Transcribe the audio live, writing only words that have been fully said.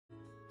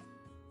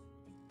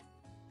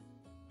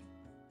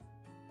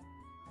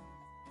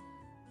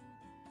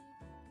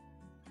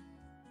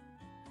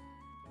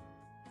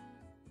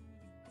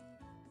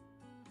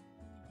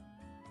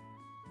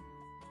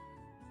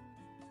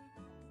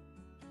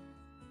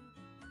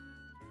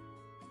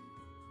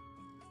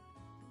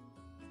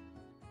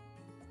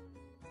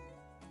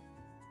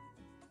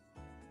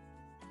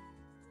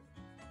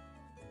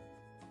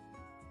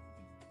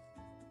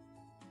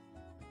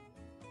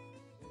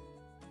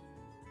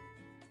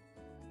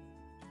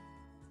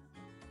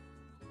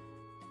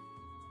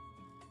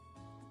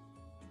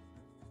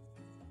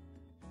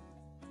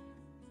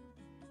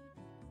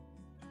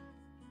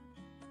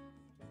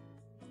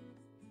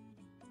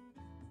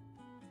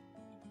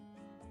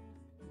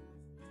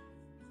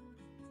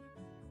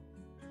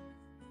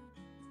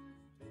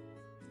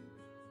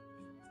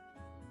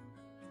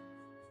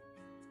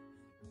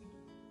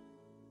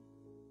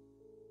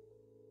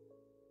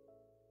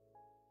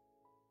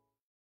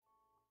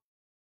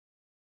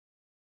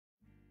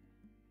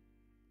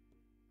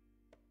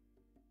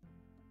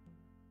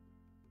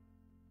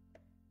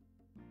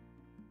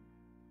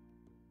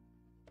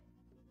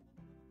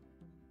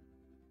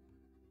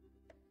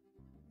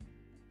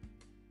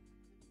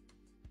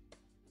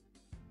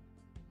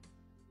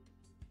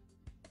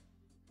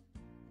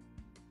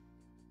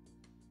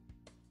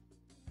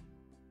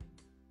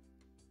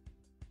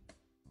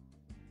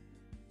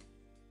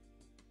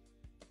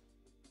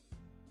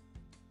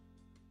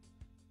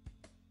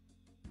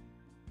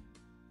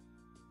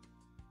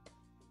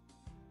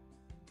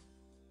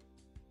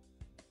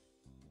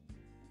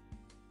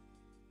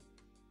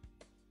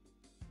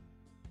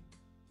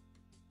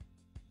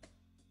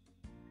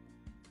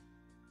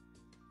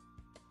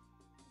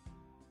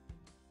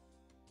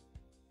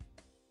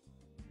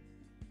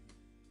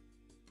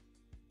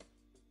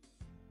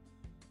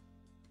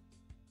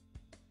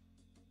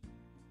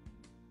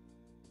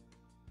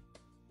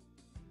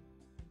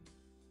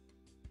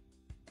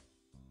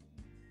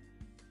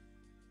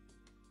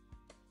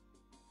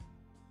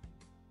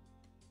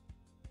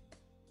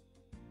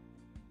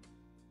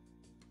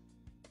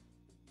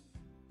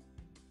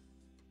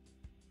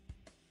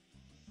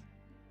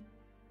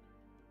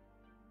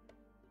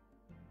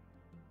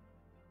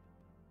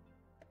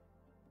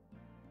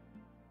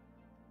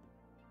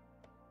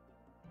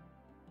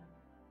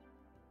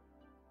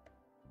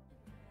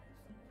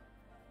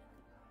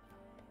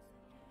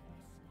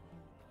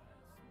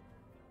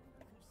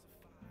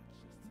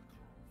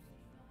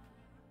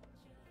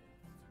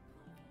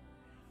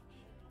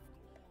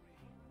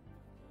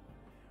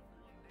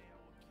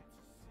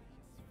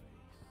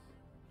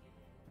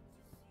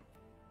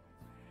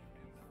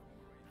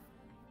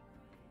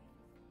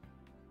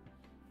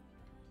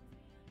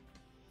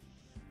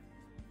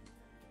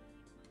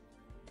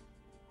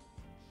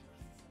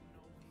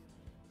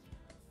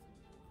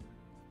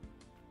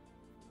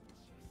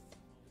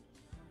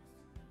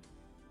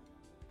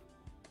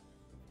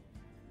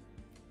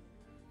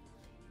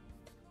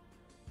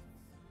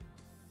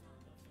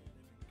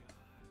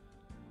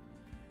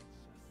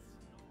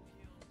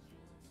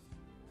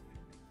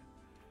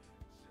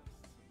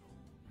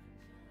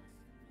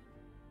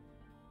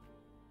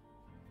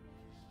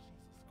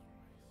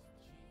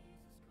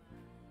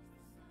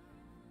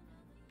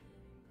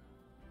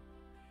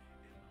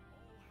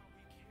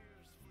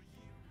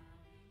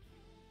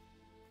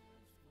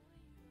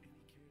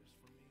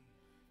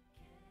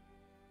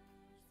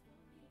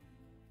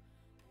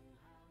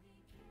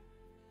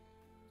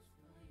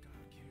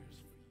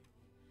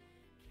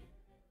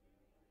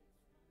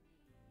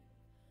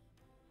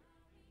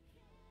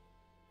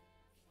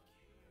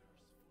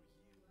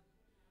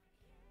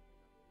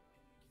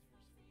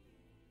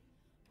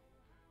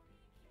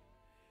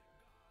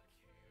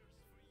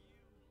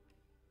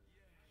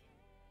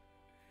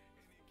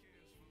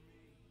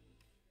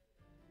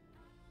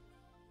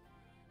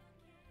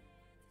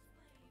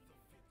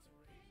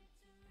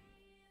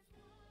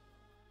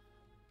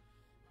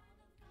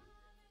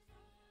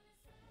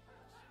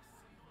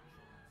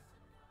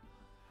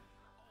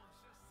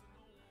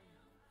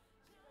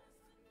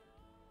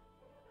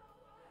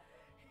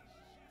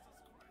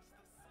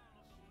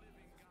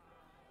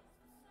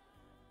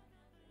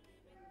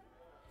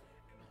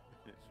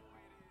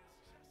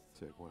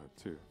check, 1,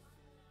 2.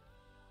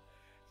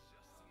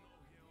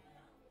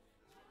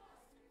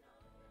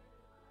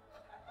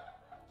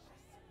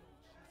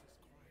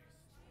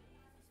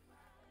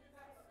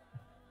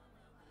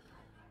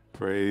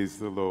 Praise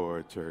the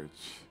Lord, church.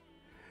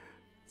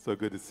 So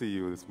good to see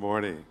you this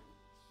morning.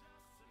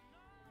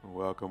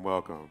 Welcome,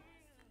 welcome.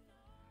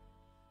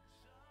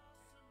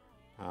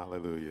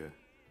 Hallelujah.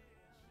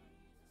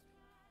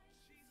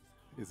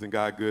 Isn't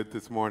God good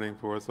this morning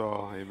for us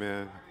all?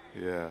 Amen.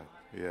 Yeah,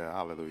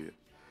 hallelujah.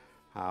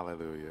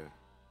 Hallelujah.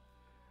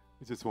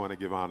 We just want to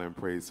give honor and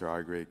praise to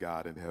our great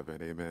God in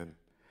heaven. Amen.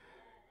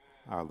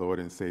 Our Lord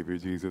and Savior,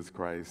 Jesus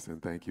Christ,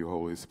 and thank you,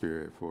 Holy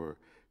Spirit, for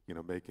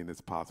making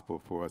this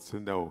possible for us to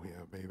know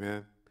him.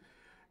 Amen.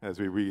 As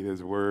we read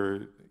his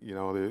word,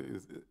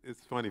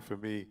 it's funny for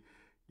me,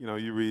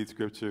 you read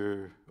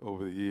scripture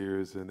over the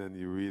years and then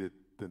you read it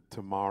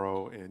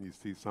tomorrow and you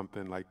see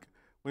something like,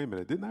 wait a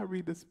minute, didn't I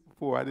read this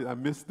before? I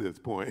missed this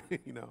point.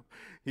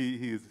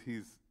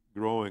 He's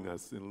growing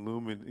us,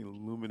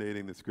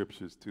 illuminating the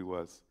scriptures to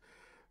us,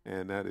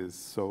 and that is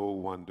so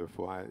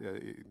wonderful.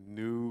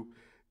 New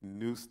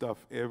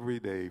stuff every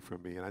day for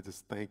me, and I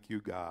just thank you,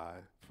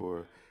 God,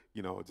 for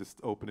just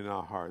opening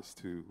our hearts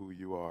to who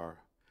you are.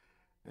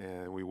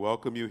 And we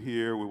welcome you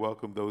here. We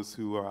welcome those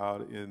who are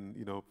out in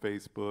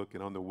Facebook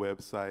and on the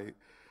website.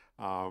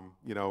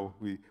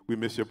 We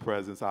miss your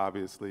presence.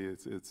 Obviously,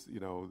 it's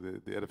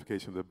the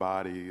edification of the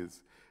body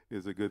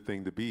is a good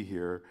thing to be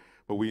here.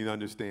 But we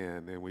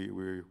understand, and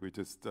we're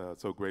just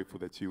so grateful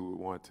that you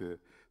want to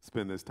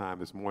spend this time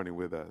this morning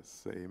with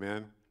us.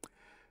 Amen.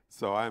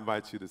 So I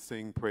invite you to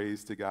sing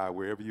praise to God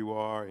wherever you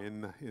are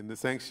in the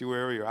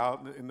sanctuary or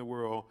out in the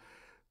world.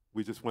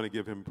 We just want to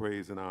give him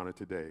praise and honor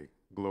today.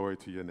 Glory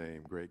to your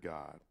name, great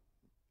God.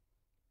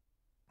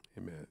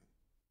 Amen.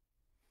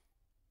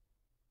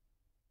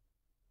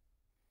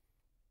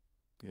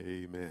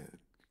 Amen.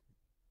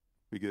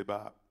 We get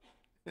Bob.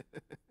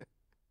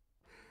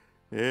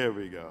 There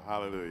we go.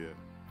 Hallelujah.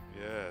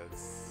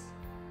 Yes.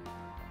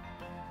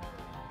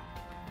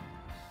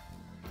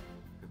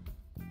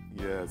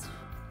 Yes.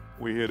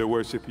 We're here to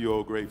worship you,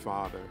 O great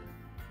Father.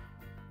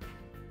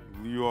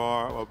 You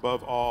are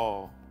above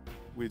all.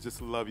 We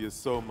just love you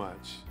so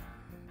much.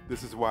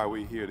 This is why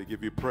we're here, to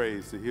give you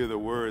praise, to hear the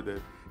word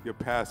that your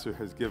pastor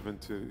has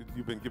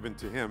you've been given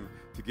to him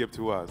to give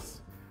to us.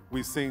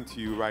 We sing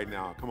to you right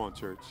now. Come on,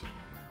 church.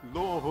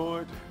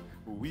 Lord,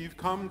 we've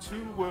come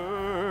to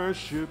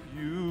worship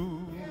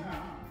you.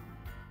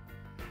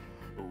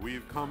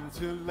 We've come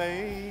to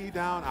lay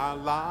down our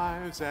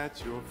lives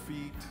at your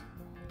feet.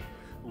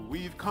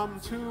 We've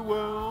come to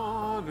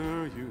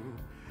honor you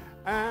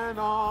and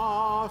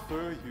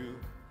offer you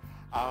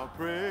our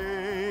praise.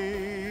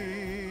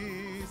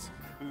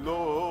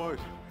 Lord,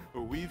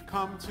 we've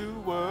come to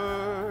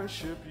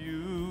worship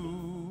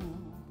you.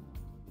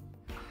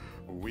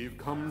 We've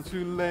come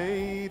to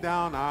lay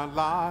down our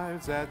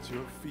lives at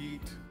your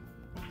feet.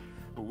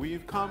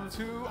 We've come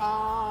to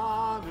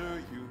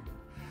honor you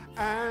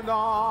and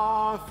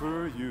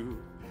offer you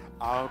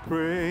our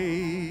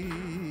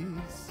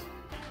praise.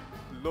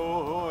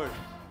 Lord,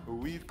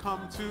 we've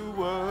come to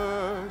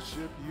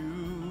worship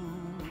you.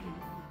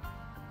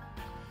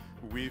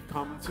 We've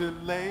come to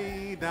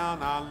lay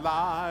down our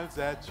lives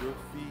at your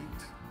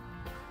feet.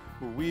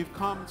 We've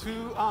come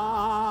to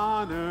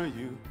honor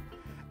you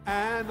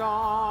and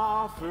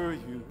offer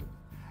you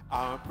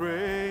our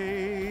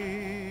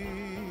praise.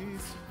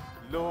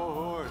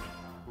 Lord,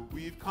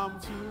 we've come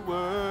to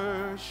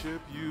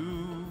worship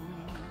you.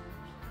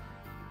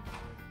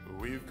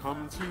 We've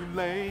come to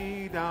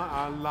lay down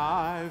our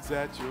lives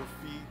at your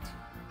feet.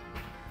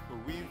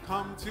 We've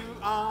come to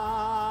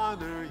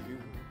honor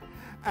you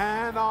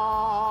and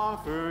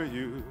offer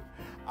you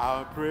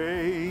our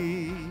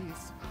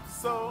praise.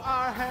 So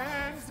our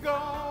hands go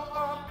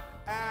up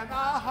and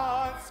our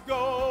hearts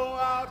go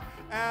out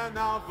and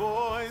our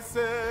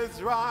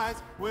voices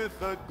rise with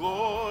a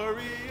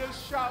glorious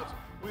shout.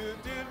 We're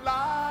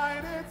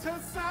delighted to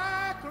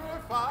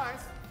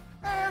sacrifice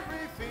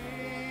everything,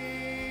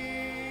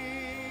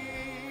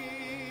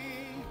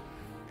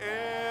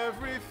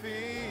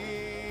 everything.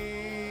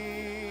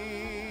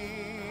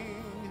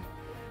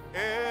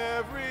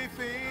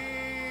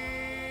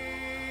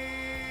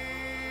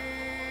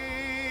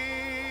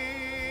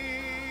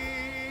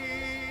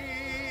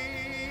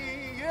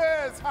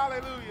 Yes,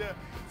 hallelujah.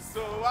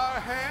 So our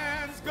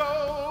hands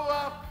go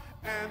up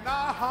and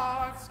our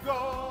hearts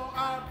go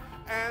out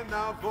and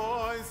our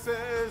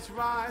voices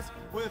rise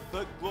with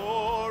a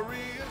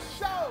glorious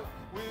shout.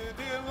 We're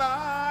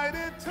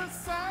delighted to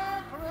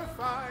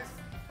sacrifice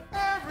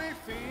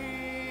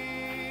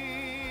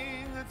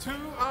everything to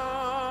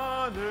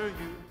honor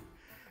you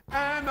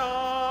and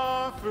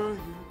offer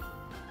you,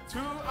 to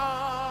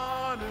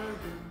honor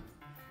you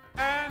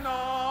and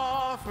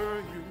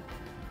offer you,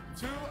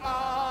 to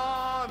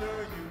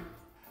honor you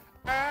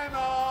and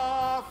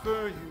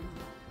offer you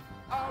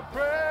our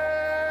praise.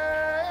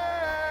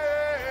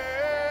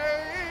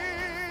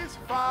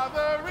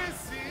 Father,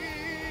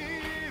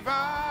 receive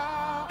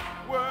our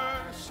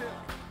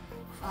worship.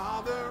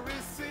 Father,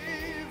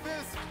 receive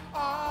this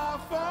offering.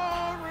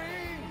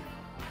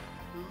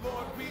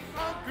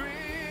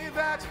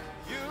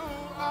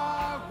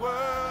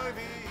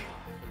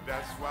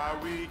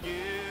 why we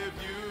give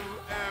you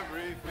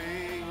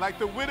everything. Like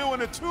the widow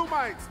and the two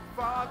mites.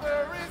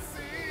 Father,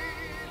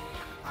 receive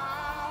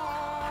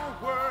our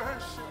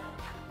worship.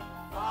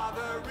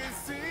 Father,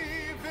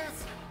 receive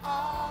this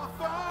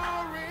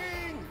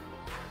offering.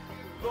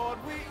 Lord,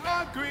 we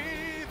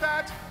agree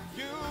that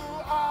you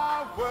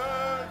are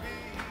worthy.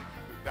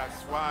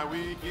 That's why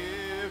we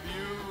give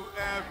you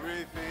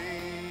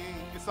everything.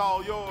 It's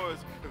all yours.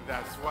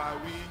 That's why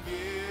we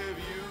give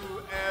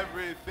you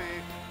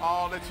everything.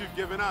 All that you've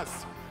given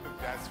us.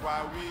 That's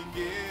why we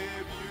give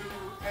you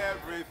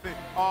everything.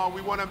 Oh,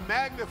 we want to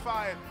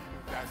magnify it.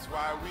 That's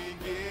why we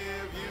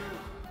give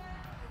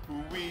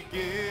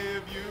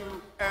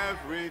you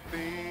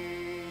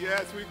everything.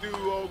 Yes, we do,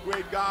 oh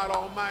great God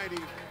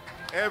Almighty.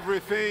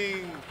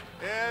 Everything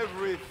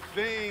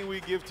we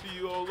give to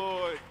you, oh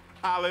Lord.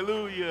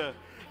 Hallelujah.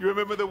 You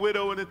remember the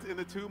widow and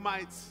the two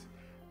mites?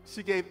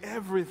 She gave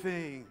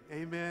everything,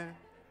 amen,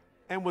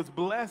 and was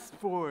blessed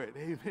for it,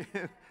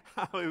 amen.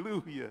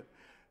 Hallelujah.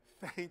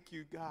 Thank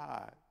you,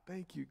 God.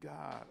 Thank you,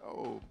 God.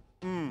 Oh,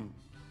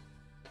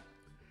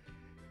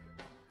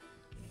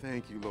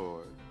 Thank you,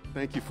 Lord.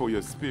 Thank you for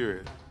your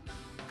spirit.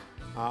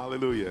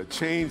 Hallelujah.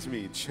 Change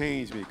me.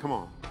 Come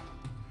on.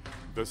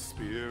 The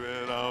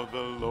Spirit of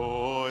the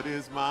Lord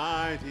is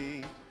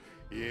mighty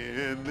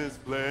in this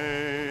place.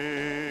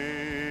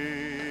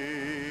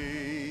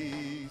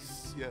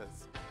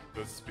 Yes.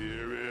 The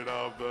Spirit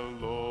of the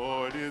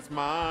Lord is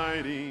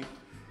mighty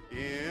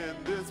in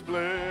this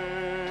place.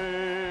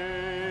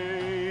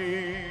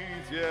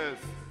 Yes.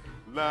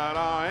 Let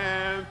our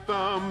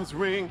anthems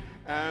ring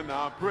and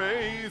our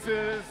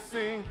praises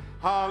sing.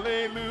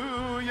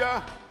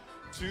 Hallelujah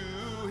to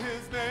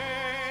his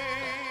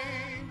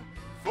name.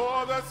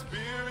 For the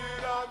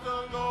Spirit of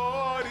the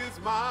Lord is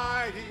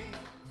mighty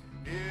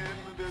in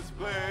this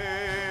place.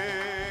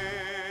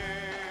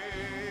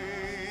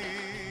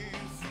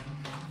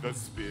 The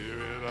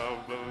Spirit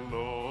of the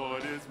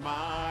Lord is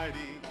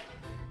mighty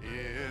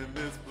in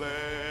this place.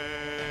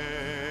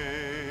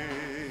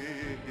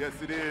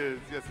 Yes, it is.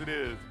 Yes, it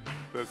is.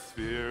 The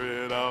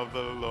Spirit of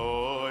the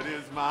Lord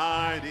is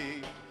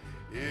mighty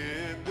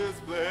in this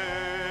place.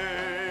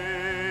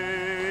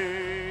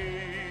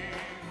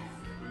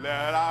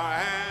 Let our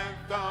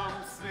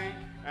anthems sing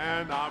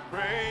and our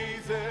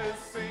praises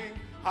sing.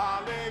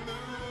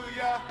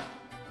 Hallelujah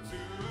to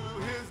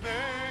his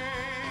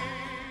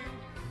name.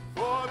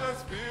 For the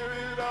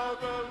Spirit of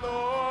the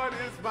Lord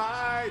is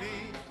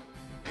mighty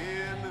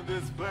in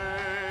this place.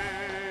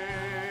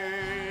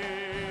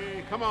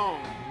 Come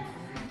on.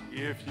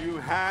 If you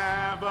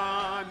have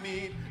a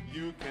need,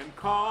 you can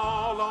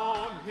call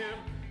on him.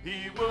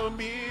 He will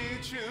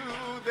meet you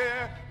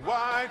there,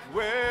 right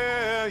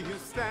where you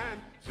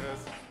stand.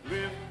 Just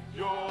lift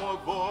your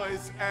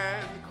voice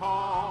and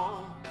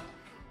call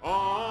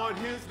on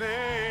his name.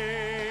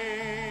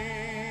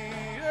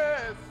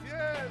 Yes,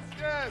 yes,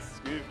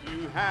 yes. If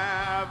you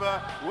have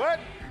a what?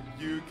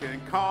 You can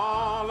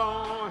call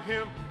on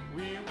him.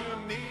 We will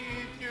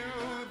meet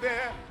you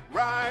there,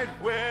 right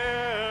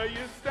where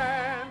you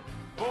stand.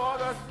 For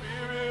the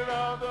Spirit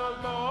of the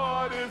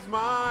Lord is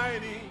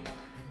mighty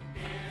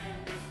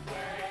in this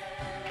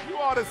place. You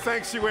are the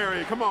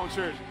sanctuary. Come on,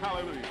 church.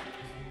 Hallelujah.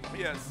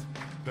 Yes.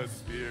 The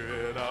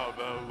Spirit of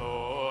the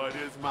Lord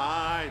is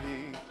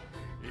mighty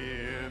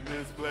in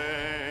this place.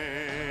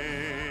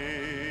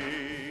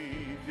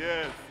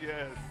 Yes,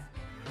 yes.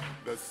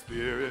 The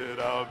Spirit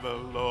of the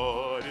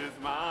Lord is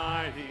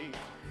mighty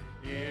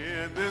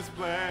in this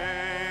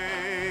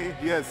place.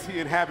 Yes, he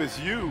inhabits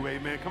you.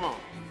 Amen. Come on.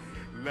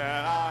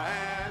 Let our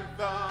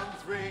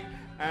anthems ring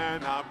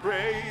and our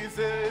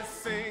praises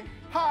sing.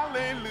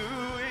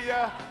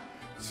 Hallelujah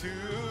to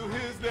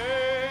his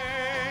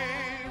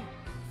name.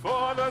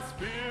 For the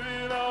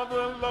Spirit of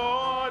the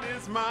Lord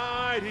is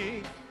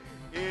mighty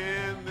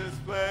in this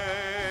place.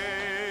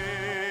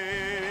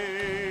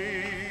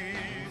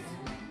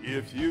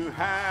 If you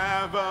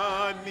have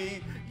a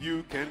need,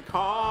 you can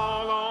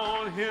call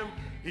on him.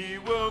 He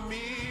will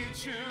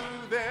meet you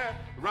there,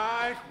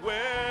 right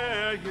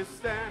where you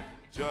stand.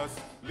 Just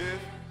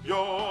lift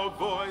your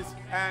voice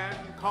and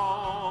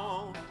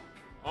call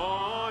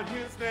on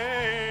his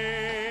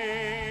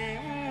name.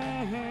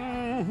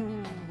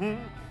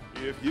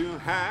 If you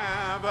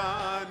have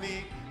a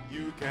need,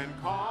 you can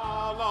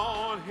call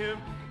on him.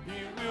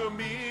 He will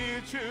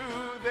meet you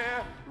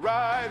there,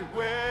 right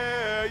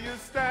where you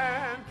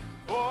stand.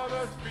 For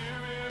the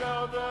Spirit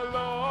of the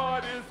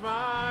Lord is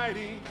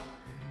mighty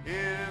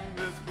in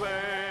this place.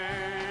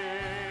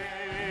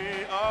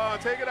 Oh,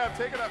 take it up,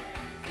 take it up.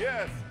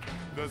 Yes.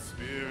 The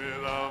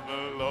Spirit of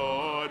the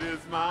Lord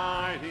is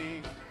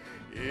mighty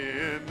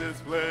in this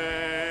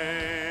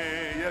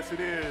place. Yes, it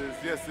is.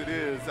 Yes, it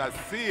is. I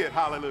see it.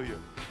 Hallelujah.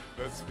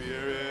 The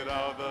Spirit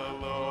of the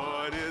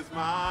Lord is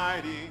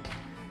mighty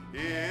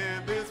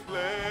in this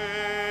place.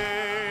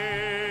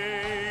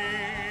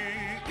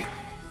 Give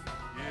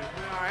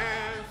our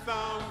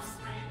anthems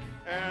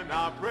and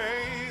our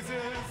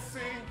praises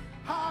sing.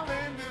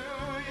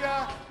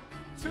 Hallelujah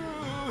to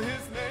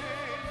his name.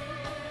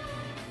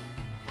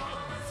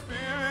 The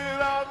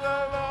Spirit of the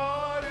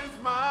Lord is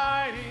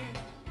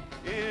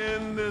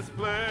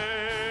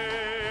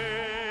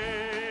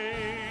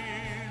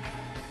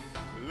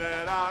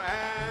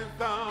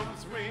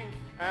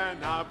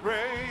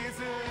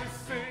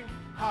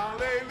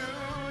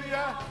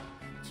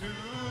to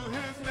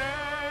his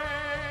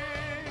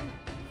name.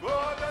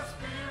 For the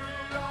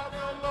Spirit of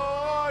the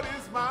Lord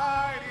is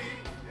mighty.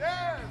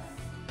 Yes,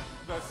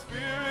 the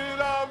Spirit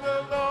of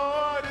the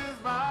Lord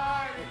is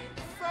mighty.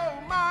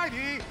 So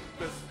mighty.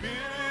 The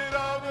Spirit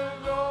of the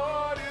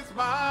Lord is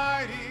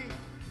mighty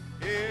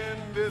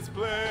in this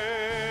place.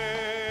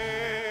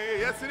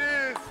 Yes, it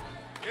is.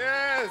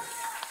 Yes,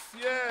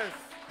 yes.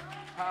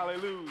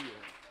 Hallelujah.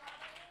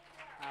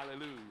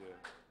 Hallelujah.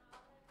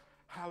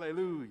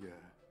 Hallelujah.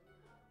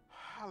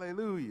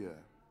 Hallelujah.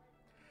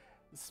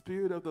 The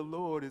Spirit of the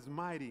Lord is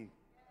mighty.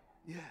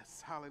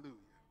 Yes, hallelujah.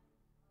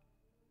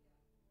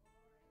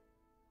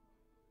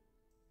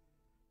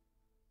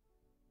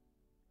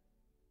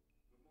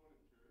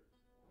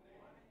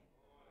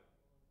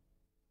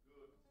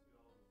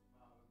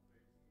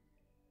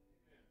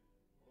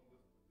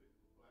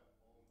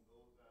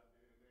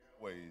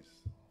 Ways.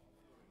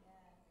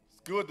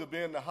 It's good to be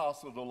in the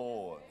house of the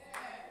Lord.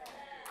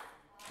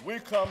 We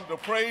come to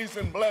praise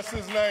and bless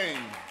his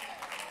name.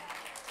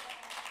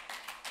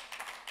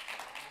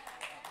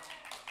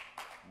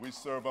 We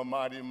serve a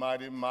mighty,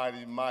 mighty,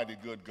 mighty, mighty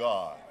good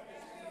God.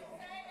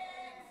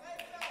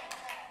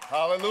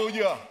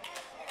 Hallelujah.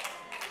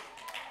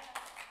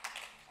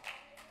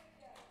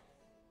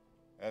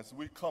 As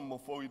we come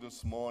before you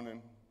this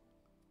morning,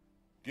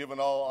 giving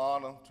all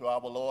honor to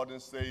our Lord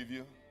and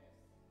Savior,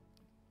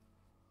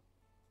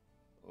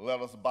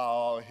 let us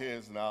bow our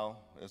heads now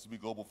as we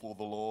go before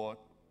the Lord.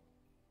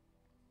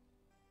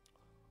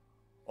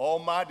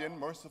 Almighty and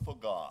merciful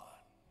God,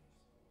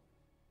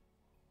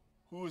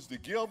 who is the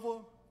giver,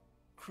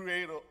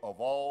 creator of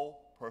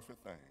all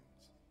perfect things.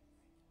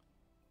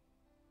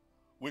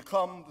 We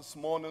come this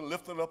morning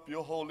lifting up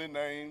your holy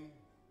name.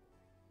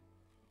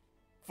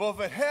 For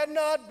if it had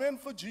not been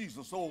for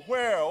Jesus, oh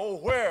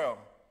where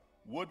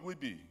would we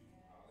be?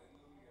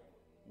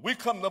 We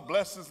come to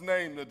bless his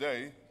name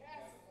today.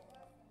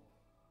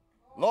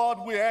 Lord,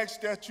 we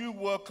ask that you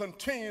will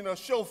continue to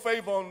show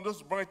favor on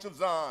this branch of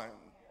Zion,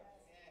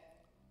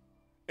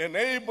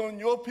 enabling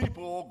your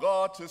people, oh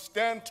God, to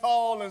stand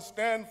tall and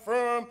stand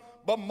firm,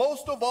 but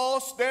most of all,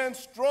 stand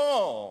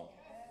strong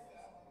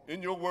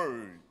in your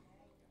word.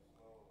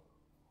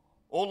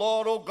 Oh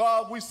Lord, oh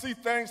God, we see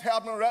things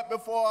happening right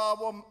before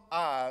our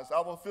eyes,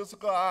 our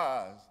physical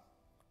eyes.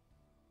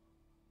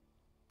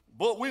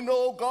 But we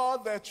know,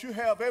 God, that you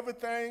have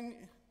everything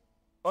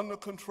under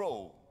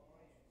control.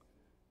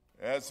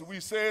 As we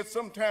said,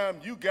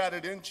 sometimes you got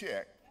it in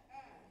check.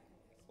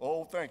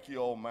 Oh, thank you,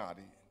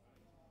 Almighty.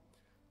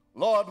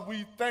 Lord,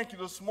 we thank you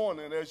this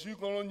morning as you're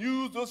going to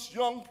use this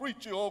young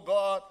preacher, oh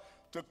God,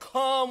 to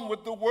come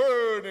with the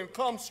word and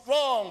come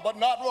strong but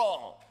not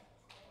wrong.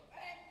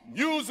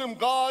 Use him,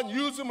 God,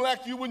 use him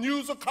like you would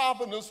use a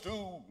carpenter's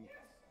tool.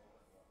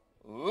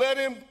 Let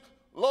him,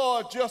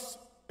 Lord, just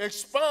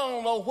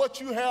expound on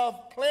what you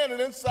have planted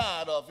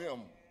inside of him.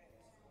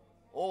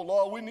 Oh,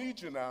 Lord, we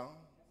need you now.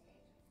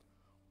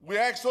 We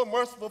ask, so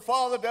merciful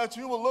Father, that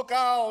you will look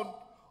out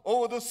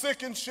over the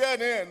sick and shed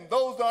in,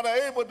 those that are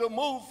able to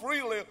move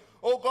freely,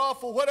 oh God,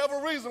 for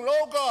whatever reason.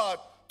 Oh God,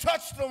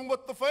 touch them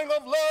with the finger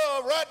of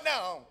love right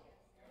now.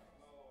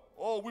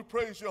 Oh, we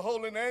praise your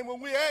holy name, and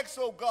we ask,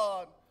 oh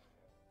God,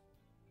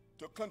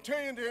 to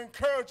continue to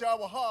encourage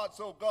our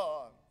hearts, oh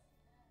God.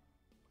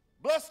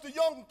 Bless the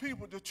young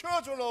people, the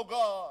children, oh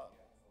God.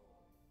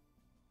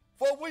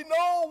 For we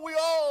know we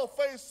all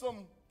face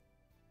some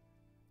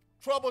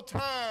troubled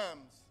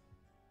times.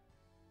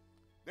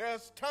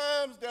 There's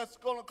times that's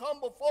going to come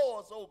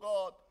before us, oh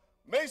God,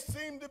 may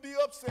seem to be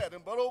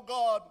upsetting, but oh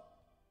God,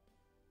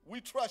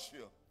 we trust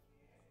you.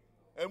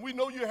 And we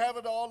know you have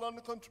it all under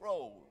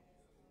control.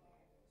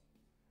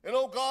 And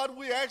oh God,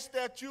 we ask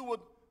that you would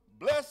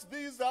bless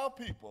these our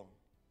people.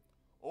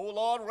 Oh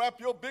Lord, wrap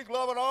your big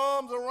loving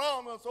arms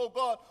around us, oh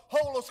God.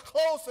 Hold us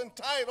close and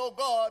tight, oh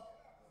God.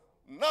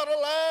 Not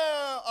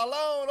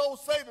allowing old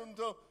Satan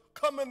to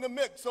come in the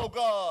mix, oh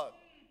God.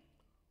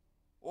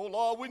 Oh,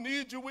 Lord, we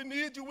need you, we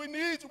need you, we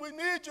need you, we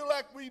need you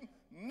like we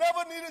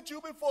never needed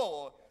you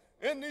before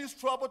in these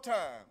troubled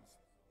times.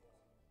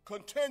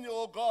 Continue,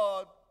 oh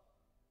God,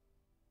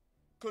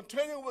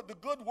 continue with the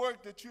good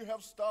work that you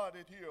have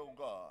started here, oh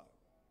God.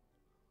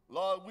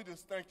 Lord, we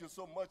just thank you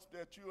so much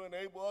that you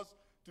enable us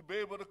to be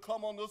able to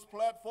come on this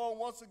platform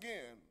once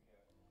again.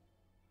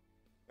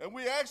 And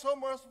we ask, oh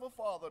merciful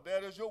Father,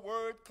 that as your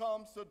word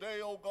comes today,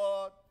 oh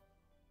God,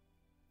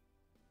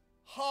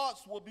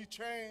 hearts will be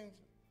changed,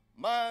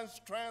 minds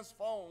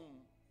transformed.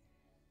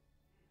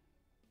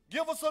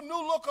 Give us a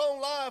new look on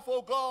life,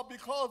 oh God,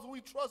 because we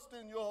trust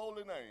in your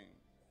holy name.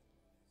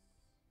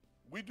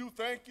 We do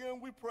thank you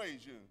and we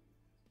praise you.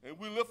 And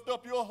we lift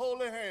up your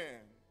holy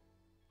hand,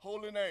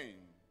 holy name.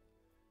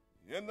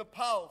 In the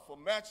powerful,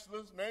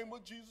 matchless name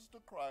of Jesus the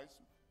Christ,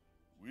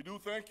 we do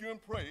thank you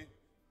and pray.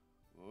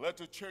 Let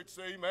the church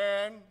say amen.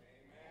 Amen.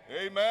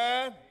 Amen.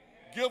 Amen.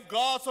 Give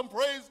God some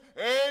praise.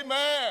 Amen.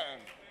 Amen.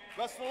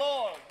 Bless the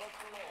Lord. Bless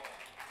the Lord.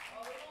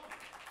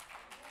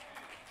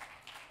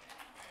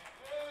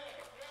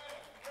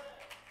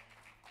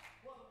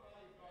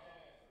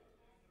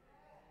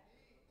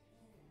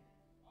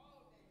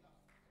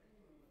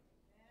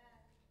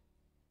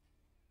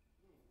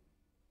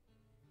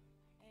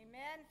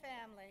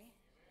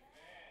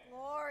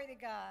 to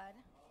God.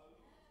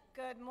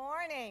 Good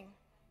morning.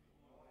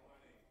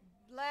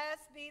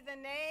 Blessed be the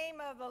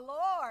name of the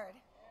Lord.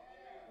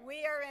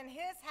 We are in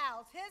his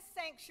house, his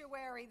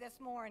sanctuary this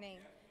morning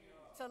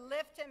to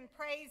lift and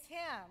praise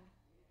him.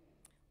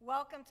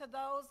 Welcome to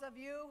those of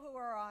you who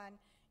are on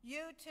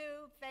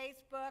YouTube,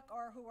 Facebook,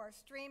 or who are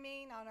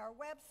streaming on our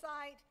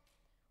website.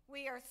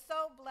 We are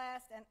so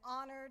blessed and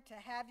honored to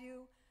have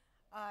you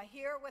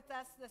here with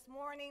us this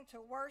morning to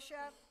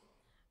worship.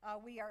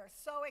 We are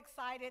so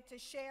excited to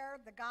share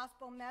the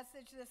gospel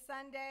message this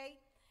Sunday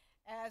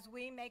as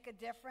we make a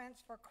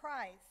difference for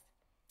Christ.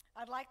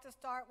 I'd like to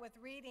start with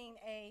reading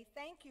a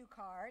thank you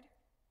card,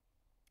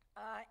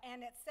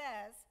 and it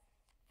says,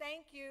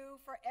 "Thank you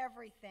for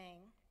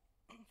everything.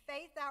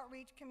 Faith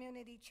Outreach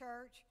Community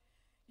Church,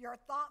 your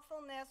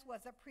thoughtfulness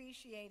was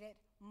appreciated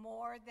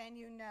more than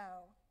you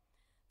know.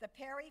 The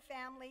Perry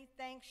family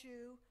thanks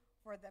you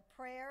for the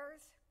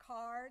prayers,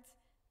 cards,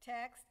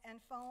 texts, and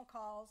phone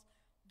calls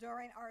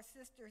during our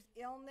sister's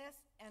illness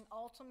and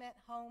ultimate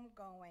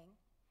homegoing.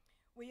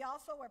 We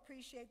also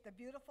appreciate the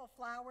beautiful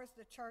flowers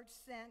the church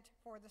sent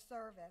for the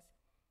service.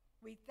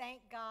 We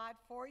thank God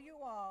for you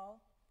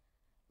all.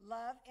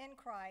 Love in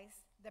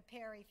Christ, the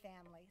Perry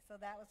family." So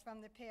that was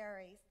from the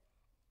Perrys.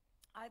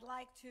 I'd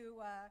like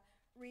to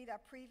read a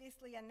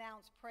previously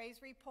announced praise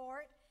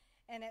report,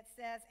 and it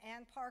says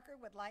Ann Parker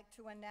would like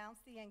to announce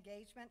the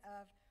engagement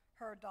of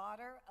her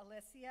daughter,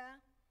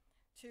 Alicia,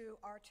 to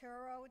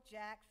Arturo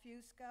Jack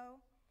Fusco.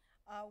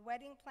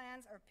 Wedding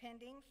plans are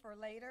pending for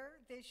later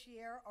this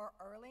year or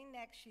early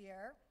next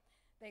year.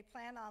 They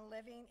plan on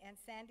living in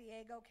San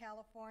Diego,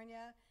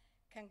 California.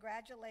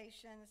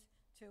 Congratulations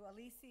to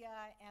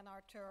Alicia and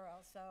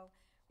Arturo. So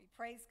we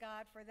praise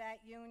God for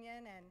that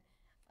union and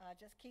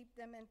just keep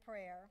them in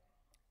prayer.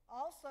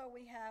 Also,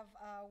 we have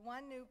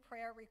one new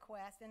prayer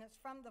request, and it's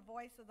from the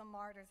Voice of the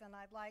Martyrs, and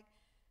I'd like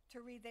to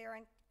read their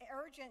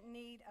urgent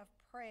need of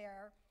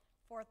prayer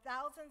for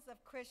thousands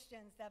of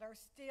Christians that are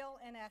still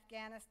in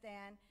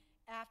Afghanistan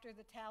after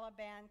the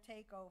Taliban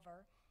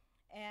takeover.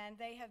 And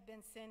they have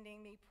been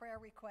sending me prayer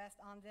requests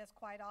on this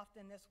quite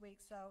often this week,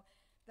 so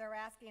they're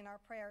asking our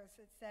prayers.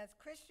 It says,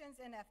 Christians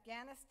in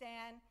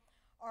Afghanistan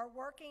are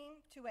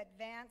working to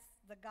advance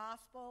the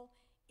gospel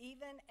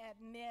even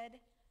amid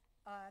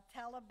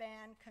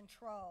Taliban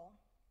control.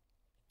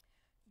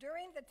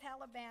 During the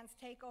Taliban's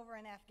takeover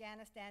in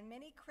Afghanistan,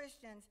 many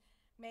Christians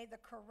made the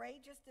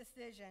courageous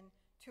decision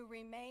to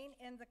remain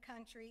in the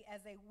country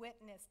as a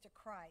witness to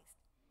Christ.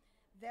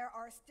 There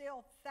are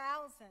still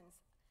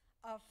thousands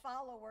of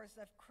followers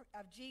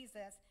of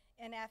Jesus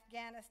in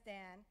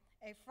Afghanistan,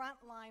 a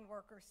frontline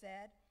worker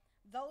said.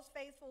 Those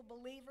faithful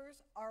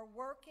believers are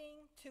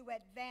working to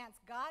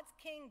advance God's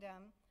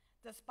kingdom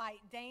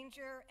despite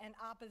danger and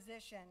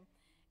opposition,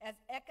 as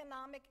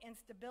economic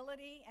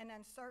instability and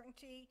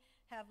uncertainty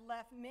have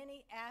left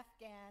many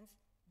Afghans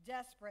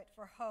desperate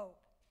for hope.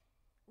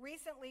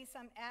 Recently,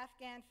 some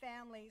Afghan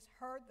families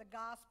heard the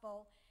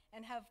gospel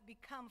and have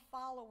become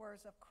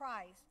followers of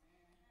Christ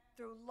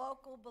through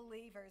local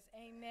believers.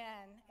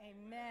 Amen.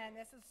 Amen.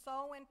 This is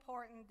so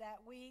important that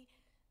we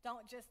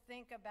don't just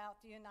think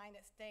about the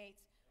United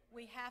States.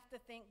 We have to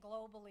think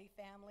globally,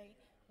 family.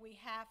 We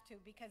have to,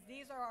 because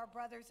these are our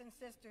brothers and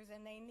sisters,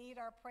 and they need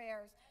our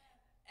prayers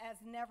as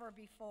never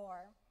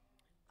before.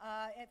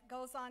 It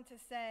goes on to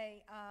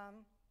say,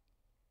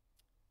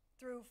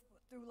 through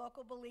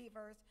local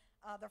believers,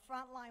 the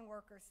frontline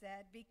worker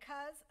said,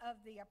 because of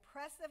the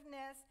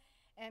oppressiveness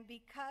and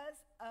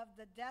because of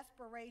the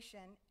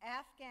desperation,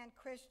 Afghan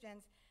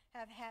Christians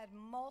have had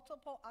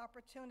multiple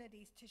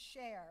opportunities to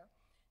share,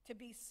 to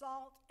be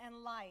salt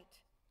and light,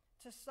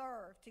 to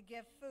serve, to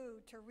give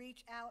food, to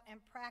reach out in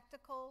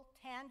practical,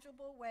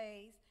 tangible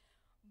ways,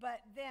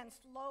 but then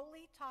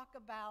slowly talk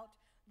about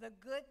the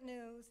good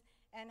news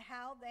and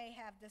how they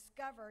have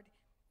discovered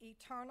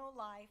eternal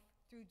life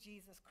through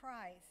Jesus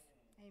Christ.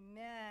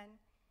 Amen.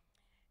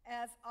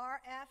 As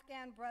our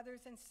Afghan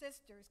brothers and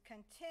sisters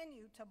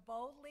continue to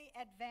boldly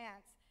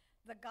advance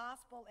the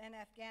gospel in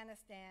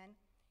Afghanistan,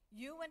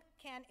 you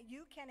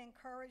can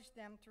encourage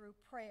them through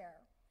prayer.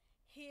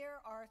 Here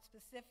are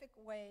specific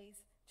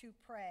ways to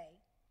pray.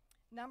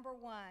 Number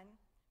one,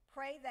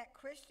 pray that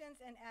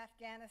Christians in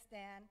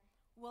Afghanistan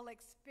will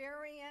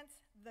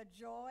experience the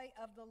joy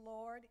of the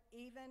Lord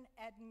even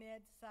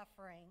amid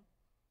suffering.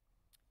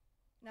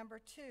 Number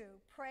two,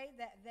 pray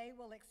that they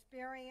will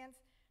experience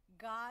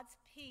God's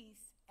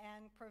peace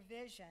and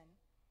provision.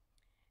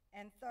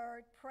 And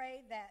third,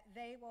 pray that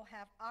they will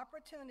have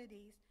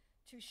opportunities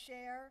to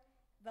share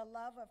the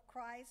love of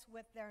Christ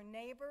with their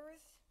neighbors,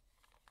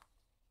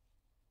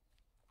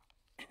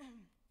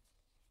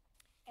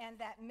 and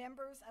that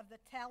members of the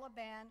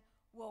Taliban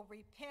will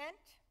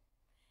repent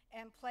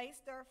and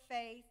place their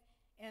faith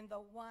in the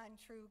one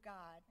true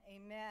God.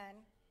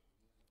 Amen.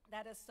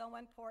 That is so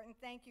important.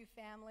 Thank you,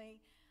 family,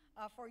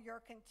 for your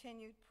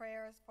continued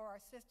prayers for our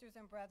sisters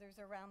and brothers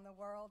around the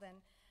world.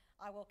 And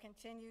I will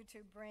continue to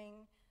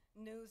bring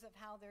news of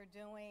how they're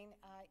doing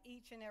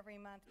each and every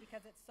month,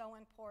 because it's so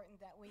important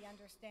that we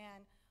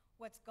understand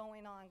what's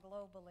going on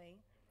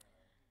globally.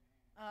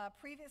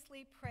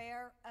 Previously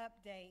prayer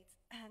update.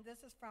 This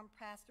is from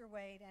Pastor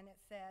Wade, and it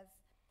says,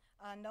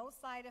 no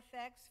side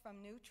effects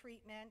from new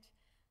treatment,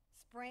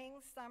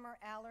 spring, summer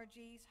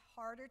allergies,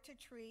 harder to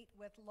treat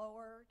with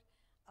lowered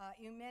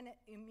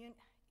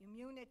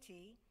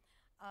immunity,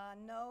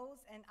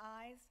 nose and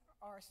eyes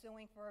are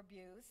suing for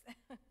abuse.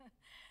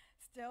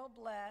 Still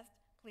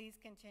blessed. Please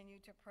continue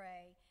to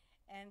pray.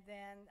 And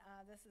then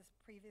this is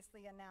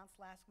previously announced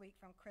last week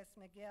from Chris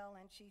McGill,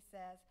 and she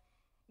says,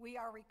 we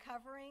are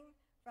recovering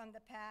from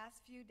the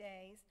past few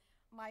days.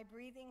 My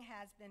breathing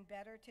has been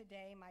better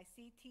today. My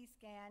CT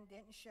scan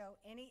didn't show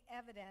any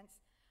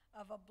evidence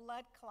of a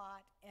blood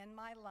clot in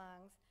my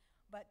lungs,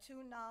 but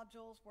 2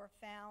 nodules were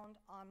found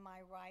on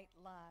my right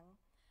lung.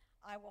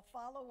 I will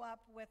follow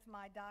up with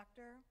my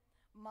doctor.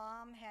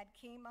 Mom had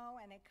chemo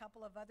and a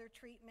couple of other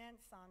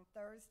treatments on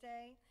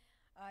Thursday.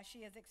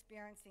 She is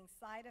experiencing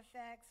side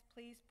effects.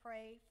 Please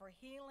pray for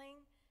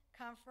healing,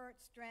 comfort,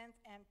 strength,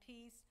 and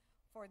peace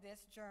for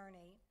this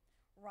journey.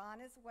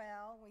 Ron is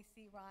well. We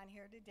see Ron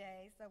here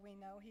today, so we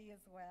know he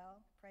is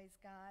well. Praise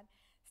God.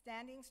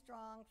 Standing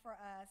strong for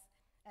us,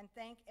 and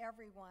thank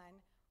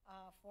everyone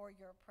for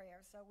your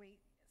prayers.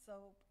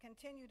 So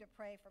continue to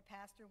pray for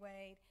Pastor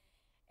Wade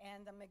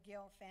and the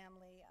McGill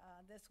family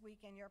this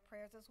week in your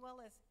prayers, as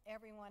well as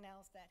everyone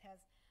else that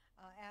has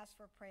asked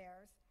for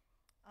prayers.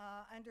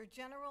 Under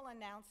general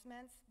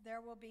announcements,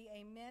 there will be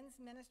a men's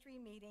ministry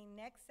meeting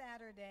next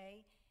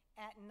Saturday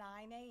at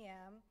 9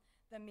 a.m.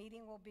 The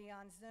meeting will be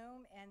on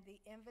Zoom, and the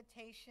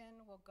invitation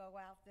will go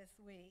out this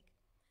week.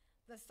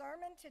 The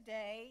sermon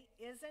today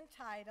is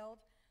entitled,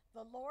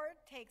 The Lord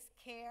Takes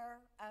Care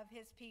of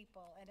His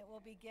People, and it will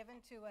be given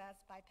to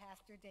us by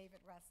Pastor David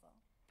Russell.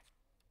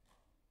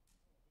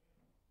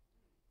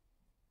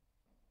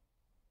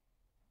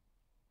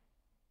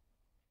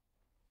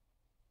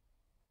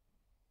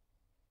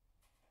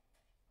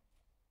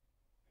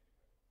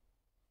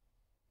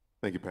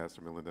 Thank you,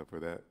 Pastor Melinda, for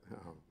that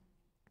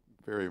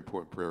very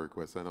important prayer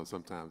request. I know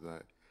sometimes I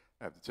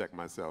have to check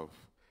myself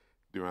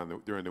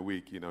during the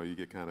week. You know, you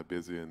get kind of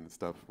busy and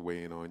stuff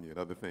weighing on you and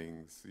other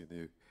things,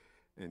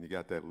 and you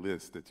got that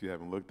list that you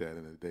haven't looked at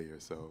in a day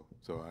or so.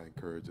 So I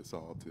encourage us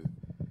all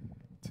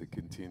to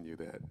continue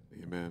that.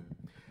 Amen.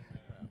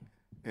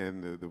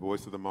 And the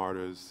Voice of the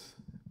Martyrs,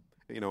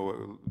 you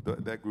know,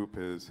 that group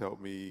has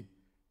helped me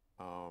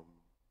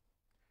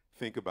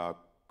think about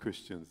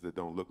Christians that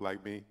don't look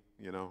like me,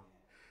 you know,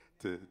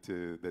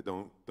 that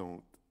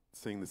don't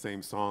sing the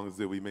same songs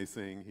that we may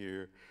sing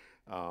here,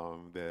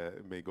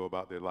 that may go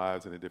about their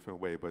lives in a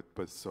different way, but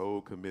so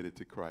committed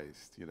to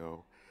Christ, you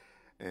know.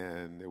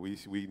 And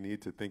we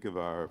need to think of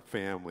our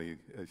family,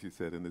 as you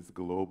said, in this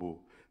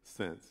global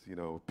sense, you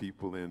know,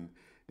 people in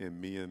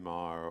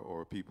Myanmar,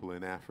 or people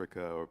in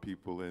Africa, or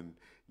people in,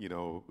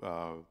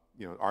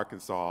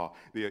 Arkansas.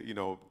 They're,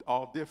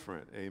 all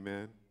different,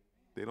 amen.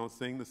 They don't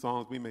sing the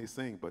songs we may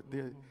sing, but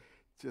they're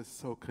just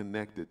so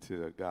connected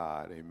to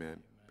God,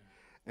 amen.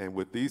 And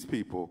with these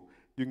people,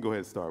 you can go ahead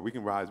and start. We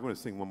can rise. We're going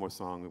to sing one more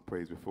song of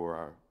praise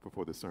before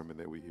the sermon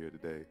that we hear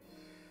today.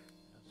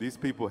 These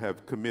people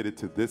have committed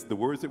to this. The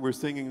words that we're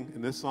singing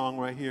in this song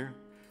right here,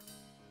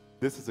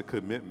 this is a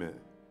commitment.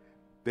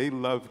 They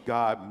love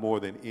God more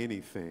than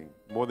anything,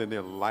 more than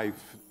their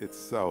life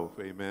itself,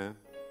 amen.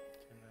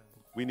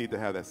 We need to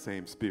have that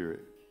same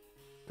spirit,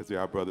 because they're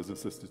our brothers and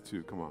sisters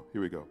too. Come on,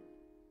 here we go.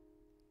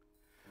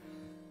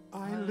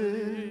 I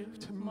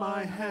lift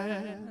my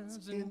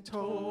hands in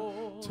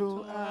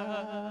total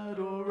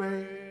adoration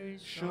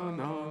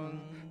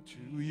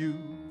unto you.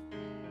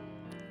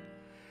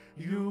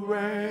 You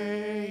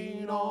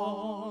reign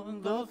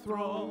on the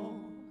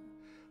throne,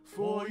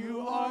 for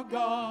you are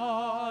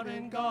God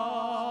and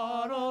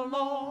God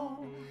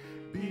alone.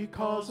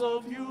 Because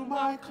of you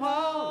my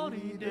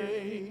cloudy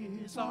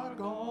days are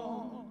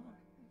gone.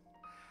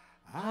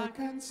 I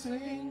can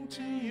sing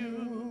to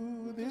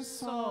you this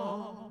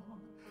song.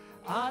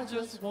 I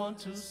just want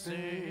to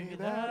say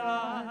that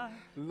I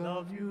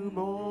love you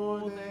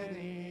more than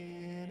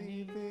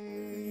anything.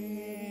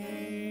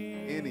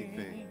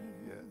 Anything,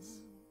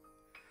 yes.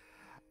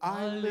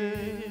 I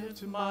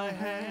lift my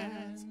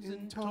hands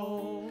in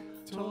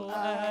total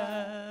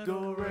adoration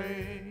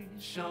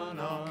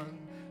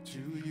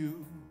unto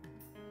you.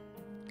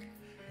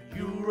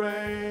 You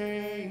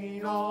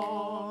reign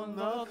on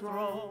the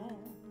throne,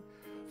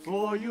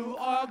 for you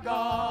are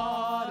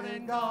God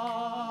and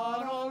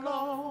God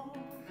alone.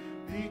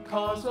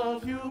 Because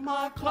of you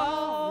my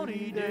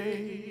cloudy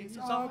days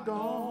are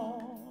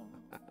gone.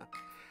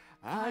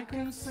 I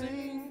can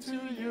sing to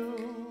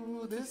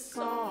you this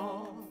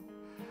song.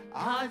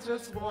 I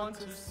just want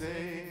to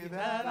say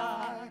that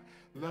I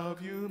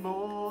love you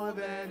more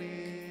than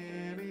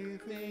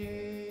anything.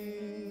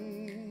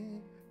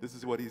 This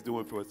is what he's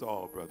doing for us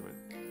all, brethren.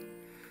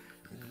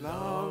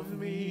 Love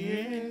me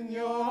in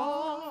your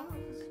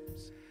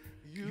arms.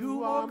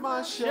 You are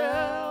my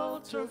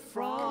shelter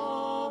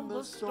from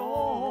the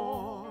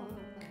storm.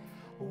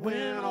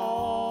 When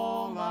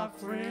all our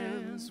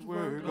friends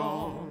were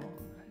gone,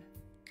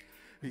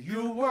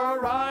 you were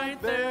right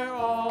there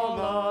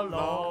all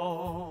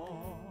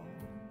along.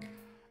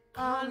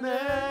 I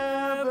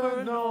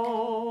never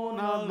known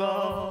a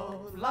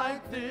love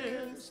like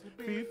this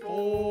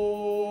before.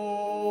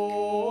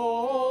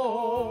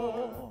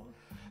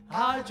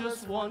 I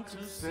just want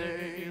to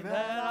say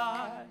that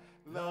I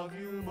love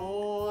you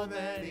more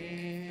than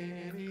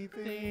anything.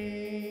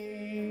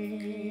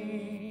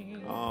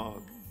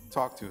 Oh,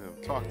 talk to him.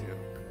 Talk to him.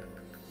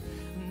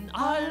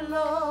 I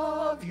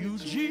love you,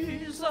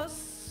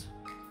 Jesus.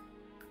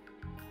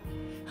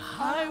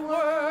 I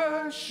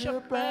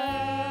worship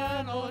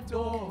and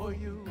adore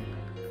you.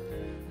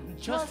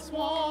 Just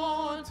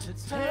want to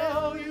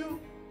tell you,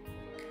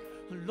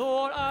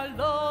 Lord, I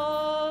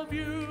love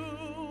you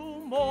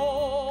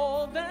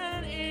more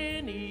than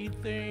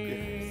anything.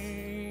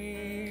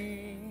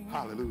 Yes.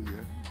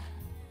 Hallelujah.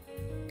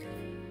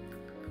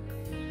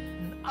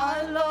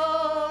 I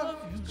love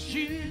you,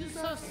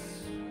 Jesus.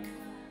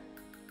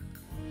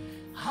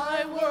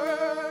 I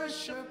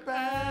worship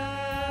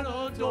and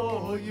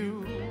adore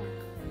you.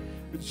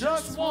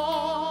 Just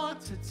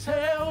want to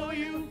tell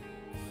you,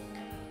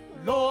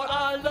 Lord,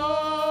 I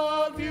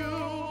love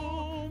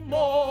you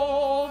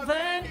more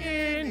than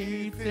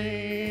anything.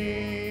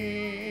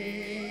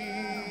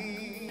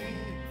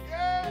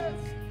 Yes.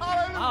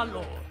 Hallelujah. Our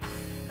Lord,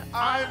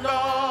 I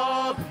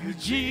love you,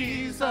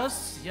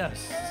 Jesus.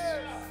 Yes.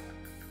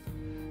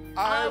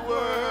 I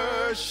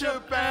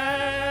worship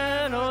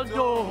and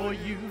adore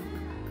you.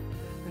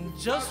 And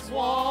just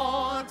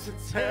want to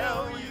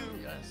tell you,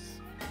 yes,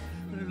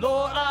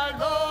 Lord, I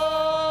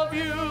love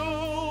you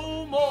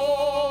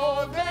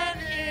more than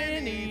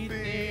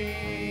anything.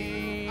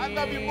 I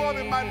love you more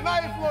than my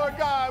life, Lord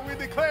God. We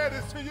declare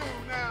this to you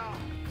now.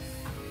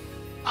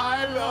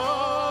 I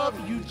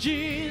love you,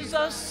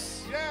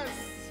 Jesus. Yes.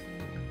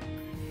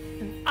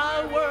 And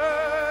I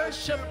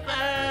worship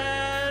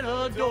and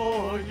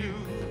adore you.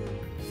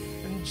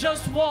 And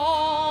just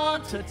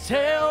want to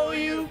tell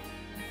you,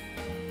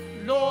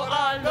 Lord,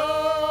 I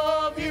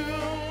love you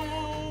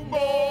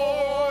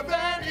more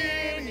than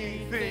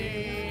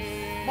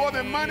anything. More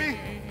than money,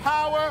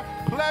 power,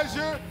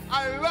 pleasure.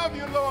 I love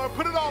you, Lord.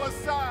 Put it all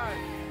aside.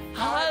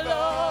 I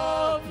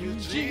love you,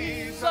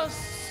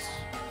 Jesus.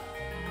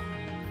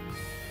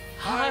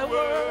 I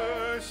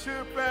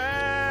worship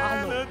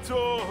and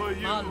adore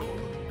you. my Lord.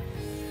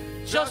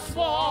 Just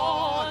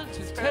want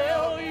to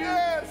tell you,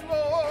 Yes,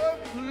 Lord.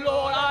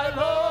 Lord, I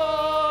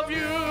love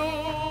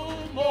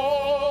you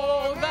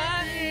more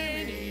than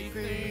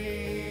anything.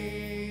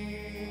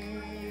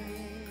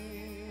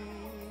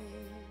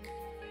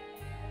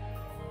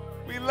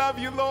 We love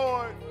you,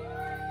 Lord.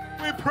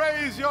 We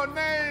praise your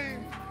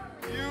name.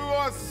 You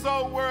are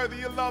so worthy.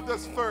 You loved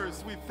us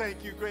first. We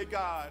thank you, great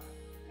God.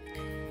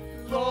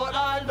 Lord,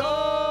 I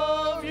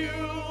love you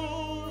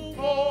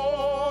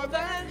more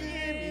than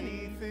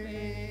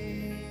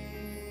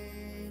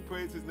Anything.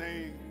 Praise his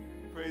name.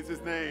 Praise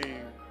his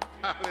name.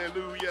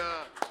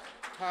 Hallelujah.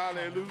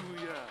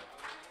 Hallelujah.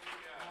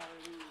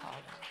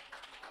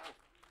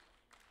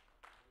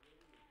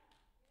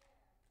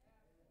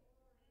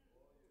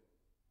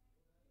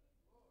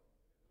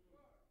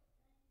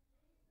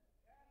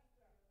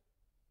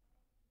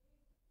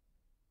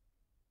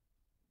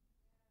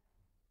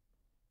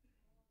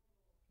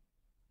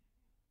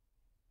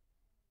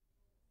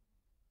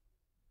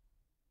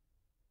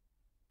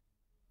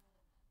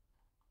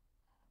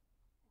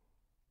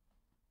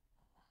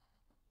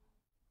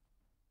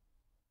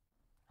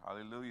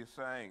 Hallelujah,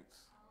 saints.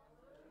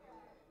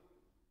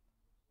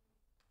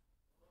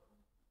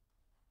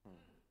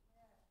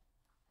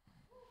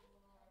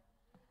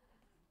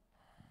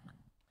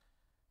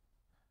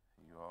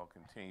 You all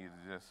continue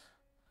to just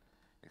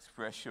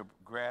express your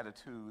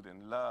gratitude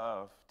and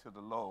love to the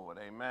Lord.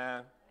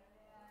 Amen.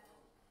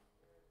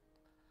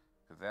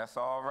 Because that's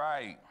all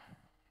right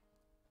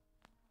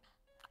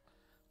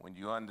when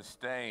you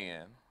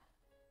understand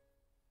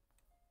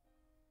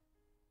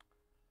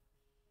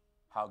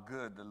how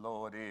good the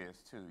Lord is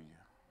to you.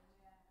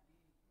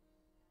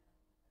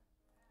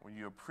 When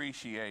you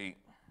appreciate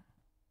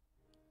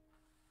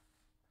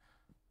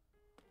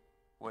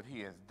what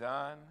he has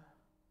done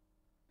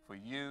for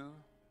you,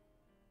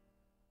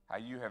 how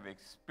you have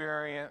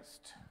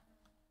experienced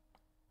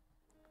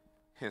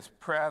his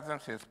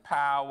presence, his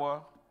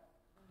power,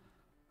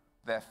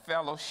 that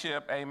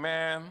fellowship,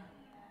 amen.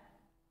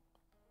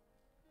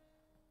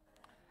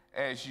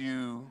 As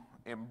you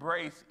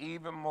embrace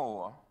even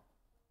more,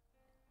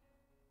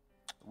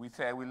 we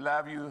say we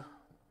love you,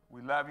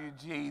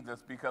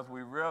 Jesus, because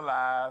we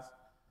realize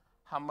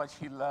how much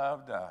he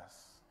loved us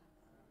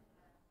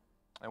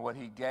and what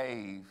he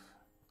gave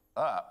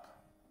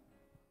up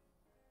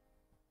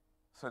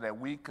so that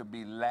we could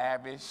be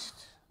lavished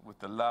with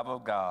the love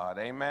of God.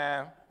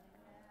 Amen.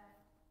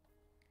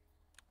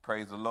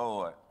 Praise the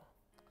Lord.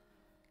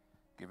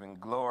 Giving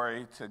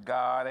glory to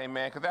God,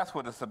 amen, because that's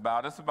what it's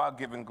about. It's about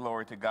giving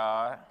glory to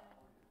God.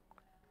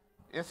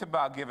 It's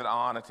about giving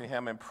honor to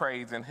him and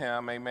praising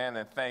him, amen,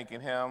 and thanking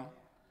him.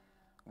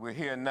 We're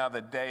here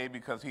another day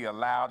because he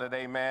allowed it,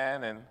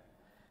 amen, and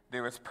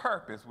there is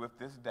purpose with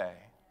this day.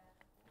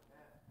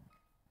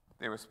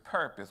 There is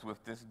purpose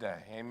with this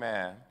day,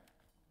 amen.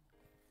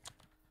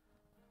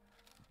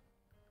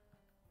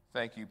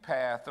 Thank you,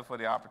 Pastor, for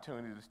the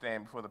opportunity to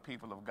stand before the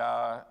people of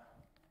God.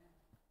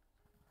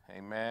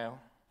 Amen.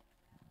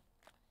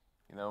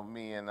 You know,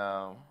 me and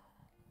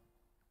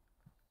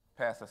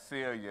Pastor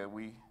Celia,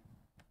 we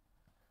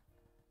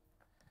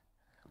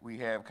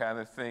have kind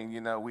of thing,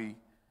 you know,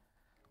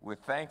 we're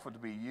thankful to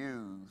be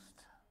used,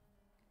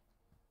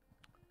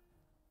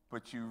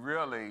 but you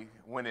really,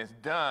 when it's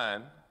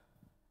done,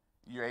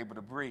 you're able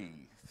to breathe.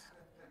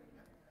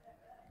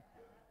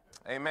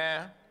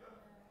 Amen?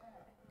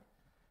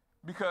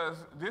 Because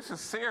this is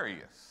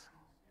serious.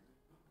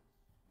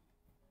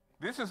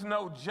 This is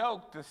no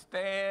joke to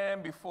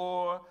stand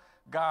before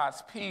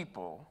God's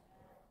people.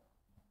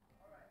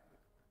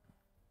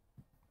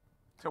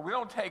 So we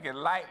don't take it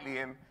lightly.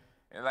 And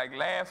like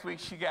last week,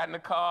 she got in the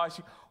car.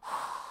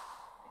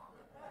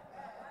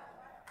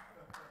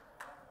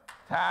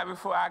 Time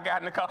before I got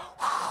in the car.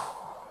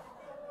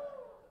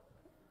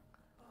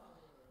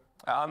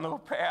 I don't know,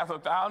 Pastor,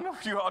 I don't know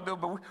if you all do,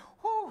 but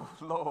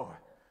Lord,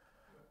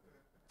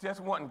 just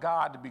wanting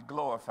God to be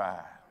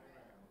glorified.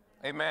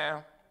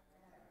 Amen.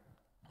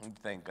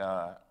 Thank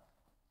God.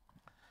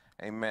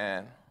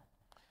 Amen.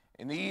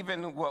 And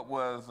even what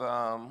was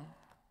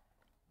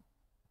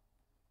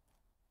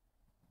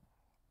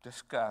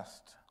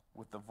discussed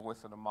with the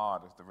Voice of the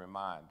Martyrs, the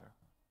reminder,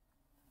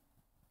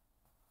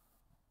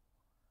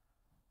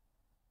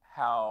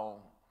 how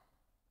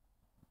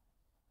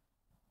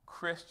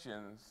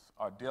Christians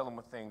are dealing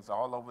with things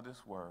all over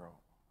this world.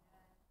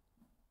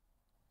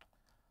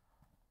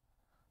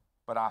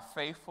 But our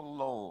faithful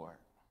Lord,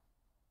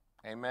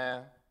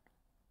 amen,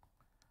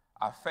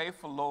 our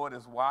faithful Lord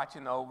is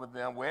watching over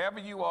them. Wherever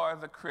you are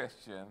as a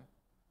Christian,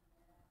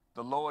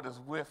 the Lord is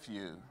with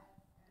you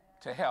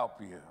to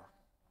help you.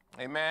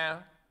 Amen?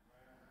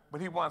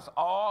 But he wants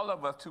all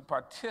of us to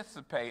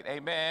participate,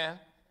 amen,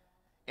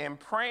 in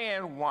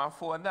praying one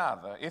for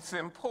another. It's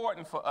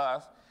important for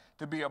us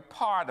to be a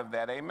part of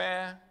that,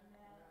 amen?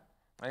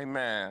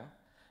 Amen.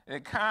 And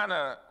it kind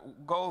of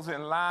goes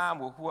in line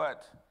with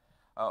what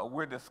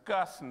we're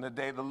discussing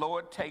today. The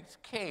Lord takes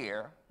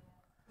care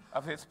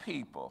of his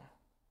people.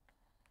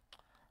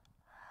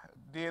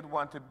 Did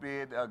want to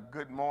bid a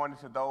good morning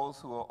to those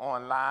who are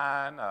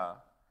online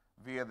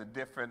via the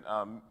different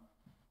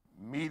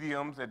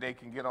mediums that they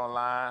can get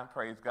online.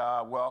 Praise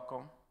God.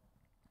 Welcome.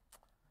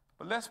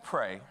 But let's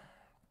pray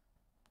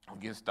and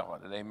get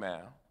started.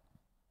 Amen.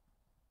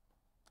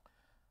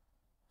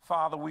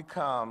 Father, we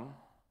come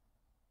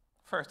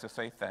first to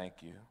say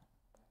thank you,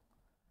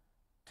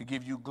 to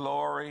give you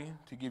glory,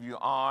 to give you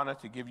honor,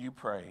 to give you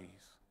praise,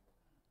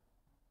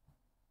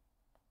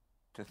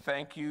 to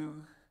thank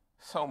you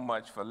so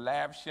much for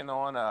lavishing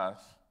on us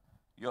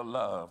your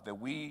love, that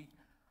we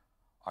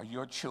are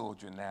your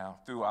children now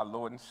through our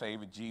Lord and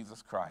Savior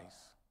Jesus Christ,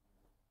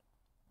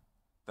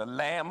 the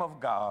Lamb of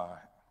God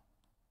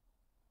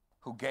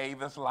who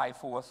gave his life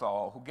for us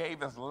all, who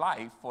gave his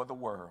life for the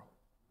world.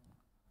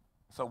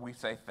 So we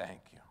say thank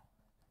you.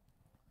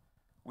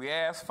 We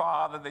ask,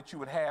 Father, that you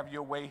would have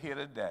your way here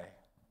today,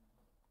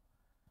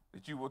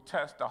 that you will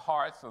touch the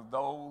hearts of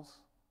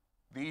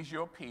these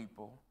your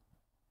people,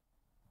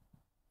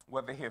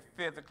 whether here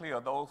physically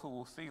or those who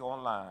will see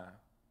online,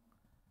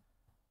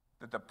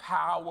 that the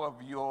power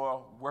of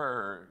your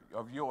word,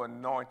 of your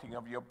anointing,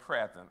 of your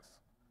presence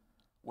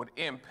would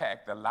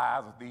impact the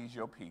lives of these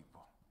your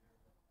people,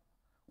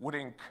 would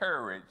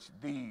encourage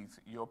these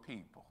your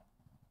people.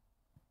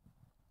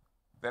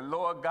 That,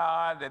 Lord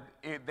God,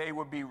 that they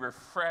would be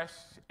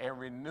refreshed and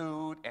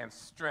renewed and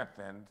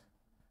strengthened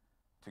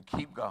to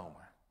keep going.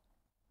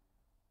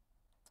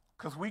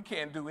 Because we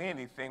can't do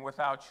anything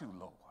without you,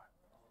 Lord.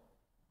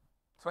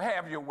 So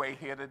have your way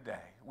here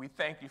today. We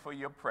thank you for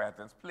your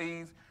presence.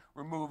 Please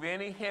remove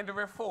any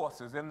hindering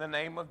forces in the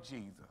name of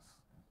Jesus.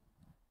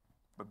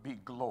 But be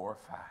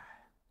glorified,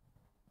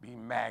 be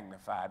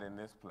magnified in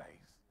this place.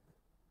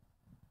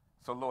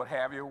 So, Lord,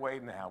 have your way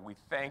now. We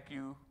thank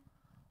you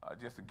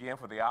just again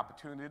for the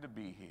opportunity to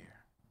be here.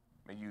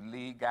 May you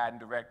lead, guide, and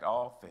direct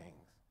all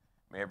things.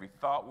 May every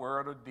thought,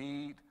 word, or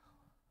deed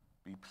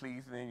be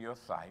pleasing in your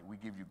sight. We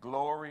give you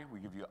glory, we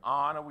give you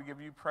honor, we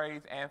give you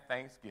praise and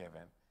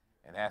thanksgiving,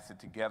 and ask it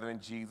together in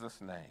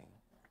Jesus' name.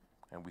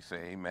 And we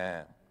say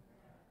amen.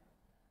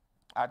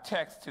 Our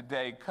text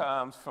today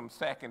comes from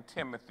 2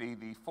 Timothy,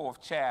 the 4th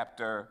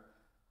chapter,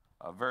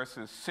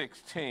 verses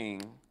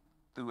 16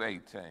 through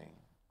 18.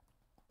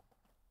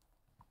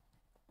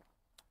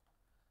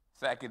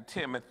 2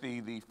 Timothy,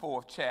 the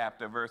 4th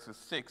chapter, verses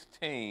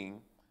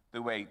 16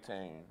 through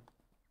 18.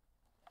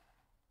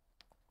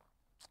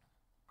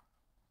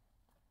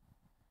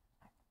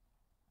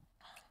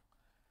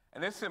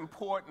 And it's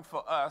important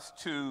for us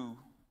to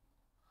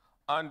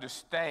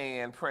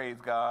understand, praise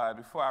God,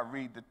 before I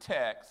read the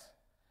text,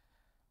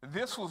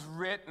 this was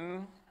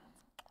written,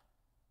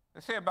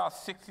 let's say about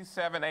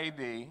 67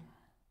 AD.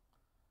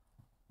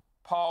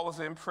 Paul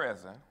was in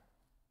prison.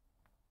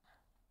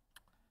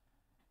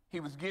 He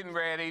was getting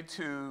ready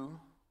to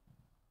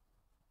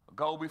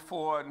go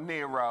before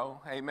Nero,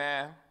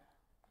 amen.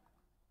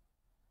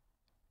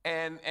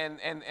 And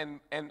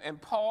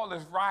Paul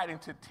is writing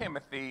to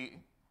Timothy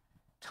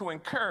to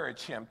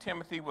encourage him.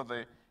 Timothy was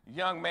a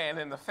young man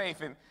in the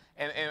faith,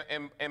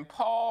 and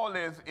Paul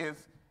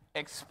is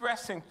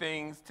expressing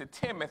things to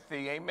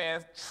Timothy,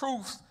 amen,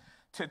 truths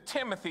to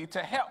Timothy to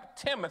help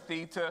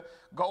Timothy to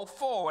go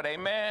forward,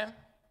 amen.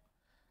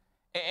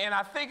 And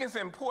I think it's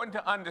important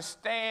to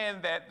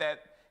understand that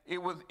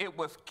it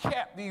was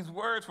kept, these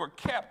words were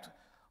kept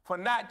for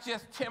not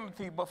just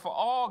Timothy, but for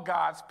all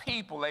God's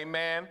people,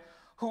 amen,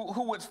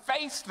 who would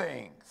face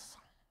things.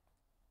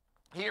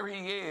 Here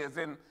he is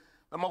in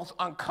the most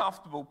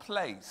uncomfortable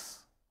place,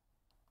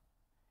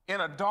 in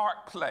a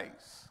dark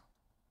place,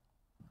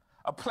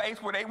 a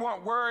place where they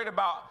weren't worried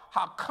about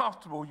how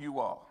comfortable you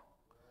are,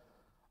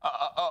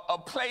 a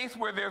place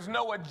where there's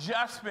no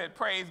adjustment,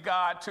 praise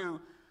God, to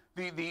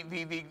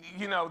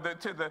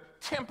to the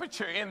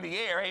temperature in the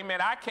air,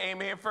 amen. I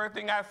came in, first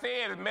thing I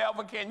said is,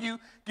 Melvin, can you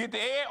get the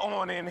air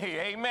on in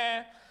here,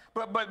 amen?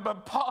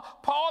 But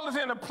Paul is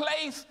in a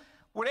place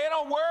where they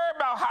don't worry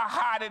about how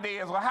hot it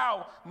is or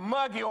how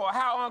muggy or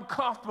how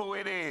uncomfortable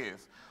it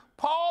is.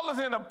 Paul is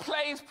in a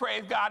place,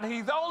 praise God, and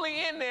he's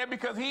only in there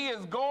because he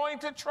is going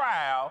to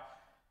trial,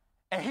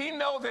 and he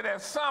knows that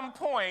at some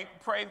point,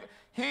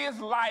 his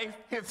life,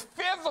 his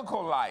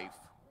physical life,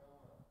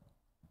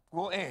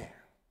 will end.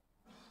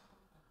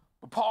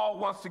 But Paul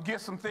wants to get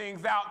some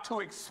things out to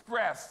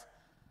express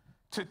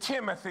to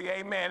Timothy,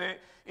 amen.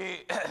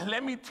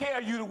 Let me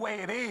tell you the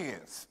way it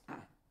is.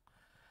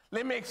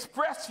 Let me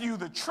express to you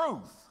the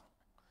truth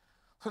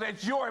so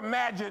that your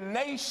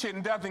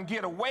imagination doesn't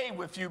get away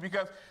with you,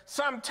 because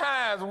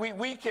sometimes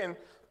we can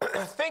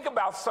think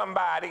about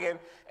somebody and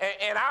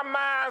our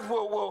minds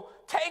will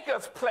take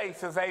us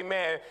places,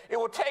 amen. It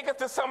will take us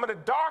to some of the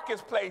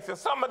darkest places,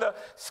 some of the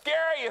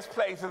scariest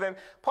places. And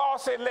Paul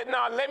said,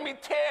 let me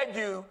tell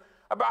you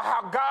about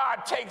how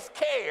God takes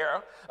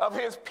care of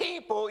his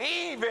people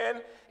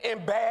even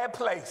in bad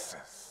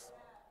places.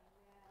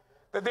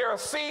 That there are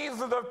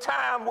seasons of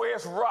time where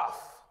it's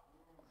rough.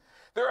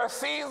 There are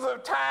seasons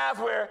of times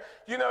where,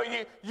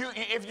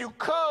 if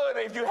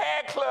you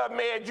had Club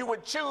Med, you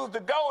would choose to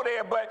go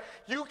there, but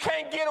you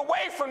can't get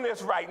away from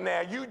this right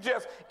now. You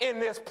just in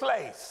this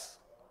place.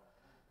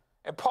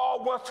 And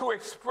Paul wants to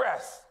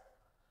express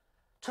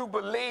to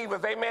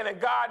believers, amen, and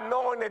God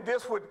knowing that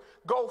this would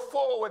go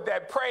forward,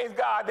 that praise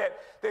God,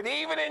 that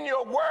even in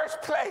your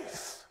worst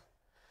place,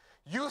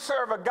 you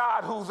serve a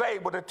God who's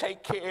able to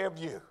take care of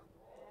you.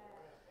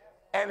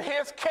 And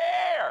his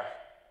care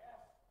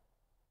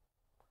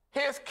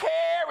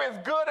is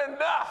good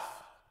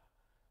enough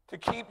to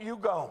keep you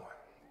going.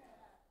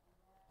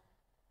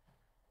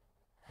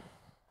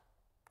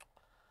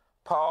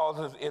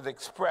 Paul is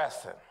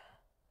expressing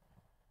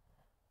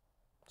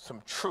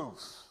some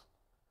truths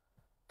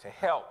to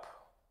help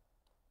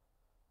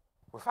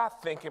with our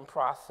thinking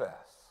process.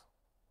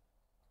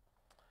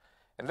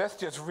 And let's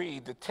just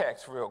read the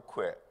text real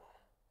quick.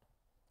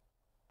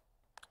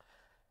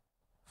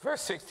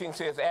 Verse 16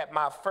 says, "At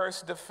my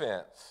first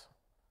defense,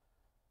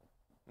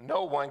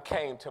 no one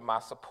came to my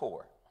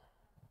support,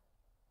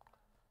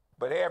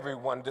 but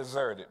everyone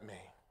deserted me.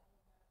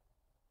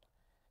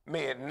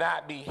 May it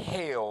not be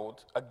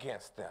held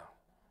against them."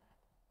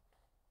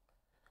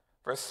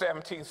 Verse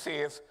 17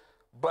 says,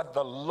 "But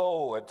the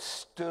Lord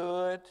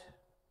stood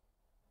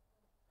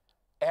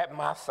at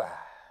my side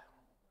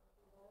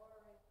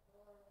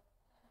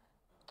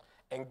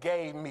and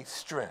gave me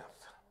strength,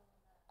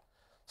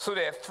 so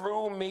that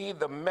through me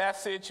the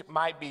message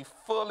might be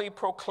fully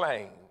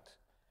proclaimed,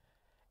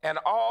 and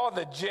all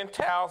the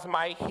Gentiles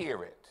might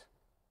hear it.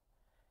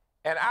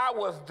 And I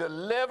was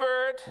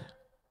delivered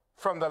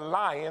from the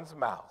lion's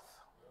mouth."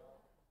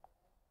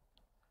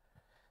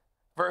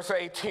 Verse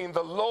 18,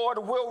 "The Lord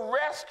will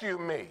rescue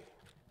me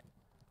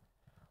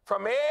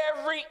from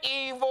every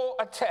evil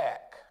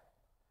attack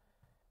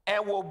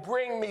and will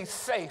bring me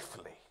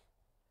safely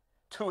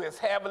to his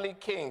heavenly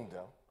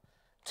kingdom.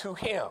 To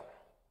him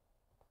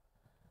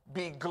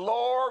be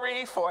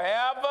glory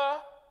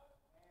forever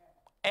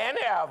and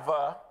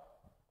ever.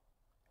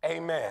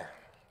 Amen."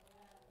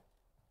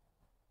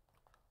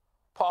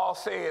 Paul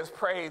says,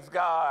 praise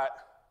God,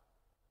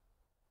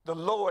 the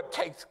Lord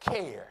takes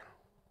care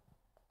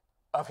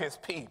of his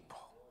people.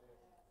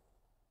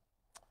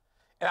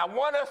 And I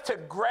want us to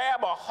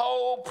grab a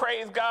hold,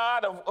 praise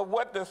God, of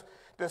what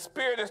the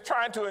Spirit is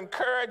trying to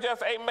encourage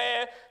us.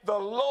 Amen. The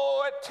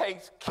Lord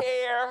takes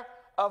care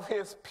of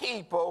his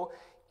people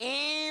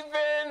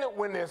even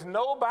when there's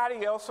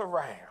nobody else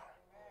around.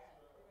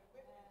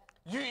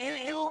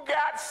 You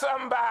got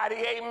somebody,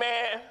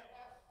 amen,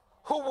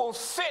 who will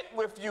sit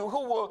with you,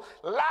 who will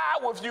lie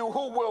with you,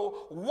 who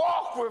will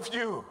walk with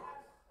you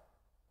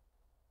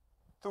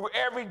through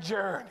every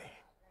journey.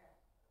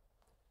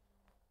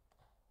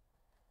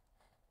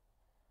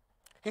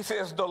 He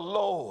says, the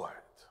Lord.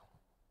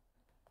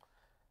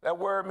 That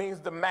word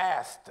means the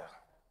master,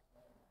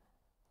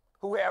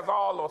 who has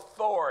all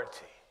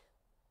authority,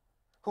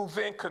 who's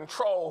in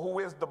control, who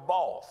is the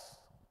boss,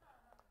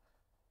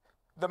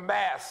 the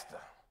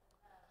master.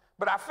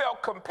 But I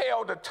felt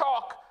compelled to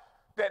talk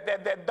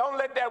that don't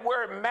let that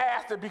word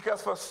master,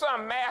 because for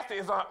some, master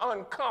is an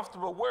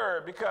uncomfortable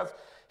word, because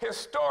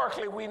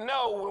historically we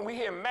know when we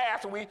hear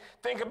master, we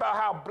think about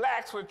how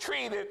blacks were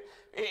treated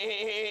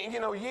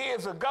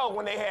years ago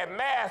when they had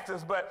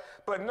masters, but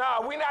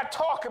no, we're not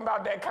talking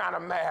about that kind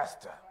of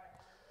master.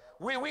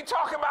 We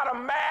talk about a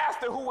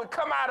master who would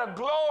come out of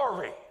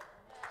glory.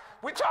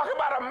 We talk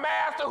about a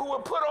master who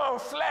would put on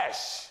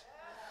flesh.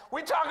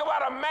 We talk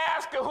about a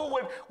master who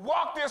would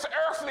walk this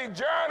earthly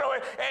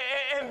journey,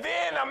 and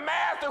then a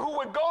master who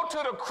would go to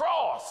the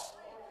cross,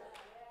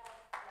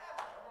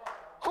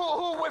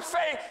 who would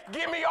say,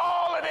 give me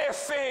all of their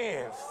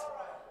sins.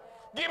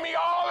 Give me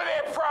all of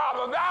their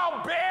problems.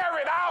 I'll bear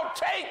it. I'll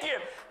take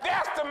it.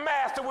 That's the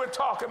master we're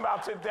talking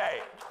about today.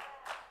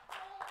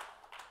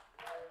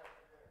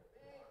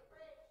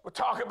 We're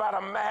talking about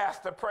a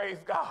master, praise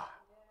God,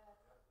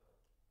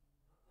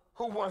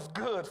 who wants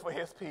good for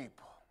his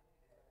people.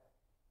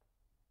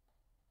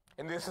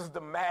 And this is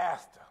the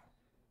master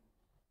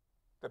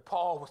that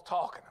Paul was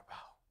talking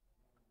about.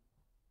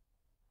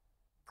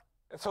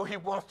 And so he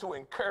wants to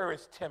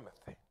encourage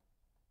Timothy.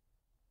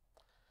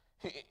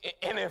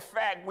 And in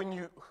fact, when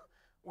you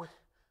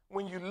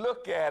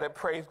look at it,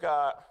 praise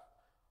God,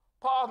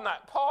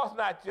 Paul's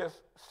not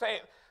just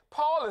saying,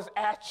 Paul is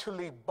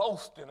actually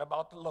boasting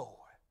about the Lord.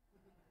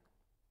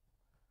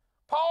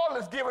 Paul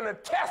is giving a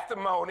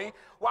testimony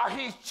while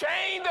he's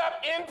chained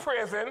up in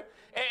prison,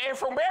 and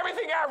from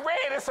everything I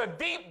read, it's a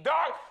deep,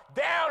 dark,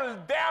 down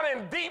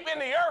and deep in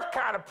the earth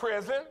kind of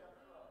prison,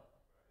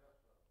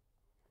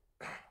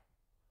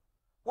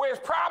 where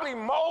it's probably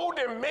mold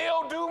and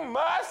mildew,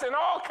 must, and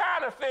all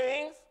kind of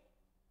things.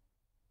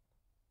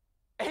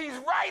 He's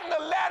writing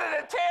a letter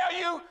to tell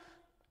you,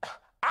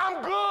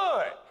 I'm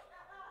good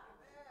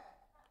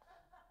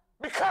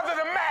because of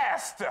the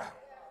master.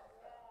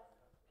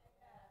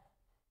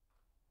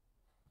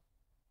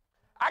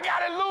 I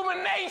got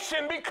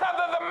illumination because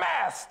of the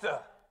master.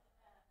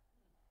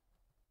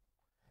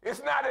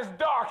 It's not as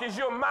dark as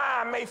your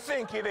mind may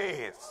think it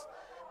is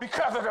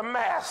because of the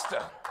master.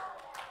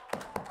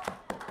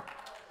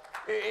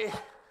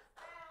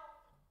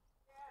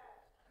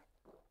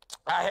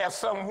 I have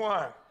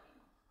someone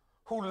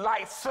who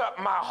lights up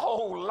my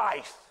whole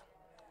life,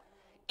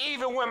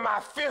 even when my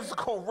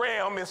physical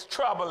realm is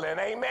troubling,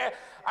 amen.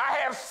 I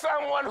have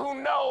someone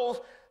who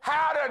knows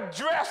how to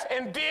dress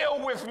and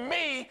deal with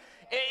me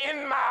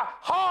in my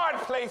hard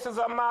places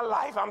of my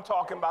life. I'm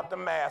talking about the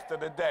master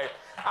today.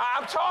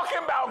 I'm talking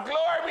about,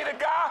 glory be to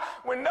God,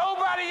 when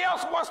nobody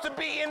else wants to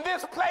be in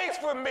this place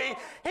with me,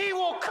 he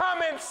will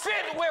come and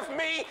sit with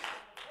me,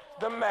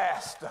 the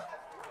master.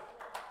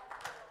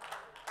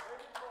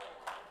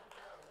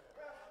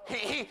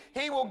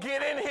 He will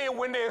get in here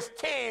when there's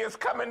tears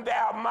coming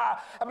down my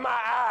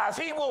eyes.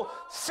 He will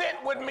sit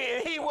with me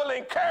and he will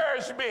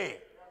encourage me.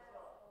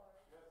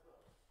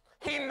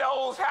 He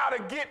knows how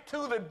to get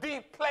to the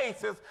deep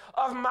places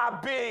of my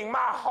being, my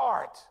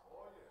heart,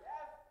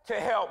 to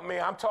help me.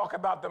 I'm talking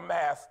about the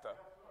master.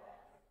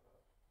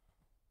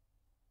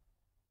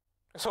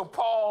 So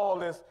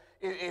Paul is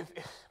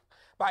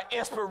by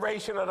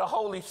inspiration of the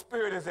Holy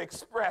Spirit, is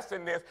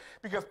expressing this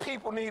because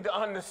people need to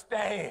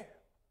understand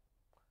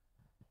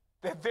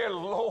that their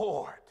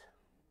Lord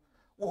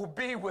will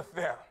be with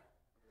them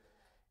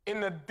in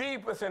the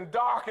deepest and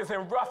darkest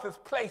and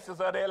roughest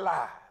places of their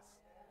lives.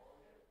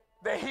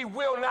 That he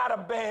will not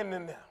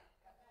abandon them.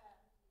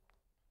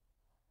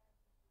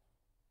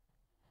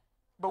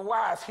 But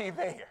why is he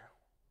there?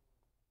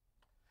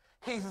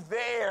 He's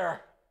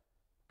there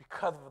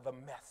because of the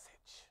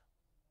message.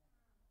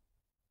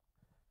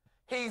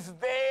 He's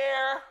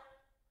there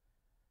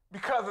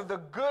because of the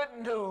good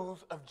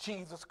news of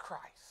Jesus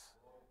Christ.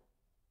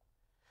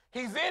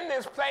 He's in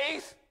this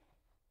place,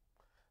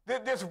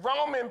 this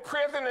Roman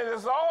prison, and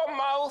it's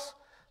almost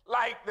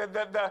like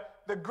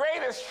the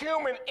greatest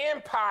human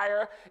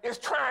empire is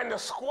trying to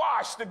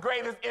squash the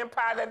greatest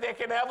empire that there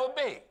can ever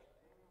be.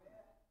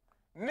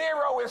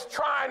 Nero is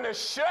trying to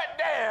shut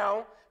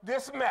down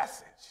this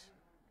message,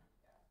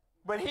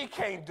 but he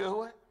can't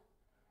do it.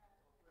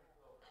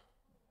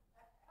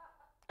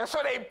 And so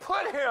they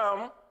put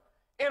him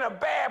in a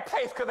bad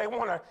place because they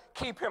want to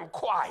keep him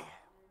quiet.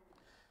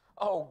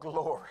 Oh,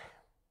 glory.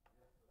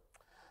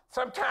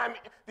 Sometimes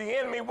the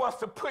enemy wants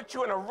to put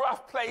you in a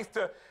rough place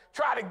to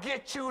try to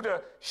get you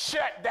to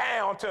shut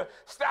down, to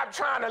stop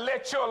trying to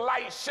let your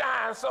light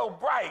shine so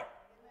bright.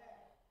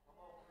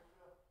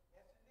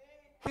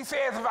 He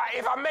says,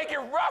 if I make it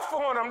rough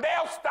on them,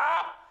 they'll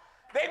stop.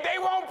 They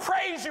won't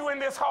praise you in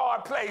this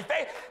hard place.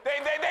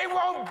 They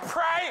won't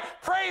pray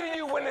to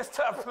you in this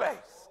tough place.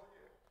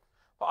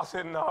 Paul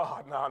said, no.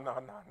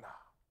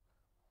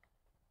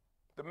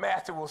 The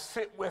master will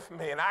sit with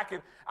me, and I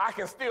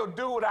can still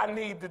do what I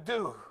need to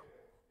do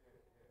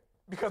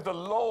because the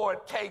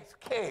Lord takes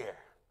care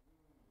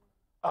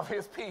of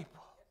his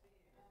people.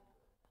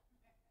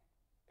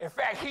 In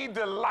fact, he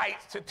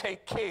delights to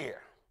take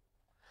care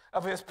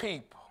of his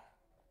people.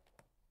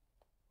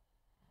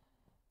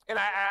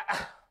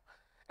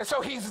 And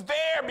so he's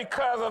there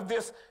because of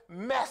this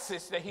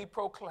message that he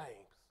proclaims.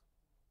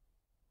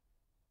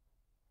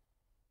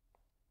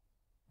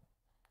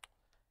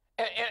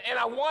 And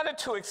I wanted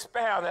to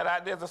expound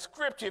that. There's a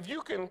scripture. If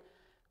you can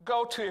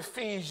go to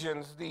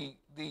Ephesians, the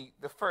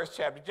first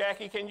chapter.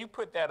 Jackie, can you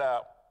put that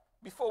up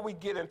before we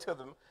get into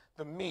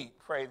the meat?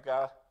 Praise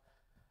God.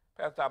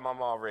 Pastor, I'm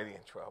already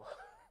in trouble.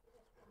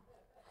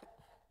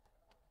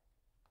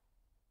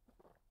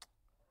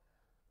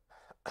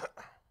 I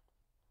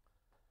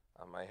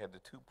might have the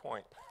two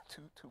part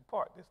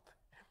this thing.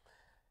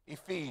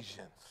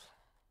 Ephesians,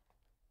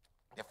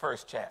 the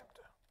first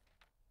chapter,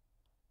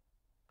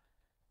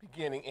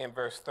 beginning in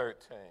verse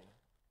 13.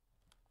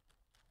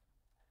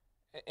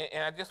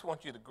 And I just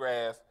want you to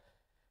grasp,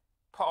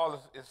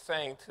 Paul is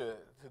saying to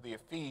the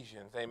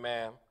Ephesians,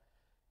 amen.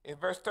 In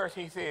verse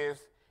 13 he says,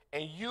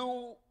 and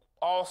you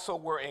also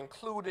were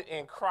included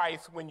in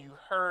Christ when you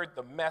heard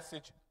the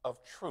message of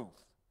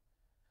truth,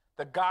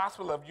 the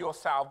gospel of your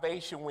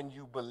salvation when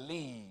you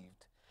believed.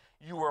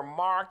 You were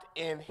marked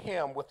in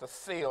him with a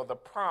seal, the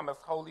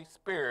promised Holy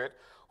Spirit,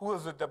 who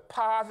is a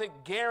deposit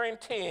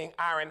guaranteeing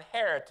our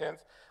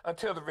inheritance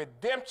until the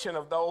redemption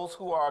of those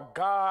who are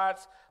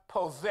God's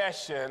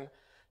possession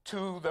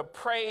to the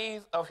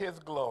praise of his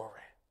glory.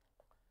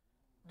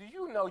 Do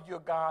you know you're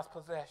God's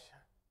possession?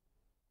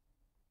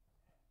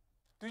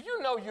 Do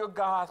you know you're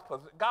God's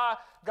possession? God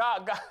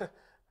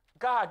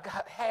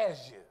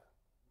has you.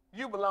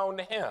 You belong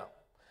to him.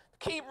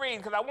 Keep reading,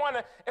 because I want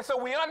to, and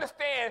so we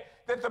understand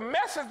that the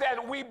message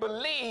that we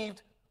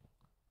believed,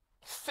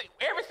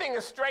 everything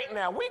is straight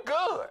now. We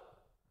good.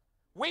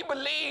 We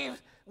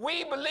believe,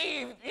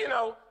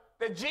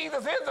 that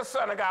Jesus is the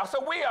Son of God.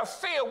 So we are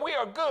sealed, we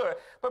are good.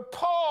 But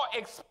Paul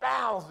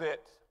expounds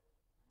it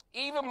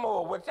even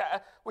more,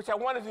 which I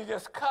wanted to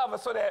just cover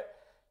so that,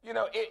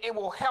 it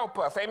will help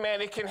us. Amen,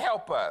 it can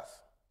help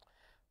us.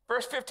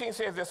 Verse 15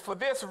 says this, for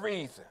this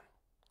reason,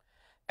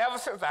 ever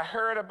since I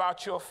heard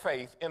about your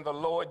faith in the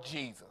Lord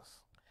Jesus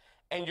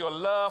and your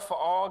love for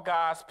all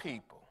God's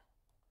people,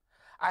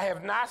 I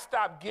have not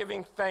stopped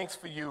giving thanks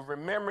for you,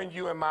 remembering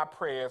you in my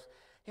prayers.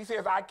 He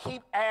says, I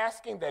keep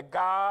asking that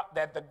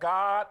the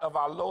God of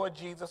our Lord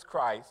Jesus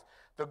Christ,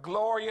 the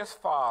glorious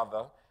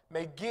Father,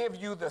 may give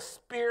you the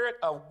spirit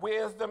of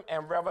wisdom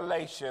and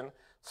revelation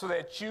so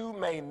that you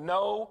may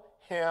know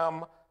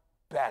him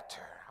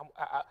better.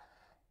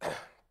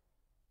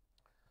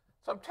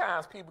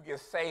 Sometimes people get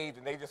saved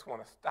and they just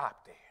want to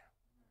stop there.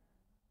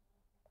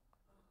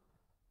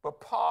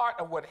 But part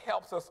of what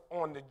helps us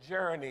on the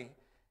journey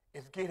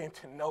is getting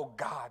to know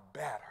God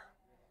better.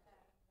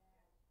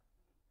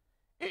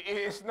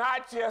 It's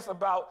not just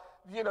about,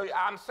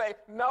 I'm saying,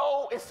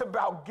 no, it's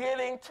about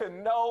getting to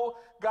know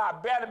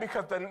God better,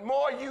 because the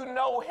more you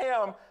know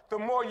him, the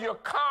more you're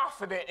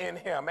confident in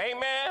him.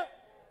 Amen?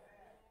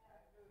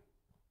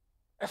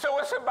 And so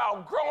it's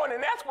about growing,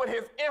 and that's what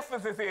his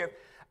emphasis is,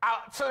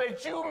 so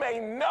that you may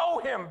know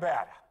him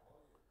better.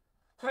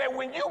 So that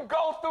when you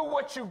go through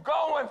what you're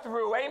going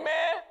through,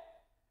 amen,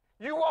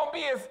 you won't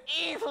be as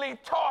easily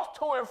tossed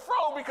to and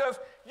fro because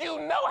you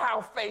know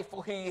how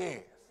faithful he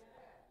is.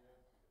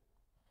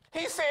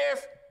 He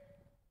says,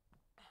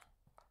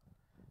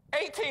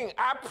 18,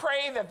 I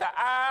pray that the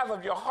eyes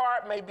of your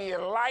heart may be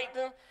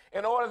enlightened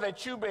in order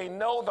that you may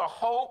know the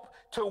hope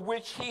to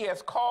which he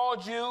has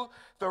called you,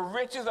 the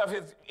riches of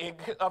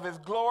his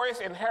glorious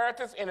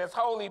inheritance in his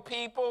holy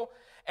people,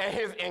 and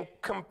his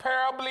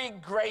incomparably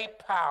great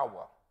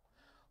power.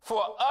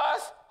 For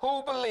us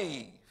who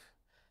believe,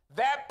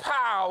 that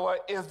power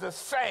is the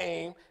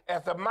same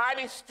as the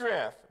mighty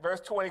strength, verse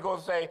 20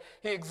 goes to say,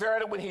 he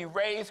exerted when he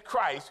raised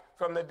Christ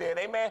from the dead.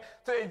 Amen?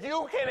 So that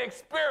you can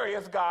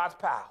experience God's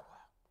power.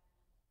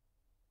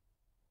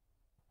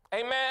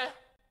 Amen?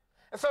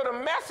 And so the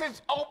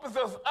message opens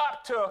us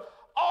up to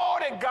all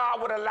that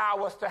God would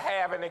allow us to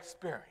have and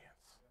experience.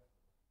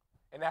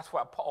 And that's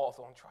why Paul's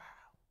on trial.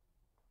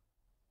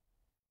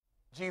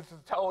 Jesus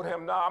told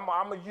him, no,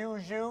 I'm going to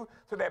use you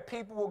so that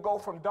people will go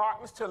from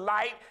darkness to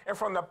light and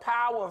from the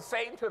power of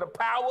Satan to the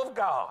power of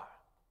God.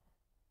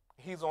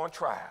 He's on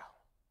trial.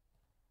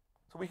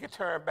 So we can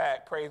turn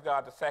back, praise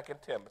God, to 2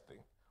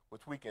 Timothy,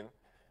 which we can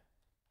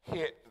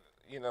hit.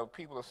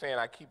 People are saying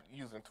I keep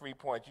using 3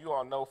 points. You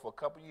all know for a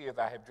couple years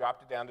I have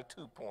dropped it down to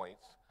 2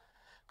 points.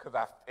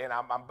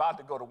 I'm about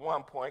to go to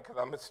 1 point because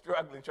I'm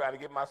struggling trying to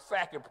get my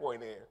second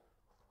point in.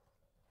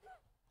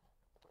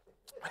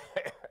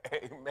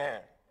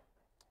 Amen.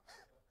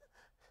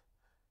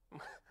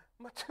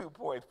 My 2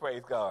 points,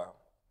 praise God.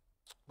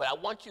 But I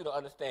want you to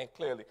understand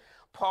clearly,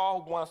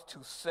 Paul wants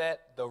to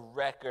set the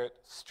record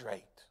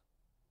straight.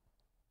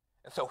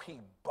 And so he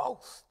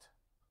boasts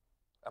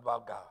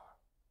about God.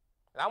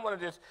 And I want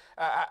to just,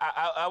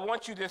 I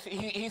want you to,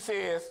 he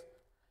says,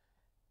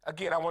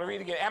 again, I want to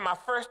read it again. At my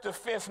first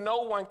defense,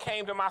 no one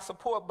came to my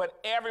support, but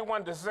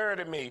everyone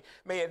deserted me.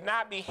 May it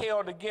not be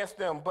held against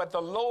them. But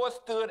the Lord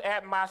stood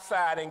at my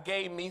side and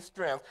gave me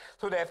strength,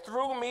 so that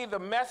through me the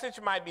message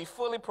might be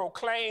fully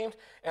proclaimed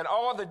and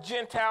all the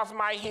Gentiles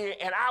might hear.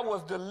 And I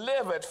was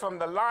delivered from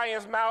the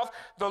lion's mouth.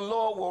 The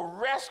Lord will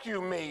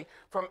rescue me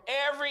from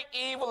every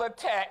evil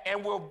attack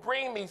and will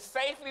bring me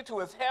safely to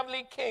his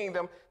heavenly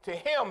kingdom. To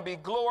him be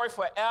glory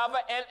forever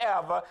and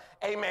ever.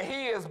 Amen.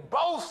 He is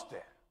boasting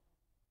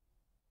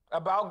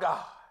about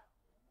God.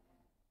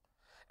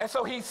 And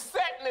so he's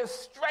setting this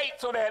straight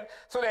so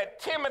that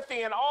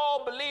Timothy and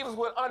all believers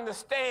would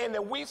understand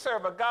that we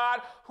serve a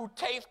God who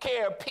takes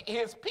care of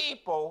his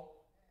people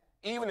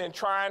even in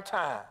trying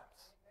times.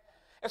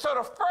 And so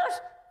the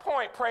first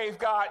point, praise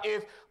God,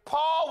 is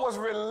Paul was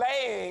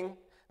relaying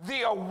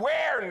the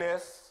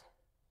awareness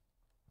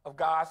of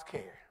God's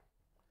care.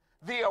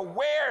 The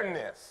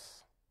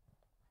awareness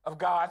of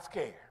God's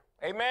care.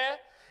 Amen?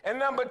 And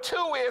number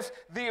two is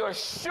the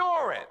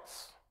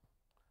assurance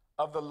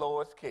of the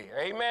Lord's care.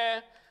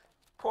 Amen?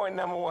 Point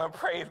number one,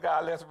 praise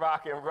God, let's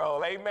rock and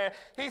roll. Amen?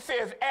 He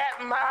says,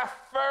 at my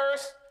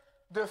first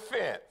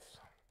defense,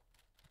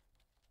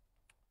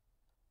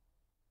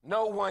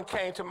 no one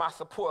came to my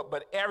support,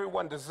 but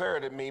everyone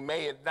deserted me.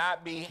 May it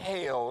not be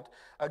held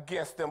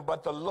against them.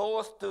 But the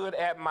Lord stood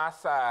at my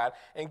side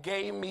and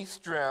gave me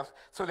strength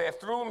so that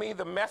through me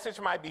the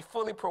message might be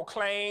fully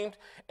proclaimed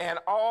and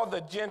all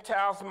the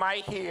Gentiles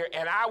might hear.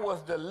 And I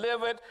was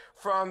delivered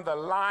from the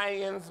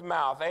lion's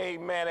mouth.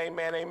 Amen,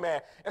 amen,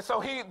 amen. And so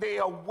the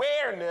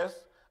awareness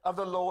of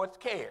the Lord's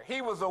care.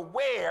 He was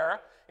aware.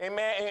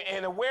 Amen.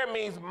 And aware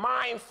means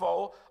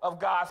mindful of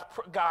God's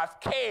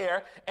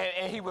care,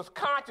 and he was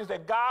conscious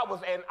that God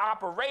was in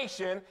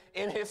operation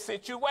in his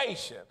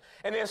situation.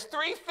 And there's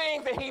three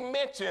things that he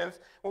mentions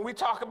when we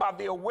talk about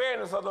the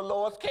awareness of the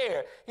Lord's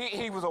care.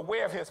 He was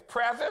aware of his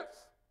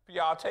presence, for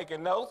y'all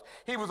taking notes.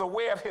 He was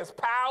aware of his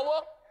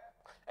power,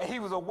 and he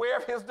was aware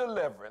of his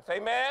deliverance.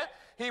 Amen.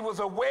 He was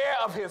aware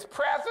of his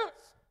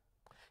presence.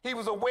 He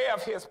was aware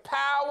of his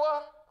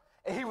power,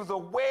 and he was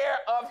aware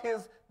of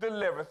his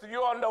deliverance. So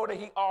you all know that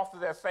he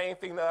offers that same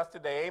thing to us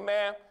today.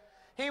 Amen.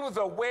 He was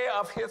aware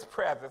of his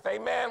presence.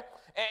 Amen.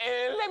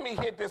 And let me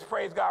hit this,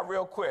 praise God,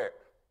 real quick.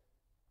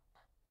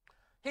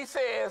 He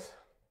says,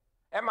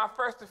 at my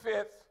first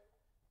defense,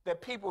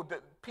 that people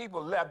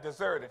left,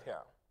 deserted him.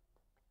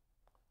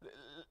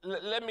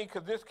 Let me,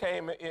 because this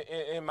came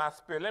in my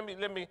spirit.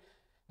 Let me.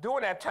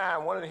 During that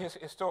time, one of the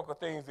historical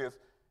things is,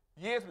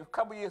 a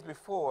couple years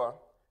before,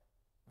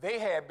 they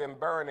had been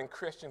burning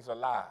Christians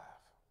alive.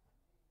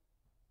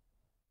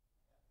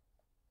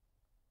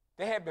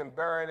 They had been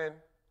burning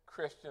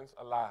Christians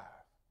alive.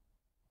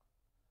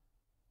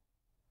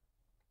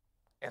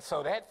 And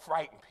so that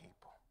frightened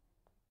people.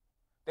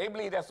 They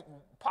believe that's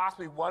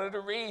possibly one of the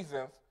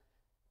reasons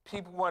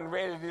people weren't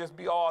ready to just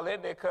be all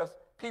in there, because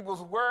people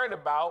was worried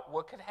about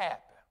what could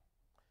happen.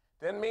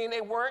 Didn't mean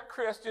they weren't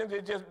Christians,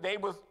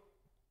 it was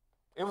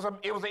an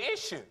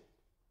issue.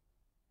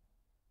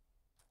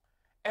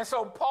 And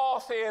so Paul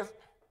says,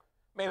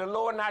 may the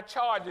Lord not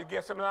charge you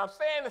against them. And I'm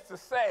saying this to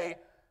say,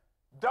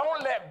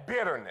 don't let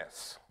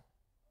bitterness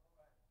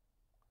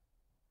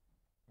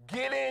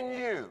get in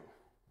you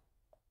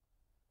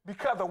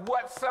because of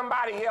what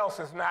somebody else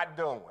is not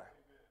doing.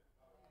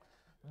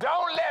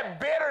 Don't let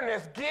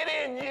bitterness get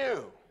in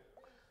you.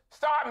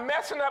 Start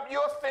messing up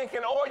your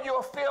thinking or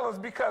your feelings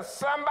because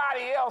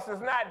somebody else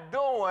is not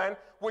doing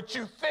what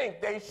you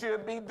think they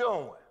should be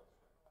doing.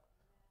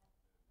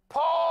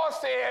 Paul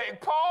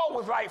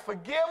was like,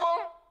 forgive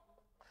them.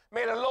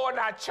 May the Lord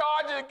not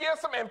charge it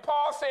against them. And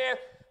Paul said,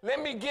 let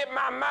me get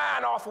my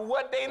mind off of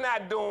what they're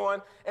not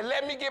doing, and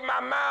let me get my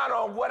mind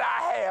on what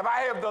I have. I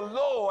have the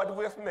Lord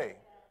with me.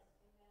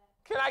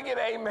 Can I get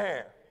an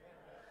amen?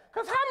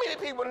 Because how many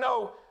people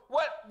know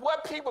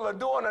what people are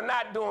doing or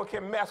not doing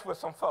can mess with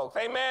some folks?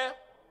 Amen?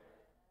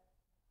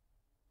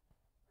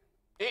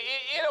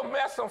 It'll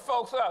mess some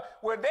folks up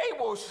where they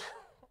will.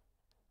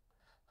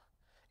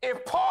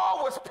 If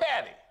Paul was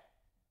petty,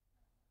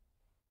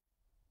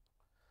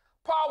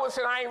 Paul would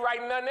say, I ain't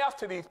writing nothing else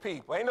to these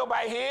people. Ain't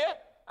nobody here.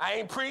 I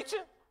ain't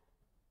preaching.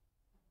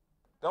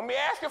 Don't be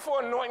asking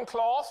for anointing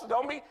cloths.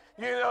 Don't be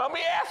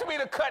asking me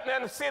to cut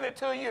nothing and send it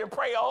to you and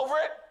pray over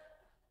it.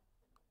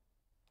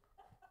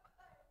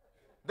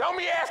 Don't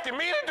be asking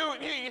me to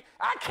do,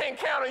 I can't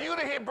count on you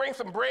to bring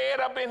some bread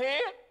up in here.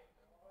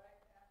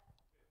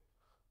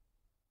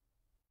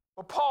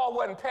 But Paul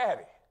wasn't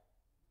petty.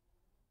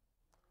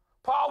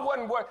 Paul's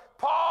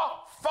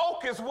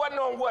focus wasn't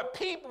on what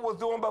people was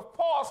doing, but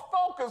Paul's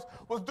focus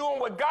was doing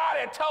what God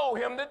had told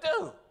him to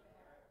do.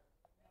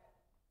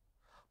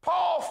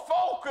 Paul's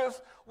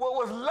focus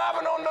was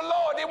loving on the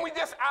Lord. Didn't we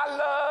just, I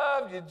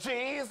love you,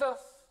 Jesus?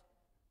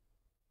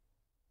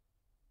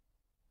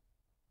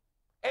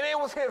 And it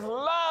was his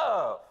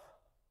love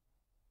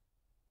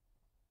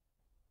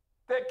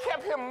that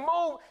kept him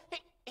moving.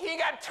 He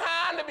got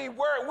time to be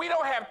worried. We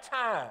don't have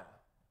time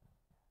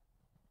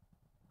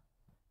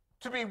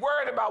to be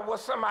worried about what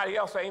somebody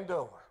else ain't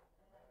doing.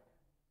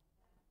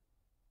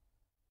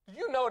 Do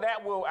you know that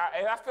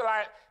and I feel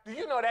like, do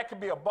you know that could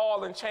be a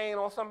ball and chain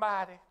on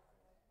somebody?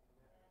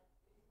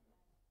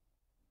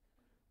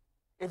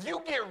 If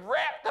you get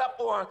wrapped up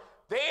on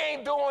they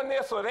ain't doing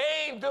this or they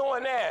ain't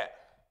doing that,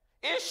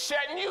 it's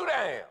shutting you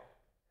down.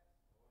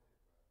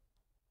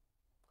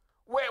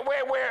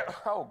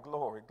 Oh,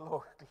 glory,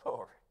 glory,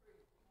 glory.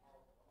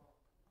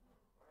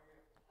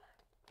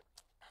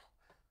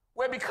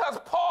 Where because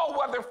Paul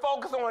wasn't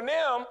focused on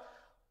them,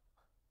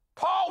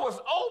 Paul was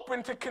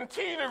open to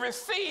continue to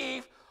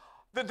receive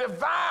the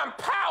divine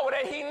power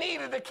that he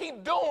needed to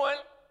keep doing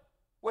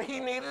what he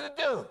needed to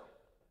do.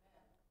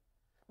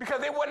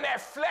 Because it wasn't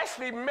that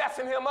fleshly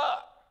messing him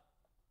up.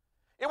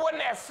 It wasn't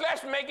that flesh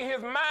making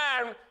his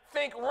mind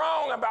think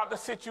wrong about the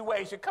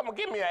situation. Come on,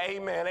 give me an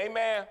amen,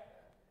 amen.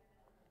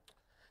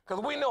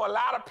 Because we know a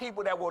lot of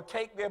people that will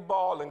take their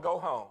ball and go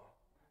home.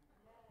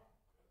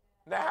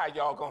 Now how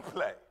y'all gonna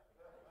play?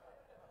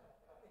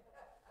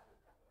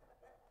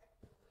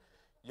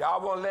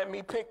 Y'all won't let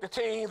me pick the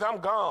teams, I'm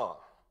gone.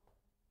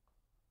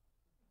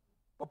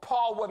 But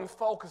Paul wasn't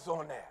focused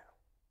on that.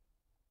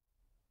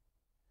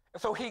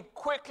 And so he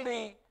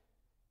quickly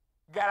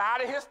got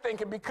out of his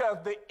thinking, because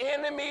the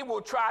enemy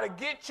will try to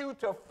get you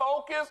to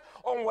focus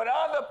on what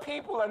other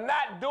people are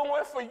not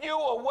doing for you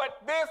or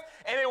what this,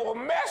 and it will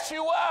mess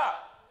you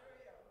up.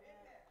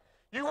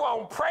 You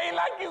won't pray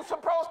like you're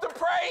supposed to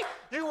pray.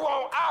 You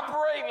won't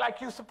operate like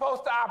you're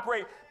supposed to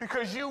operate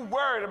because you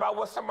worried about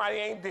what somebody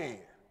ain't did.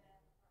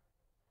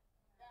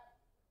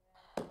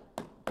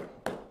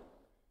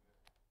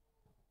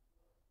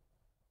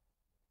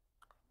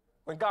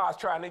 When God's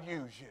trying to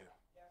use you.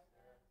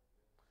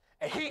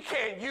 And he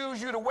can't use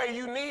you the way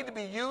you need to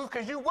be used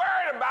because you're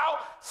worried about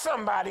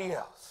somebody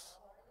else.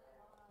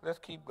 Let's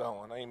keep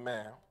going,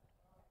 amen.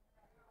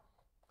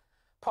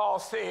 Paul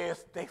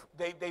says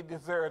they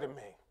deserted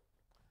me.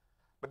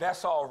 But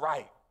that's all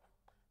right.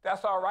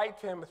 That's all right,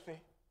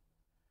 Timothy.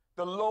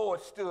 The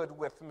Lord stood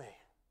with me.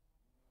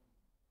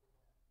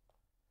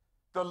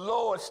 The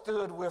Lord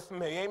stood with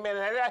me, amen.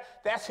 And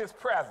that's his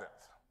presence.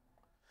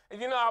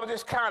 And you know, I was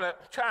just kind of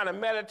trying to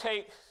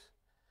meditate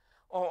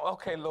on,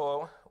 okay,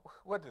 Lord,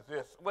 what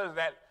does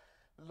that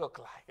look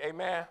like?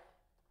 Amen.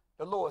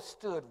 The Lord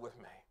stood with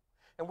me.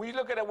 And when you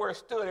look at that word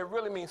stood, it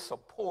really means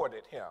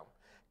supported him,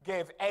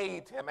 gave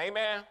aid to him.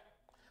 Amen.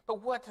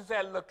 But what does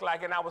that look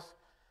like? And I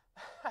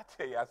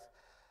tell you,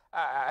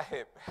 I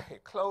had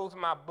closed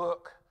my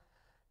book.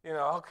 You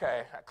know,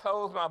 okay, I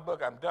closed my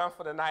book. I'm done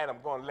for the night.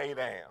 I'm going to lay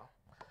down.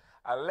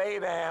 I lay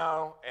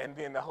down, and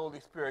then the Holy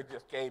Spirit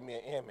just gave me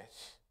an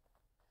image.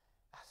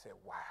 I said,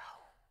 wow.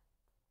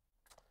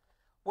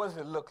 What does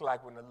it look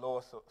like when the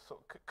Lord so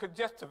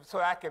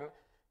that I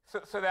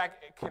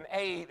can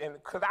aid, and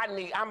because I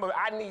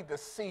need to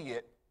see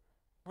it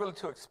really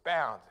to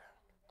expound it.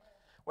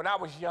 When I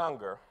was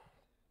younger,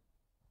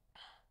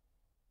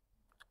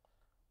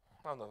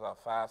 I don't know,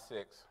 about 5,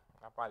 6.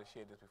 I probably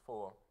shared this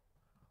before.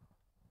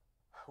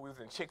 We was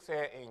in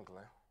Chicksaw,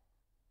 England,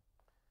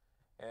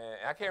 and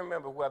I can't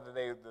remember whether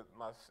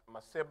my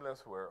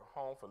siblings were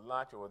home for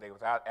lunch or they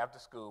was out after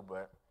school.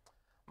 But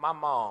my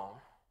mom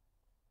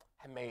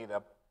made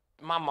a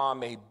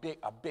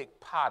big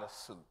pot of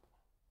soup,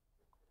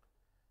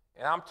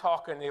 and I'm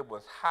talking, it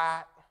was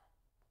hot.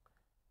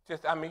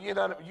 Just, I mean, you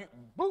know,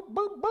 boop,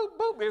 boop, boop,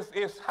 boop.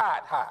 It's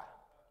hot.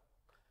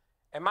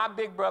 And my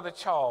big brother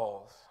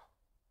Charles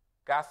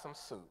got some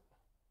soup.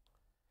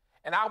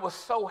 And I was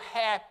so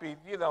happy,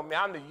 you know,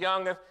 I'm the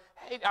youngest.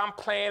 Hey, I'm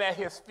playing at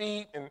his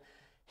feet, and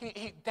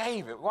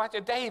David, watch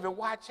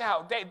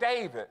out,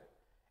 David.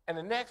 And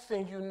the next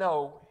thing you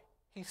know,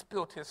 he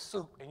spilled his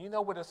soup. And you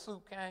know where the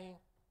soup came?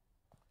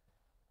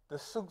 The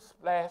soup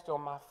splashed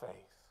on my face.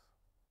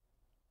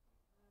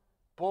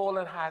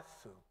 Boiling hot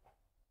soup.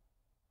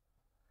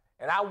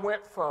 And I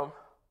went from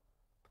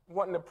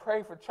wanting to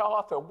pray for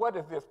Charles to what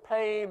is this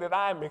pain that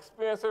I'm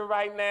experiencing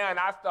right now? And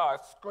I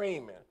started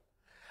screaming.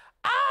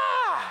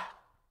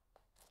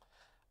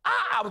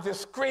 I was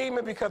just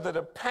screaming because of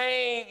the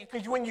pain.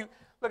 Because when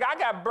look, I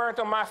got burnt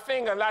on my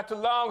finger not too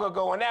long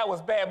ago, and that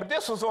was bad. But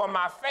this was on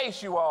my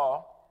face, you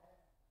all.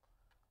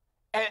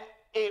 And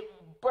it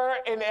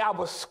burnt, and I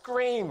was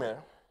screaming.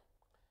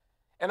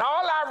 And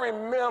all I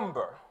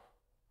remember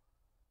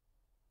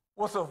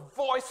was a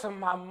voice of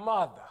my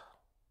mother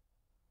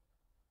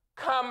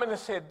coming and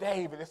said,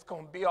 David, it's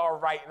going to be all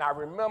right. And I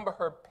remember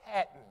her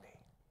patting me.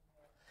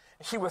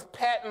 And she was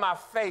patting my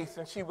face,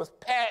 and she was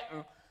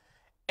patting.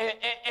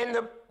 And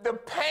the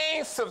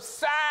pain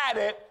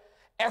subsided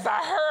as I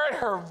heard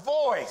her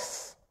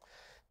voice,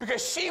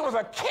 because she was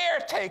a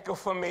caretaker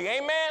for me,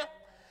 amen?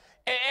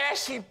 And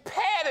as she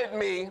patted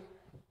me,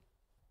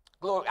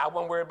 Lord, I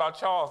wasn't worried about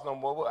Charles no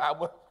more.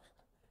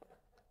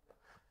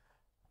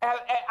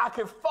 I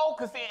could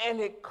focus, and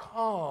it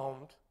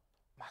calmed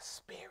my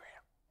spirit.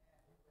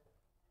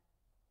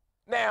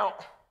 Now,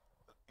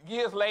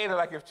 years later,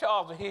 like if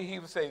Charles were here, he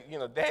would say, you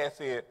know, Dad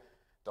said,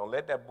 don't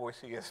let that boy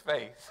see his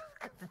face,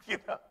 you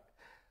know,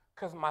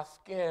 because my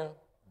skin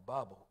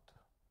bubbled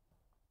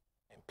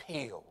and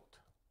peeled.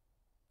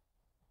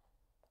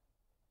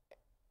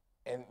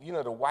 And, you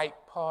know, the white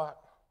part,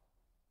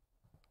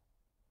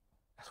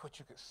 that's what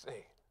you could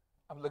see.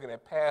 I'm looking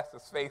at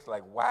Pastor's face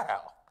like,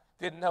 wow,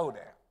 didn't know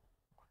that.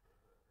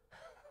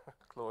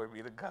 Glory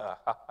be to God.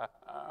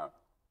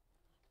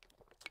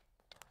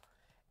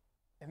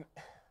 And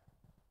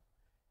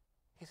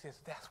he says,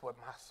 that's what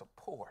my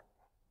support.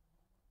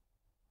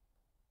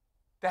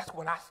 That's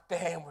when I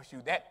stand with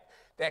you.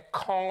 That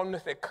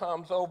calmness that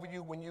comes over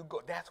you when you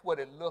go, that's what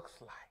it looks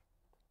like.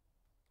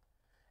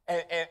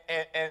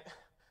 And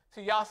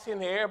See, y'all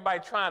sitting there,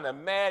 everybody trying to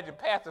imagine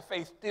Pastor's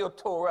face still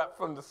tore up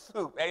from the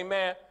soup,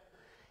 amen?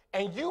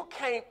 And you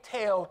can't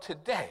tell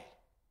today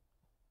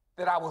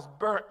that I was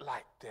burnt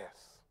like this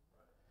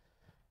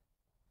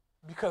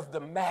because the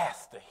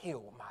Master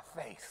healed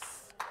my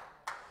face.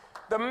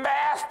 The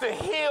Master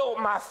healed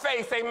my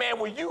face, amen,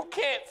 where you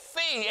can't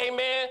see,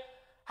 amen,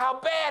 how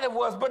bad it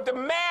was, but the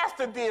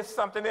Master did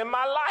something in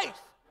my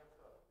life.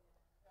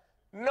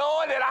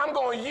 Knowing that I'm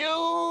going to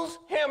use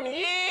him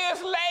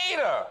years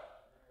later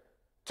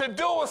to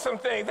do some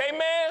things,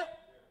 amen?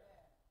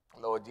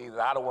 Lord Jesus,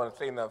 I don't want to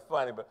say nothing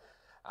funny, but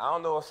I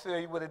don't know if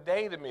Celia would have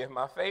dated me if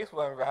my face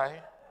wasn't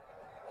right.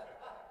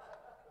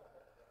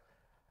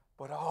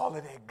 But all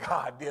of that,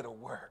 God did a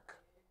work.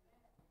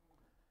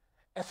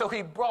 And so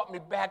he brought me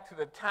back to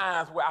the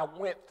times where I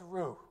went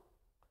through.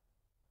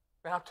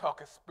 Now I'm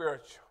talking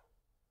spiritual.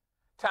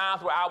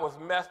 Times where I was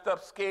messed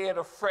up, scared,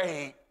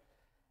 afraid,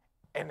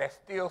 and that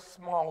still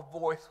small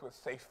voice would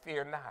say,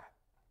 fear not,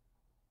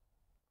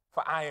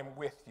 for I am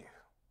with you.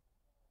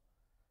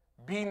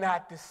 Be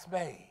not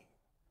dismayed,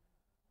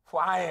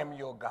 for I am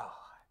your God.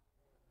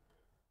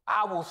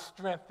 I will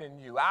strengthen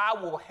you. I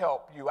will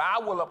help you. I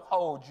will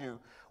uphold you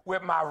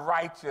with my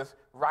righteous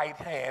right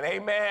hand.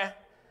 Amen?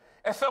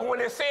 And so when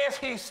it says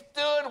he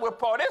stood with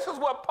Paul, this is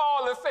what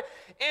Paul is saying.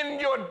 In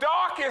your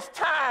darkest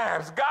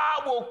times,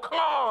 God will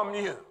calm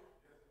you.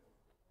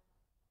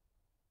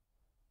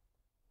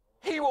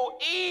 He will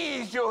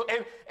ease you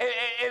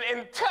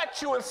and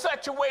touch you in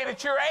such a way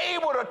that you're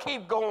able to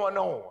keep going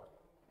on.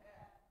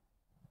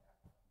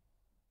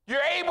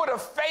 You're able to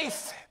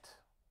face it.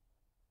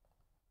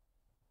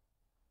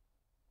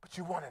 But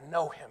you want to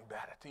know him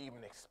better to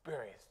even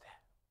experience that.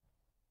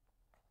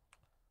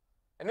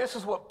 And this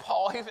is what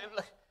Paul, he said,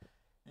 look,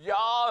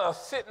 y'all are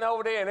sitting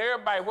over there and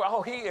everybody,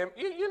 well,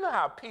 you know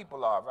how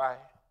people are, right?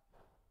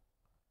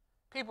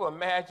 People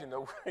imagine, I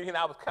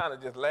was kind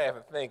of just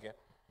laughing thinking,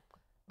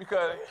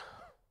 because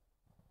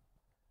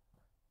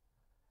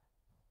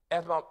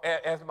as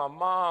my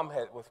mom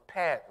was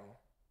patting,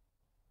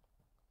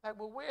 like,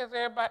 well, where's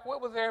everybody? Where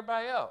was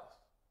everybody else?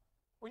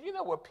 Well, you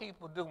know what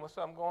people do when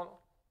something going on?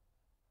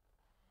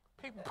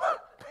 People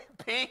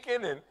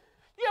peeking, and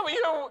you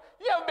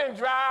ever been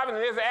driving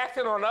and there's an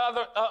accident on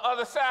the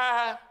other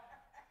side,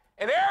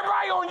 and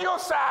everybody on your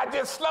side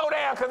just slow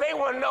down because they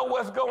want to know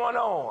what's going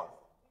on.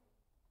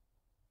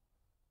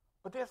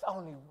 But there's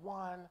only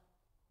one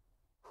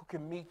who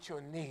can meet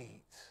your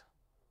needs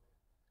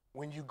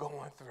when you're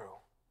going through.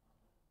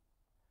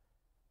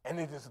 And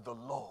it is the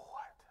Lord.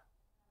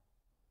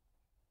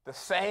 The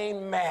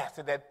same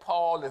Master that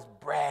Paul is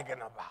bragging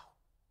about.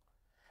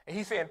 And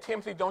he's saying,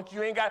 Timothy, don't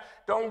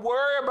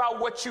worry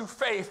about what you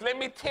face. Let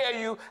me tell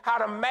you how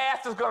the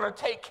Master's going to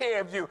take care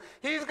of you.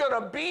 He's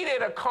going to be there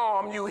to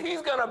calm you.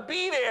 He's going to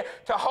be there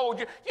to hold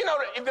you. You know,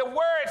 the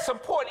word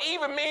support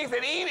even means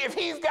that even if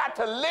he's got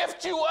to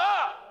lift you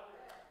up,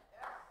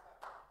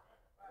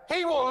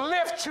 he will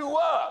lift you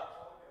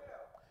up.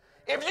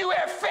 If you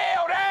have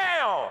fell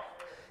down,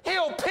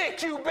 he'll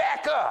pick you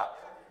back up.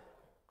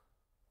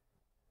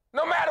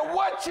 No matter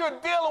what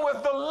you're dealing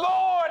with, the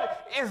Lord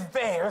is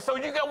there. So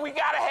we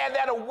got to have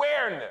that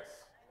awareness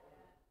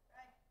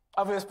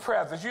of his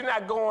presence. You're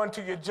not going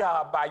to your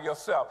job by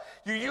yourself.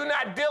 You're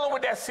not dealing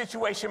with that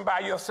situation by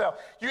yourself.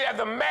 You have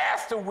the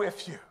Master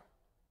with you.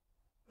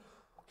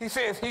 He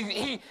says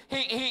he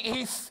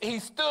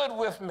stood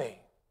with me.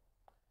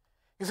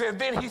 He says,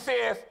 then he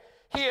says,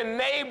 he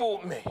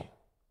enabled me.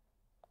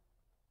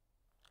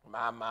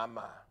 My.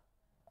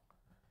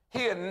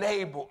 He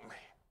enabled me.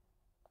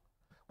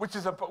 Which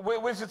is a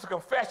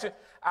confession.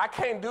 I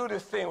can't do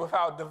this thing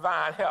without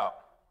divine help.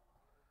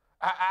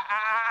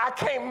 I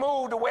can't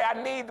move the way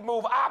I need to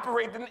move,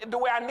 operate the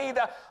way I need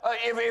to.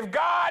 If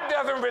God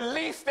doesn't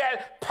release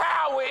that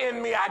power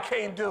in me, I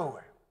can't do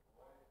it.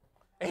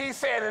 And he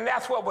said, and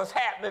that's what was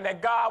happening,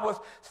 that God was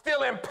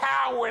still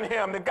empowering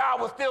him, that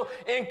God was still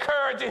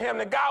encouraging him,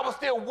 that God was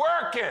still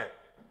working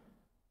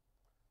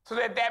so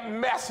that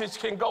message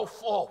can go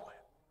forward.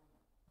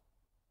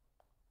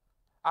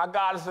 Our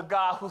God is a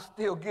God who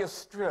still gives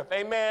strength.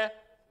 Amen?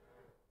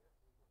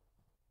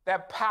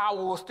 That power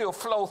will still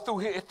flow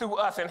through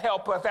us and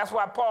help us. That's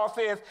why Paul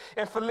says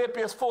in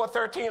Philippians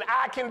 4:13,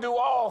 I can do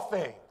all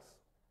things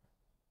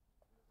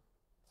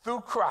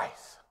through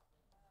Christ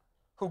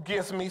who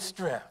gives me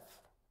strength.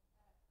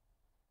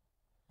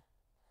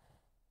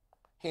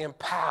 He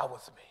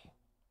empowers me.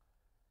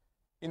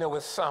 You know,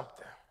 it's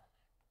something.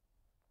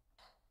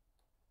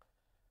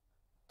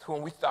 So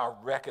when we start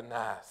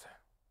recognizing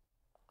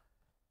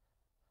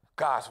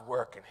God's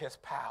work and his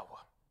power.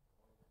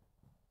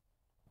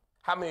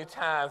 How many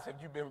times have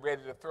you been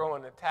ready to throw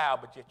in the towel,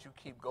 but yet you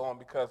keep going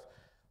because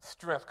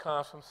strength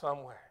comes from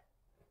somewhere?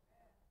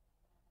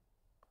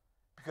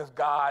 Because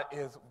God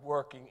is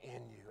working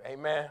in you.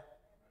 Amen?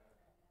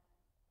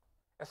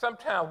 And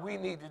sometimes we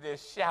need to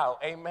just shout,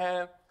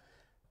 amen?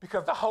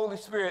 Because the Holy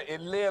Spirit, it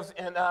lives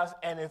in us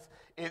and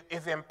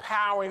is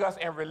empowering us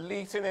and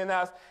releasing in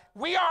us.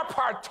 We are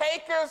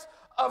partakers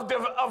of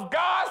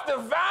God's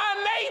divine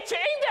nature.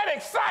 Ain't that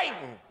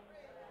exciting?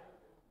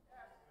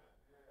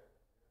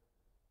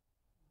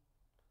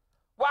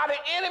 while the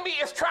enemy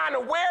is trying to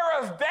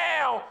wear us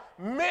down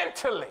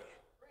mentally,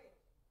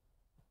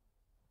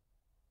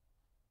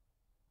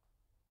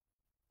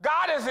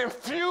 God is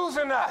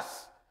infusing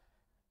us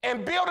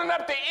and building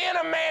up the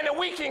inner man that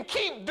we can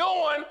keep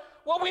doing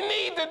what we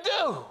need to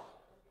do.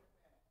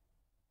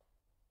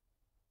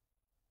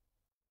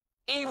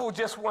 Evil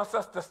just wants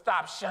us to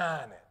stop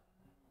shining.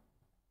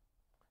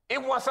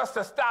 It wants us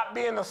to stop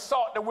being the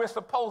salt that we're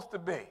supposed to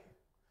be.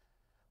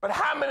 But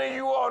how many of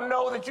you all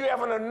know that you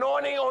have an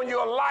anointing on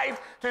your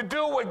life to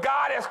do what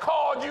God has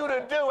called you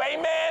to do?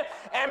 Amen?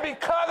 And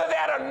because of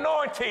that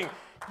anointing,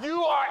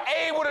 you are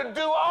able to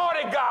do all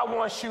that God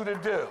wants you to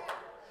do.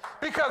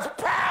 Because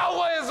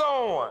power is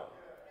on.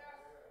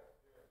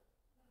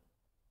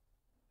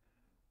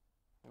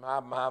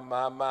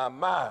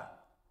 My.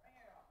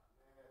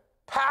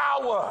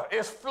 Power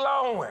is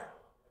flowing.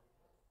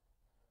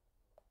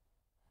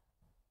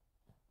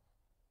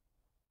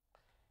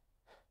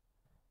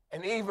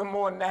 And even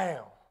more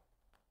now.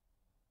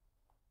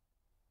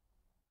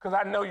 Because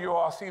I know you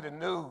all see the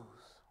news.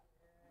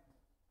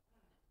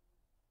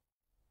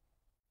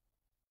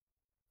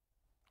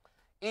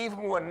 Even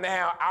more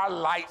now, our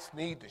lights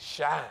need to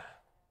shine.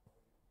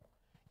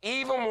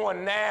 Even more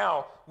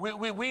now,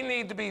 we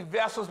need to be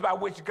vessels by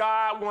which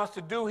God wants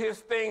to do his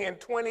thing in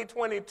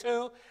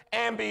 2022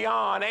 and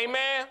beyond.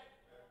 Amen?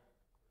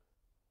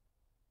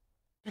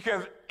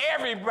 Because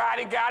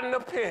everybody got an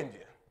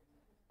opinion.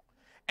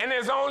 And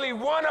there's only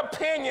one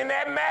opinion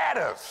that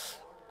matters.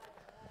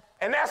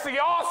 And that's the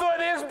author of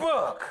this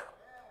book,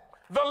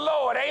 the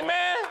Lord.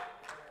 Amen?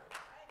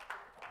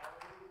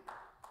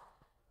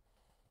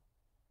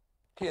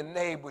 He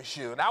enables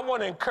you. And I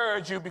want to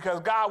encourage you because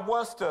God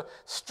wants to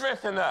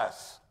strengthen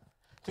us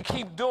to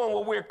keep doing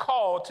what we're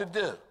called to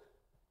do.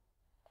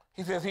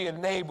 He says he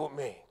enabled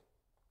me.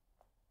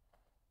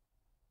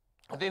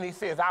 And then he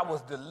says I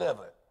was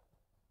delivered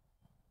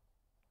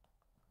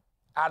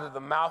out of the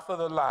mouth of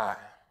the lion.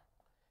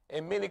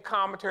 In many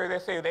commentaries, they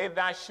say they're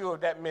not sure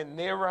if that meant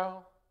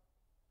Nero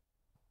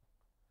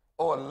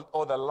or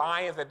the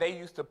lions that they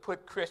used to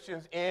put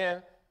Christians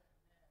in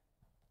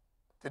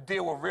to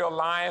deal with real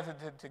lions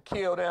and to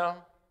kill them.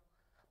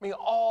 I mean,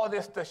 all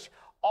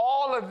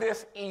of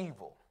this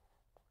evil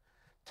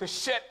to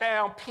shut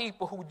down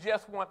people who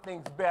just want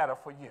things better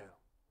for you.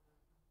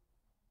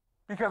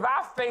 Because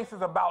our faith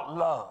is about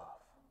love.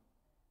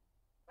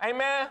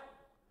 Amen?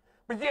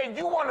 But yet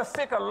you want to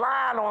stick a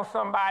line on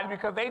somebody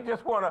because they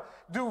just want to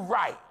do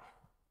right.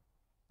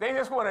 They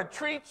just want to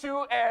treat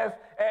you as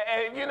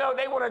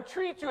they want to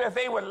treat you as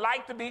they would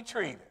like to be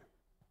treated.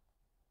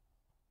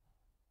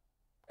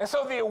 And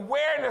so the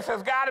awareness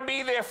has got to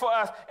be there for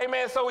us.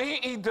 Amen. So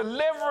he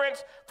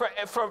deliverance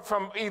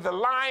from either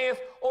lions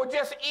or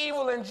just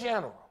evil in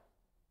general.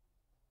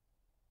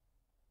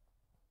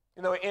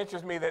 You know, it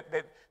interests me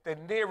that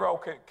Nero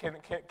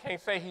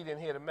can't say he didn't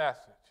hear the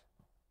message.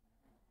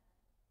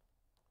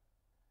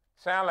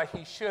 Sound like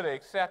he should have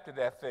accepted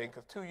that thing,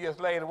 because 2 years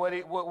later,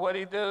 what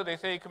he do? They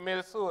say he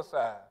committed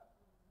suicide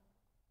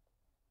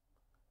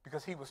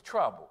because he was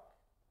troubled.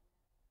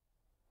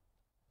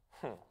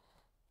 And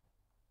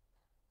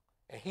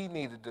he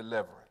needed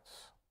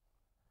deliverance.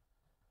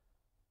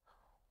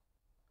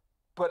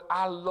 But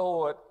our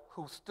Lord,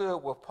 who stood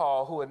with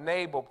Paul, who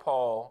enabled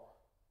Paul,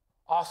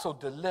 also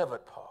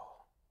delivered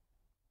Paul.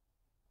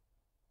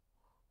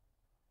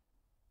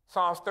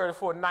 Psalms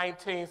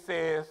 34:19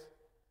 says,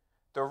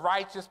 the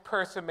righteous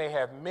person may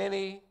have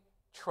many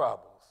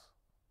troubles,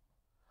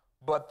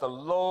 but the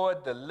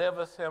Lord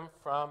delivers him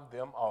from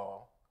them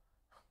all.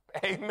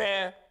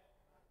 Amen.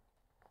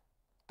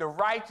 The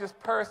righteous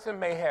person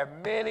may have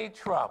many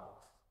troubles,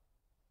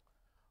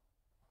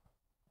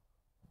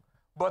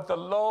 but the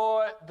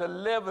Lord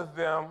delivers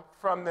them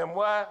from them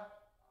what?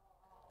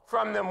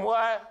 From them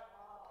what?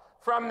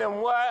 From them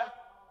what?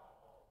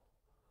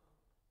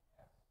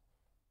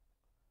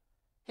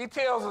 He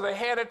tells us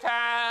ahead of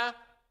time,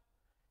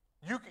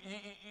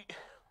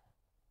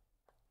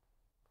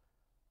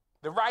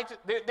 the righteous,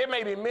 there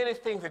may be many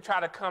things that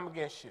try to come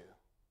against you,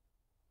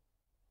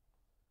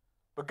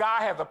 but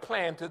God has a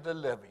plan to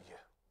deliver you.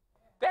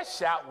 That's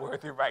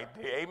shout-worthy right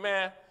there,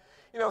 amen?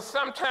 You know,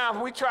 sometimes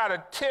we try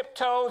to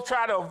tiptoe,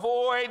 try to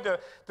avoid the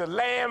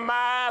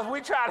landmines. We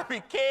try to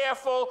be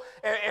careful,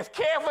 as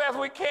careful as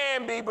we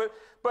can be, but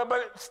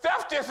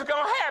stuff just is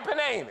going to happen,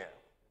 ain't it?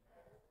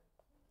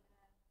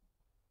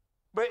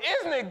 But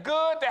isn't it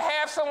good to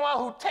have someone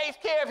who takes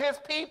care of his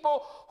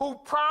people, who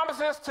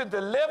promises to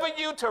deliver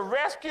you, to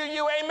rescue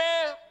you,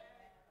 amen?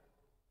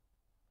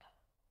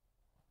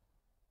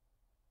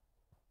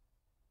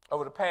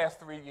 Over the past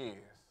 3 years,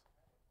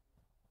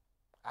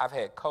 I've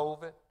had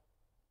COVID.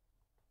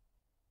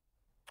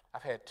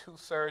 I've had 2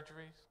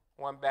 surgeries,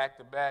 one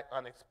back-to-back,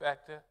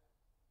 unexpected.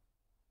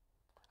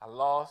 I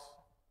lost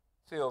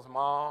Syl's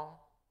mom.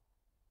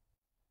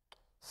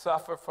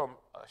 Suffered from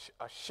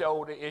a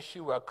shoulder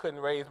issue where I couldn't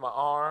raise my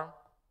arm.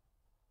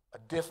 A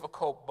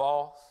difficult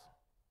boss.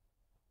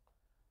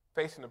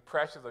 Facing the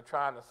pressures of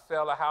trying to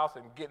sell a house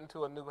and get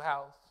into a new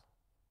house.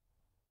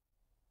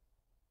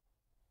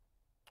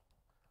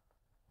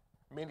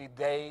 many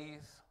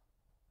days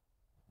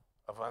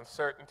of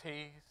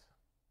uncertainties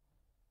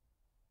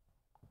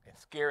and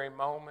scary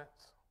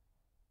moments.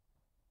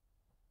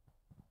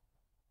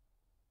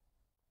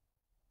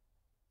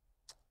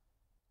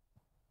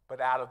 But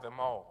out of them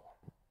all,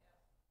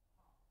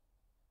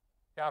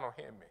 y'all don't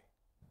hear me.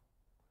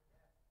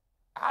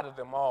 Out of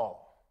them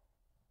all,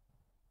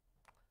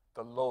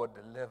 the Lord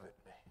delivered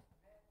me.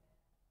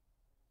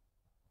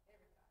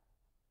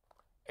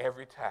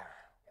 Every time.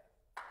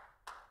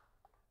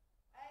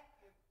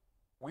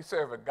 We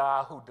serve a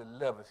God who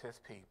delivers his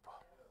people.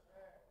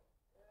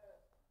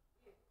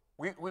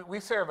 We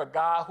serve a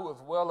God who is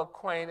well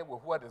acquainted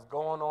with what is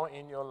going on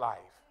in your life.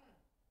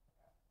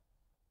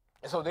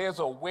 And so there's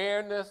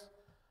awareness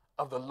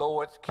of the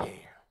Lord's care.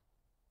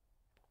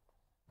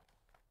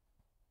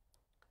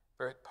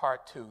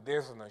 Part 2,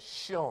 there's an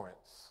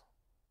assurance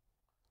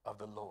of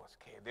the Lord's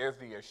care. There's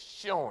the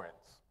assurance,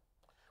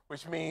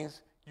 which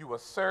means you are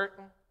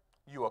certain,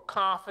 you are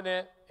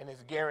confident, and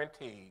it's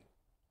guaranteed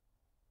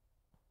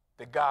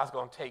that God's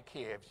going to take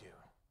care of you.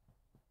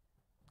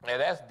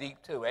 And that's deep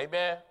too,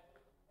 amen?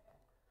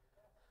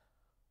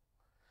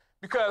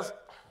 Because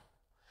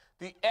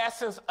the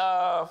essence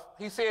of,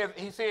 he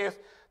says,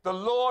 the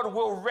Lord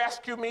will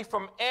rescue me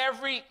from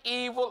every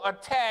evil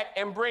attack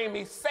and bring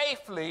me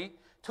safely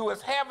to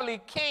his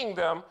heavenly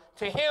kingdom.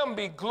 To him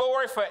be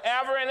glory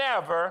forever and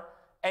ever.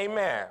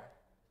 Amen.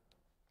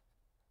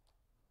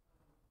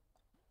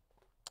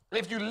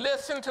 If you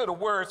listen to the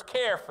words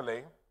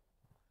carefully,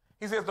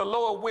 he says the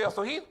Lord will.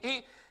 So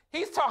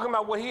he's talking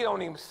about what he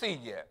don't even see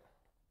yet.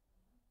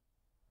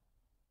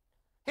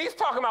 He's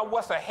talking about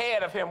what's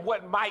ahead of him,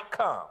 what might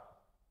come.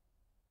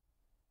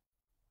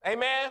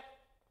 Amen?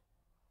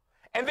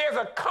 And there's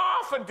a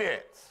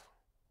confidence.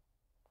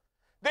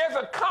 There's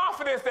a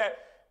confidence that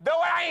though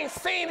I ain't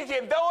seen it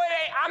yet, though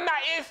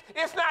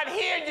it's not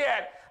here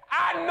yet,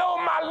 I know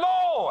my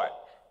Lord.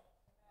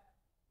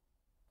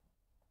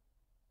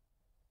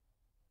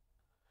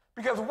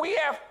 Because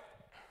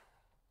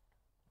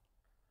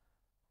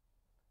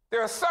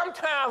there are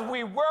sometimes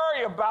we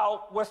worry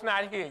about what's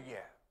not here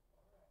yet.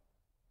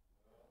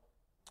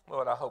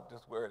 Lord, I hope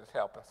this word is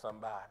helping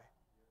somebody.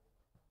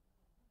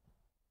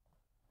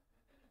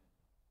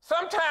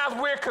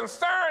 Sometimes we're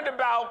concerned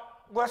about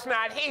what's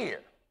not here.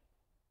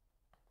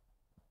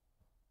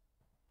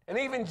 And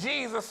even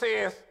Jesus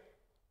says,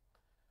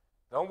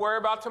 don't worry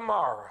about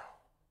tomorrow,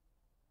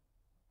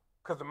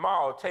 because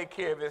tomorrow will take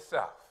care of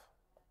itself.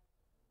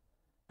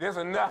 There's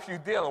enough you're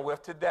dealing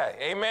with today.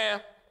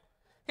 Amen?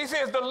 He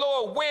says the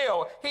Lord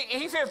will.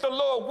 He says the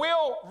Lord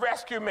will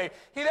rescue me.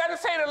 He doesn't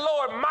say the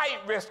Lord might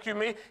rescue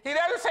me. He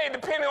doesn't say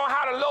depending on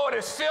how the Lord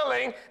is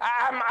feeling,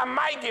 I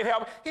might get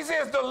help. He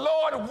says the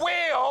Lord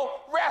will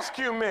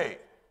rescue me.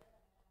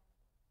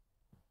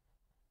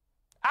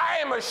 I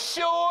am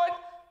assured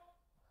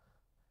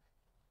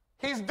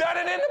he's done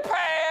it in the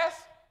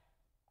past.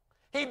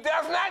 He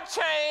does not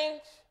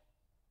change.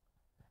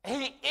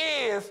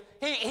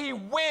 He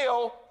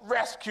will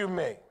rescue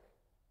me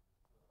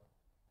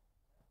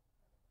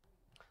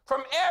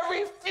from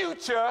every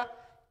future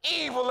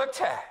evil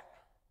attack.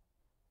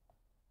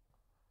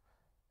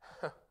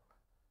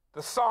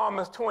 The Psalm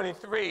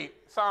 23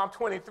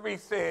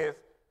 says,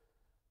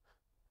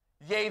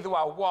 yea, though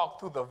I walk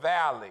through the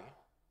valley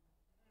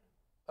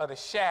of the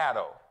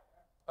shadow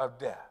of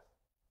death,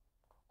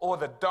 or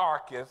the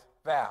darkest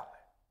valley.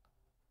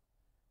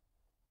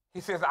 He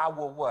says, I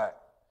will what?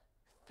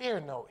 Fear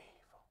no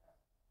evil.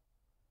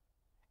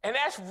 And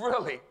that's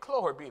really,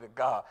 glory be to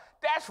God,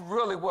 that's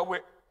really what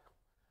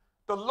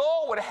the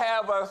Lord would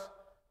have us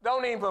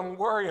don't even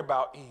worry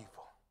about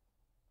evil.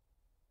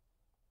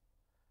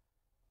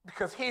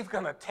 Because he's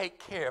going to take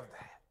care of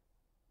that.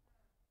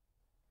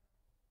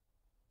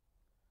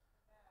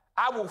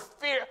 I will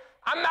fear.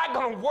 I'm not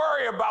going to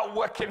worry about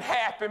what can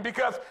happen,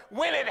 because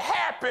when it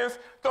happens,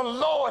 the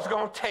Lord's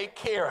going to take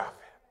care of it.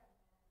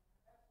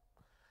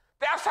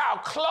 That's how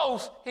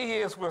close he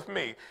is with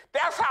me.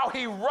 That's how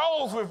he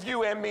rolls with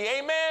you and me.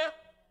 Amen?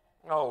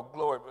 Oh,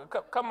 glory.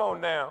 Come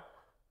on now.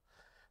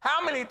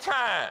 How many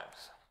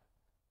times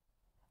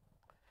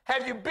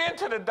have you been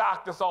to the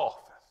doctor's office?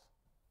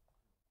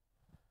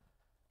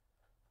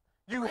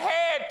 You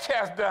had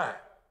tests done.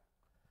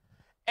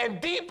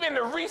 And deep in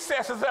the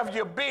recesses of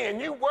your being,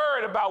 you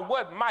worried about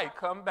what might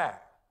come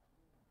back.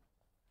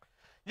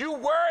 You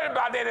worried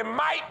about that it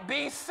might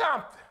be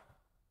something.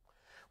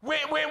 When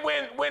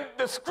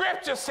the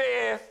scripture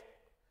says,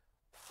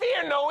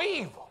 fear no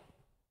evil.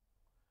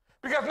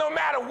 Because no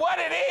matter what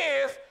it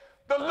is,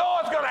 the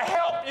Lord's going to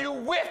help you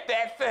with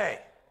that thing.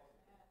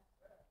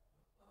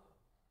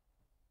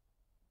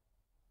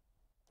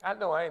 I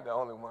know I ain't the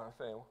only one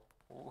saying,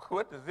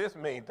 what does this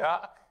mean,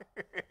 Doc?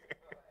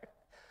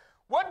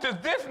 What does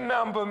this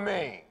number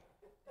mean?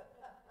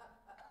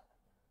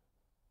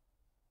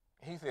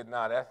 He said,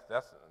 nah,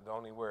 that's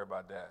don't even worry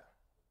about that.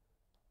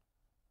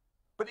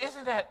 But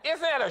isn't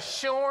that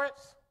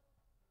assurance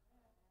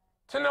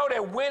to know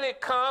that when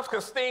it comes,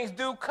 because things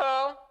do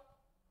come,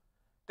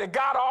 that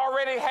God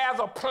already has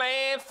a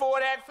plan for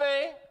that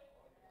thing?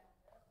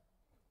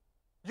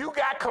 You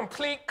got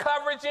complete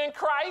coverage in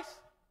Christ?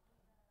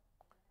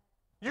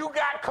 You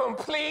got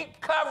complete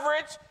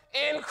coverage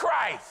in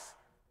Christ.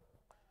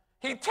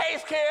 He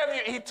takes care of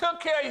you. He took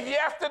care of you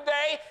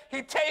yesterday.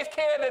 He takes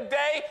care of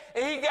today,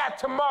 and he got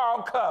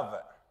tomorrow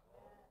covered.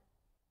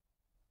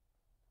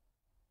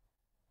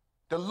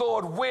 The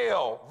Lord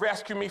will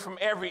rescue me from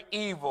every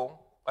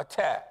evil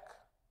attack.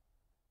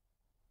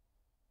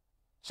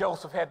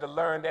 Joseph had to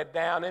learn that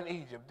down in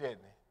Egypt, didn't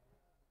he?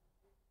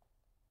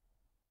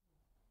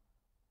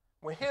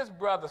 When his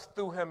brothers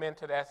threw him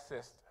into that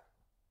cistern,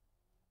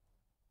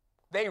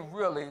 they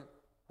really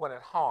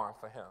wanted harm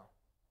for him.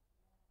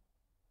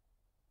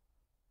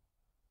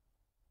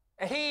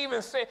 And he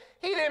even said,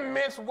 he didn't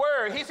mince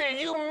words. He said,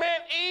 you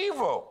meant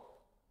evil.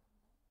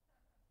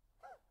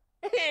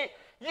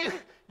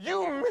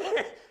 You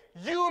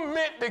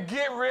meant to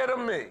get rid of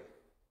me.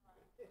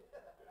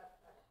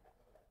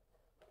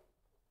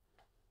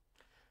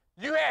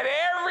 You had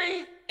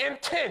every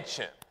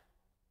intention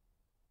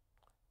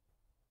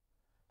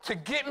to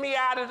get me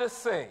out of the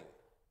scene.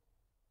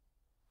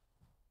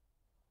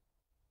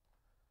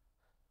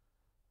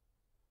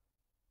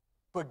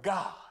 But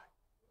God,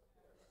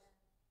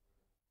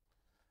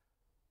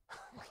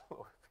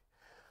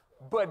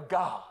 but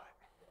God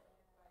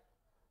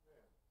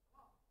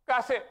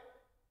said,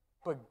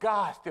 but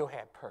God still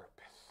had purpose.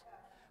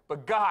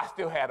 But God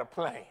still had a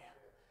plan.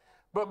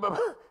 But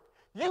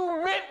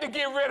you meant to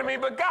get rid of me,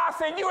 but God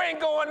said, you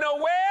ain't going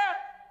nowhere.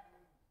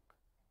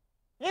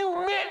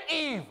 You meant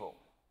evil.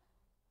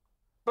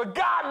 But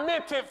God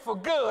meant it for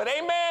good.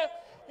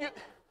 Amen?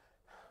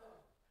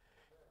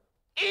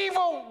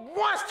 Evil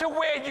wants to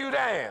wear you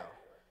down.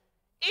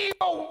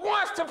 Evil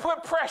wants to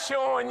put pressure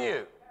on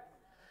you.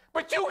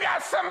 But you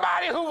got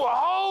somebody who will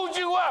hold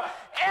you up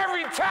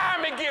every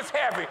time it gets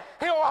heavy.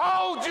 He'll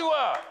hold you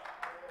up.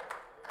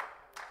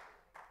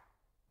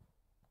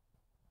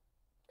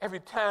 Every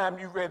time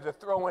you're ready to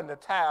throw in the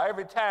towel,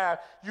 every time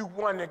you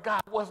wonder,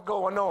 God, what's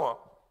going on?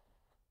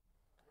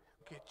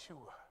 Get you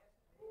up.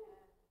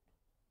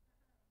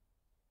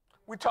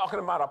 We're talking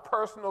about a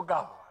personal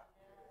God.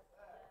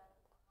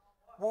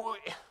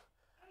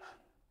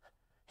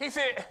 He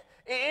said,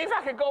 if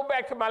I could go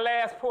back to my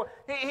last point,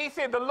 he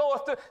said the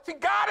Lord stood. See,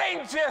 God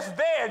ain't just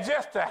there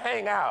just to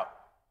hang out.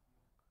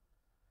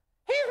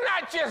 He's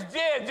not just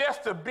there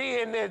just to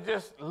be in there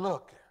just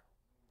looking.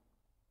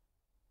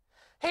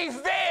 He's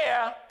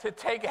there to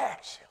take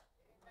action.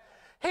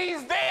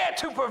 He's there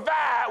to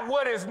provide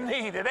what is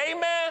needed.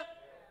 Amen?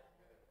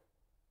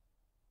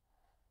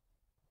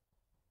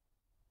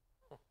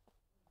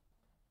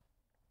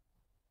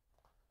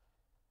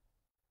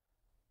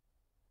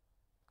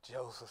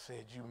 Joseph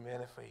said, you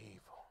meant it for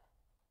evil,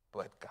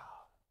 but God.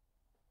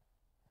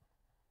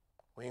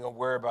 We ain't going to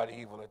worry about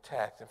evil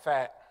attacks. In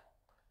fact,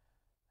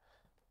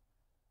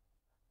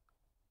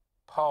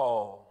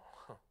 Paul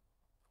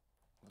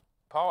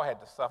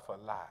had to suffer a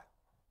lot.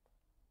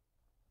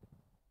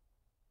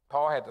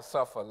 Paul had to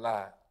suffer a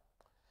lot.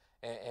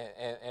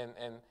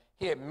 And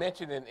he had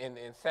mentioned in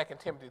 2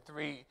 Timothy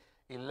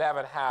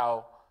 3:11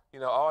 how,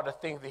 all the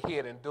things that he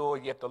had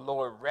endured, yet the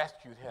Lord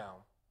rescued him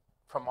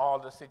from all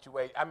the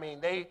situations. I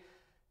mean, in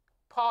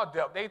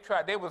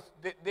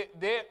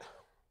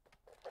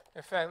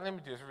fact, let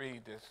me just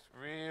read this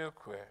real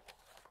quick.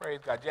 Praise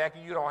God.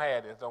 Jackie, you don't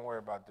have this. Don't worry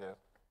about this.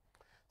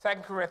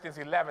 2 Corinthians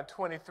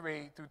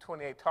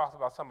 11:23-28 talks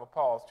about some of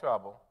Paul's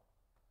trouble.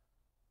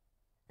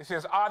 It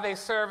says, are they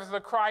servants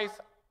of Christ?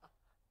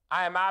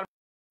 I am out of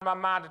my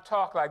mind to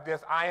talk like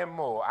this. I am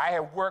more. I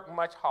have worked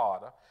much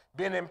harder,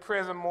 been in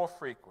prison more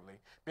frequently,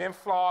 been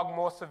flogged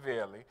more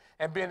severely,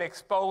 and been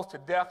exposed to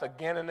death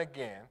again and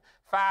again.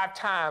 5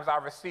 times I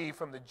received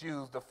from the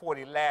Jews the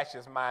 40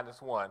 lashes minus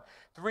 1.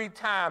 3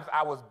 times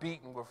I was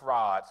beaten with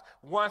rods.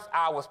 Once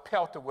I was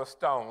pelted with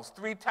stones.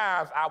 3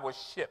 times I was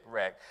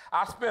shipwrecked.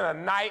 I spent a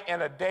night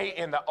and a day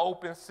in the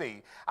open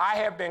sea. I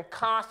have been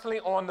constantly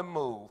on the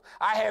move.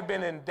 I have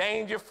been in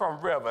danger from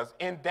rivers,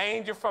 in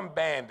danger from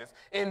bandits,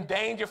 in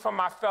danger from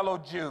my fellow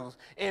Jews,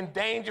 in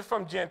danger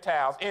from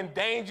Gentiles, in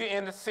danger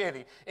in the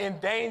city, in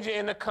danger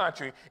in the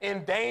country,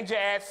 in danger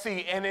at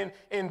sea, and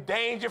in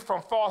danger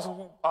from false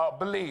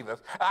believers.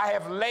 I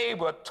have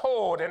labored,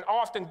 toiled, and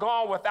often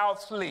gone without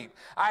sleep.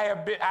 I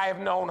have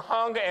known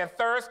hunger and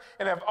thirst,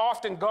 and have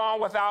often gone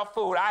without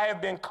food. I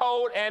have been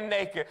cold and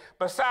naked.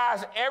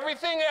 Besides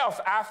everything else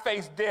I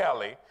face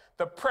daily,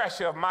 the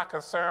pressure of my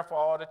concern for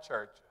all the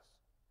churches.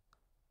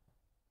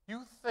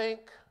 You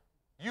think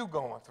you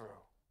going through?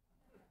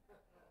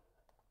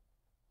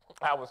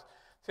 I was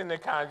sitting there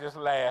kind of just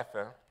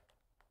laughing.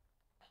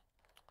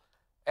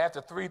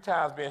 After 3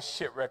 times being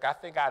shipwrecked, I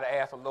think I'd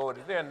ask the Lord,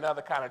 is there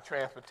another kind of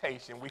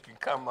transportation we can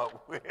come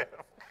up with?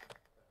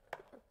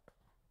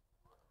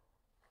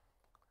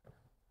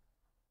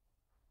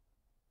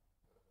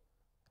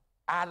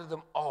 Out of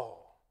them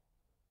all,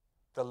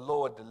 the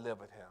Lord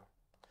delivered him.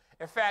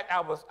 In fact,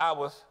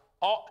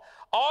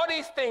 all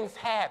these things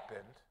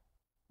happened,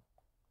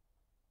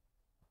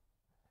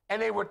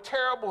 and they were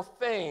terrible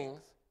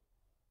things,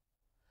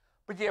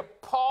 but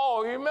yet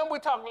Paul, you remember we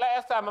talked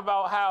last time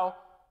about how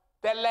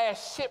that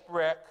last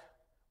shipwreck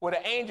where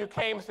the angel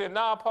came and said,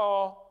 "Nah,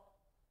 Paul,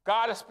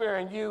 God is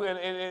sparing you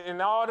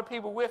and all the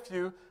people with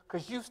you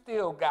because you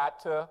still got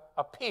to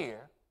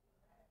appear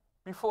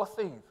before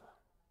Caesar."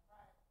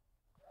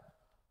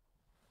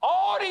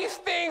 All these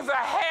things are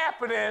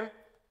happening,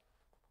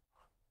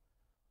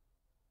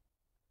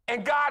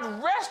 and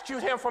God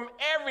rescued him from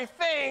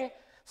everything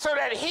so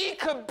that he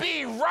could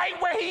be right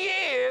where he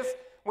is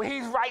when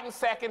he's writing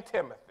 2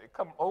 Timothy.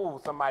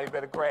 Somebody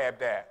better grab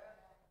that.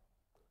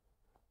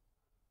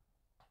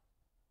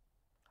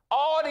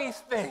 All these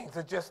things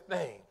are just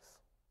things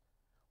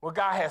where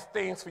God has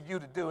things for you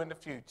to do in the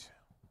future.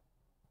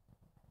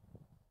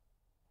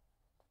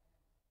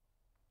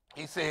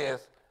 He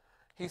says,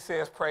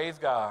 praise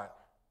God.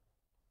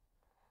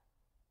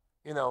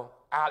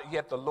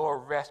 Yet the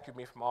Lord rescued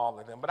me from all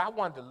of them. But I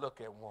wanted to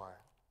look at one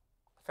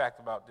fact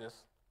about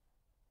this.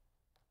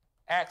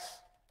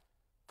 Acts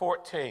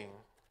 14,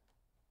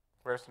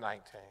 verse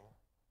 19.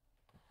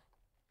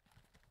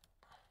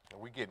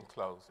 We're getting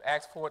close.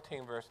 Acts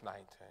 14, verse 19.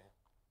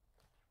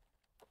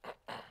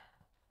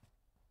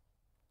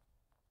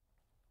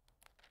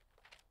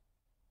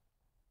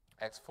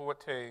 Acts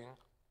 14,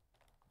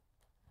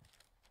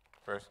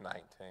 verse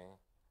 19.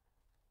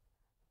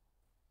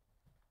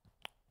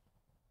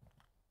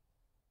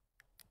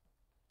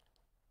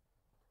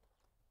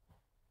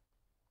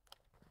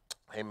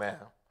 Amen.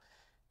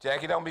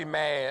 Jackie, don't be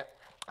mad.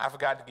 I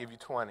forgot to give you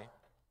 20.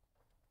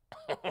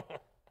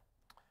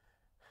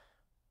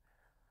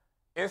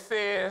 It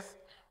says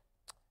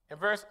in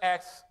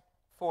Acts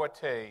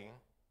 14,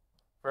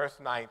 verse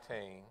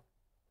 19,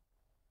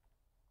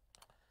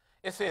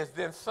 it says,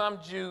 "Then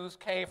some Jews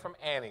came from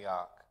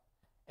Antioch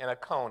and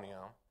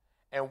Iconium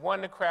and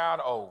won the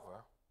crowd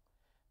over.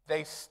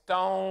 They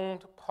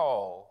stoned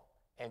Paul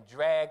and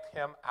dragged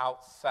him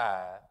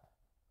outside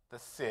the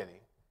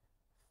city,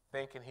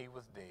 thinking he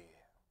was dead."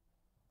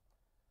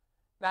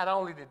 Not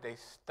only did they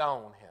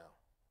stone him,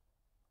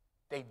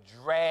 they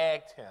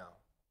dragged him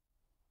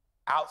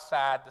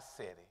outside the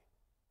city,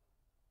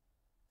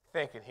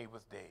 thinking he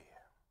was dead.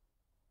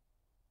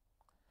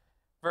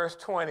 Verse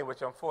 20,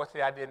 which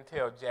unfortunately I didn't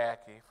tell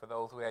Jackie, for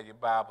those who had your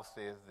Bible,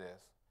 says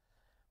this.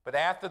 "But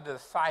after the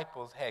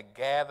disciples had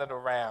gathered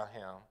around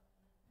him,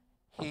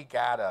 he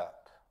got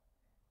up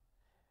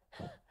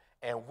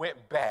and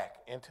went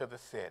back into the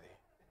city.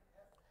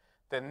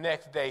 The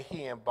next day,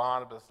 he and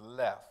Barnabas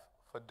left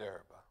for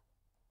Derbe."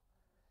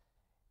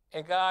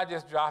 And God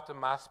just dropped in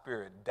my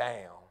spirit,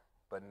 down,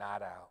 but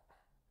not out.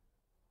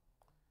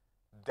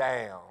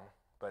 Down,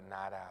 but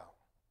not out.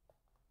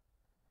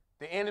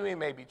 The enemy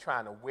may be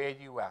trying to wear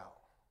you out,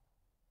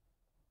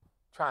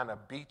 trying to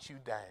beat you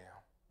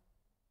down.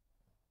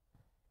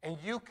 And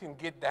you can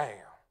get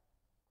down,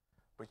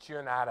 but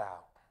you're not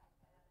out.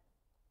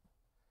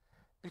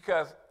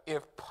 Because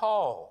if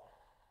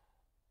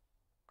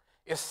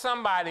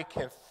somebody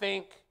can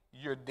think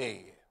you're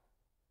dead,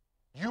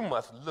 you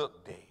must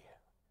look dead.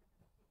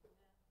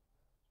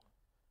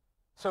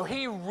 So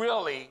he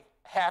really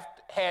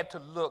had to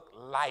look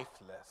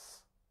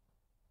lifeless,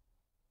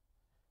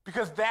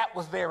 because that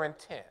was their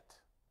intent.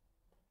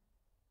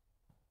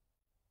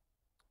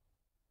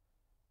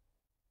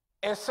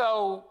 And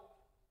so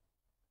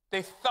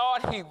they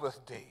thought he was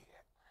dead.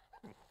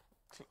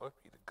 Glory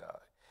be to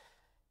God.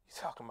 He's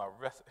talking about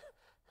rest.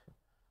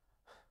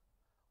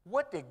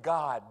 What did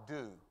God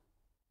do?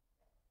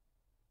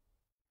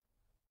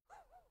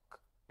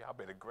 Y'all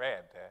better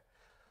grab that.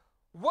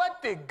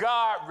 What did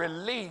God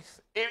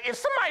release? If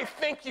somebody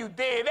think you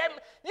dead,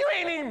 you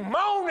ain't even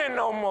moaning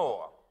no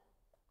more.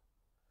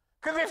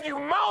 Because if you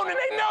moaning,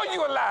 they know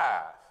you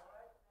alive.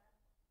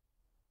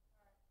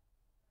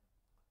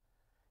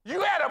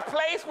 You at a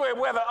place where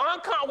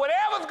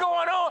whatever's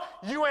going on,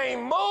 you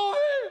ain't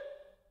moving.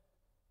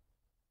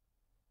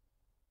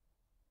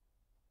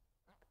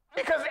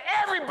 Because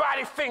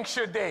everybody thinks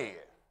you're dead.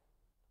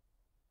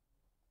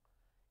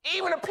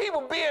 Even the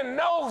people being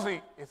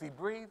nosy, is he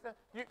breathing?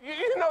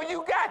 You know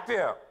you got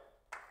them.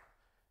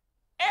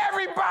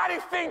 Everybody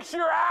thinks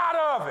you're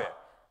out of it.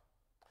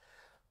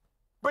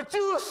 But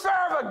you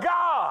serve a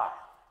God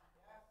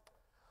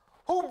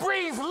who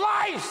breathes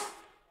life,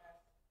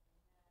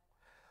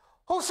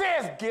 who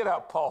says, "Get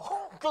up,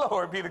 Paul."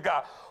 Glory be to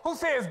God. Who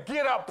says,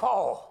 "Get up,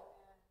 Paul."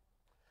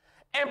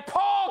 And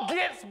Paul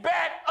gets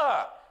back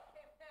up.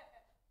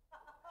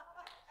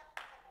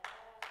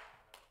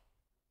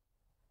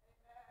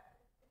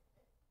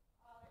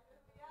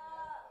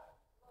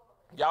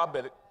 Y'all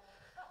better.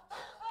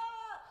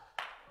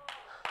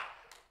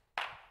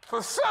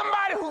 For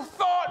somebody who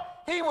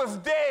thought he was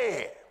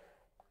dead,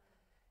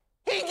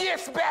 he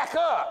gets back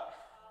up.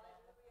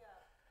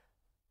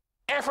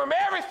 And from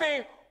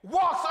everything,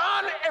 walks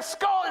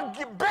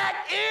unescorted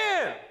back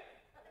in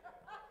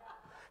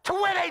to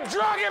where they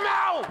drug him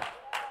out.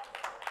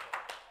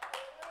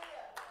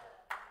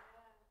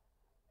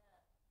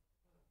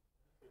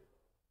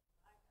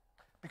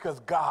 Because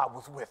God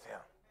was with him.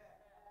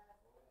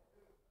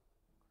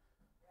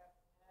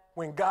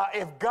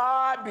 If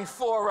God be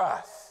for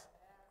us,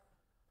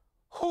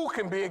 who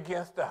can be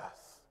against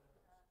us?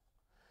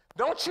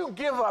 Don't you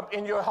give up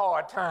in your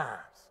hard times.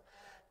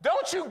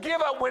 Don't you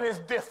give up when it's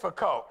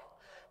difficult.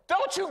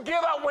 Don't you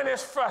give up when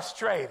it's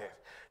frustrated.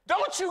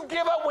 Don't you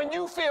give up when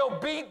you feel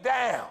beat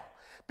down,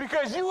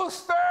 because you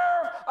serve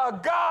a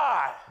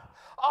God,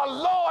 a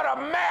Lord, a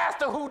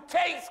master who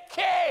takes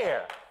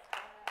care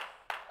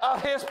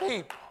of his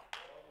people.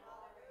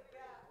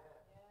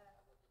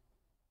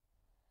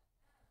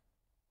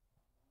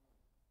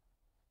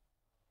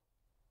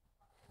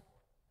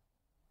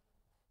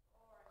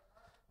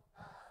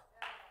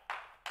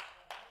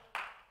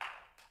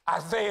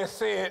 Isaiah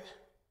said,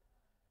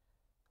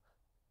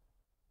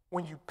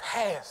 when you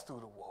pass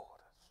through the waters,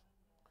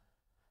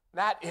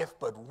 not if,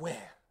 but when,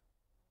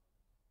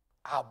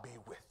 I'll be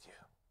with you.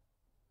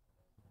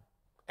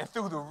 And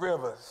through the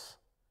rivers,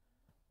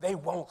 they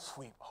won't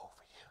sweep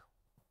over you.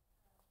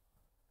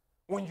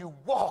 When you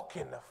walk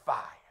in the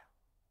fire,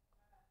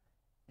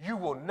 you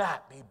will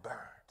not be burned,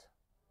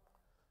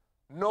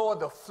 nor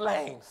the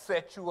flame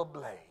set you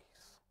ablaze.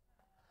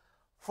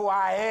 For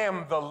I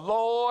am the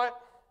Lord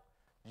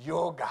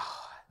your God.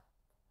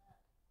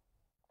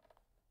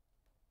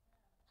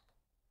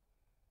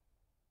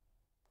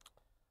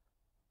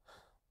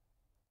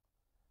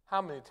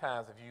 How many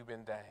times have you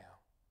been down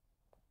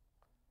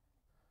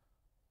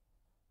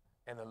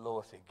and the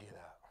Lord said, get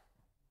up?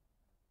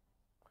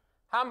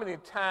 How many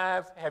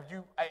times have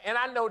you, and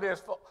I know there's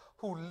folks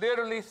who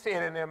literally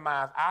said in their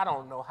minds, I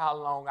don't know how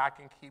long I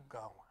can keep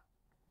going.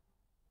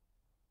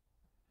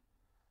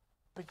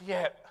 But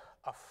yet,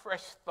 a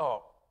fresh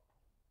thought,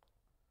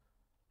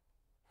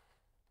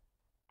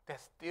 that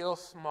still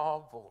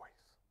small voice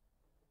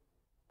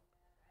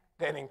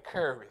that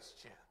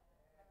encouraged you,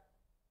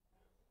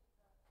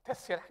 that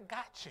said, I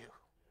got you.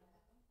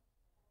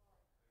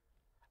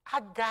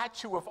 I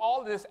got you with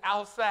all this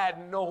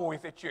outside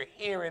noise that you're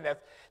hearing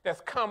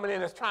that's coming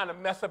in, that's trying to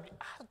mess up you.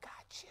 I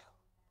got you.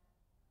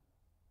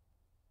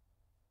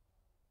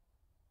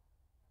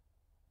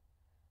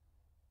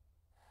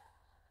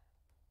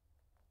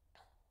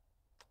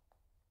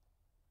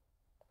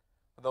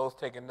 For those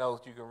taking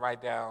notes, you can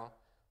write down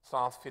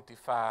Psalms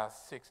 55,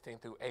 16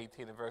 through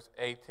 18, and verse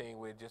 18,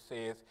 where it just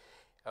says,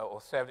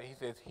 or 7, he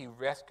says, he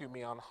rescued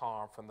me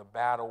unharmed from the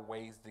battle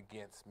waged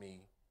against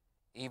me.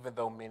 Even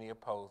though many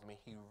opposed me,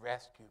 he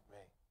rescued me.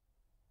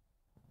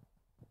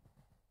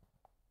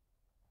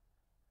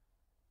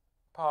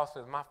 Paul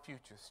says, my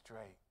future's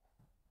straight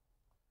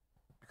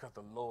because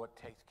the Lord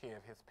takes care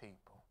of his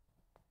people.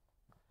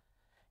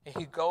 And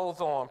he goes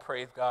on,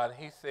 praise God, and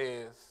he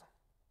says,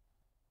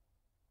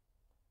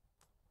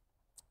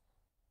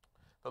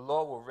 the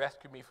Lord will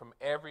rescue me from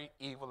every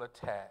evil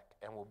attack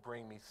and will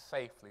bring me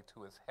safely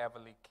to his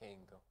heavenly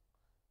kingdom.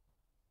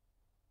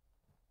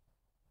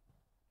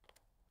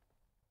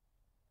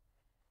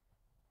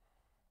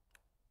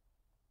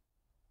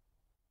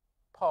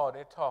 Paul,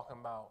 they're talking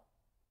about,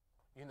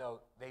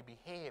 they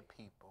behead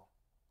people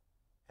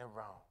in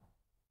Rome.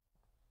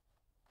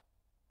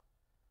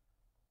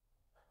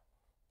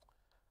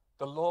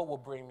 The Lord will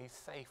bring me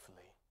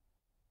safely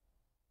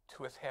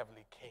to his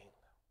heavenly kingdom.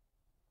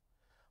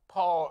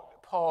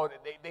 Paul,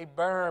 they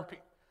burn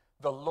people.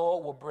 The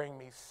Lord will bring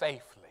me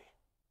safely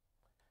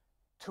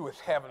to his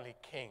heavenly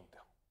kingdom.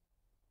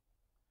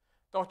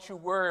 Don't you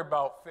worry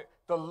about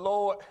the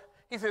Lord.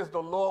 He says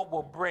the Lord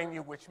will bring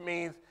you, which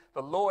means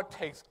the Lord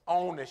takes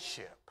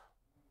ownership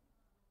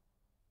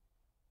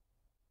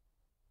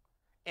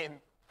in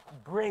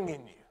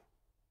bringing you.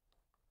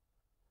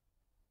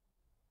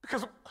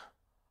 Because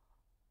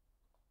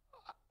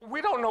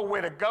we don't know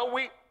where to go.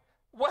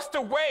 What's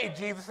the way?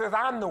 Jesus says,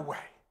 I'm the way.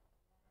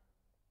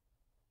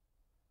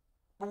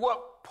 But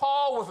what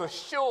Paul was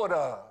assured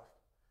of,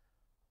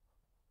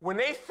 when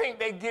they think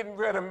they're getting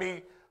rid of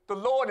me, the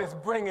Lord is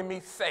bringing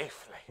me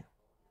safely.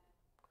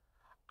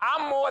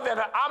 I'm more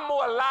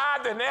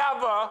alive than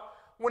ever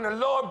when the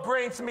Lord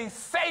brings me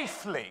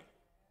safely.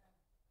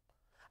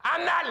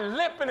 I'm not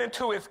limping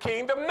into his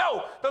kingdom.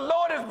 No, the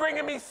Lord is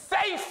bringing me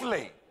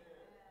safely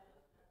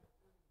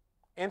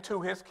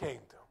into his kingdom.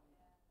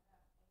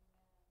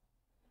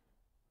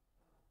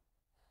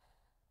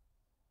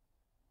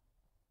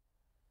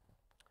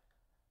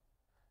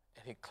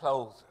 And he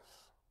closes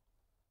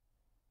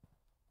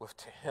with,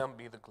 to him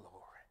be the glory.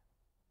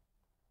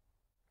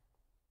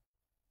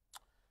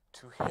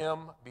 To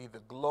him be the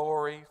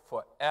glory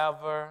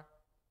forever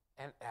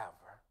and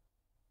ever.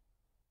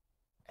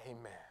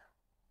 Amen.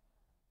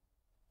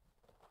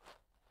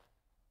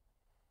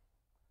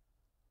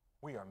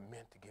 We are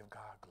meant to give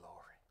God glory.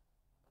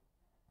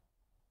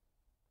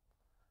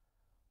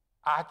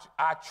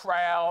 Our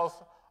trials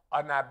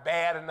are not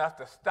bad enough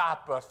to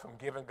stop us from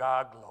giving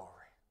God glory.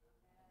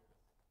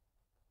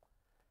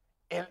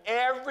 In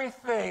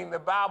everything, the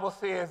Bible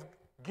says,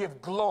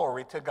 give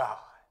glory to God.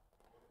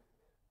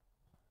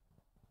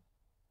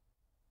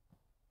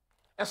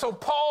 And so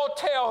Paul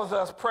tells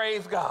us,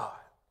 praise God,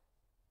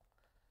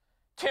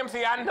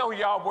 Timothy, I know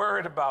y'all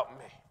worried about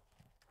me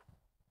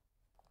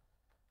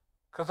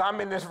because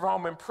I'm in this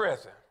Roman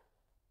prison.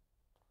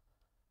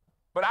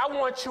 But I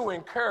want you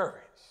encouraged.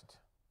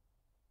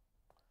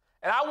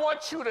 And I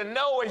want you to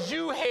know as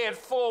you head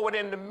forward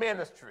in the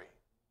ministry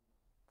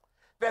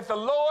that the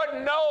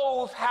Lord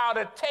knows how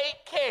to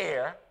take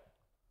care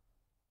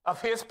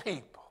of his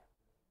people.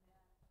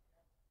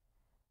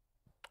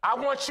 I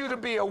want you to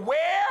be aware,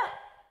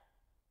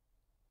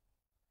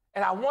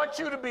 and I want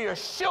you to be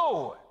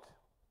assured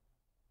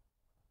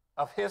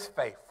of his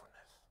faithfulness.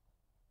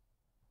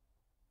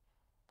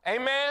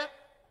 Amen?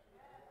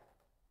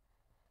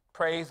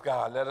 Praise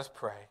God. Let us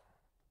pray.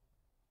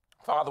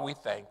 Father, we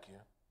thank you.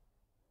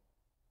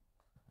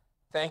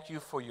 Thank you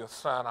for your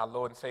Son, our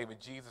Lord and Savior,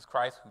 Jesus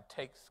Christ, who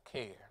takes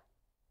care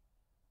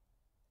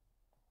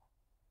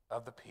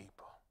of the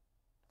people.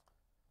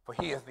 For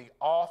he is the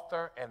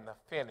author and the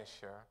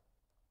finisher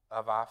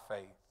of our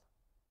faith.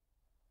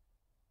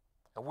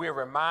 And we're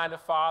reminded,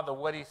 Father,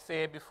 what he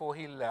said before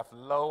he left.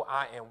 Lo,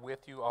 I am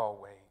with you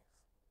always,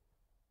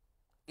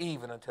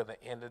 even until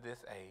the end of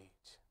this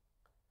age.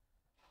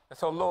 And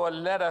so, Lord,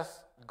 let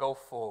us go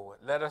forward.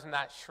 Let us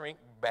not shrink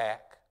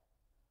back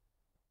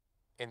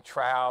in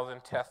trials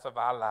and tests of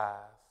our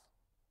lives.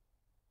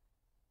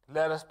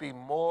 Let us be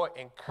more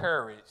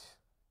encouraged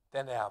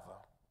than ever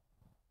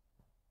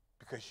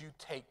because you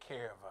take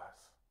care of us.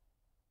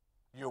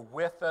 You're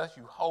with us.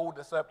 You hold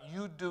us up.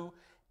 You do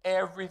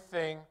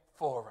everything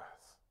for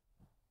us.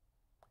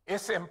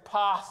 It's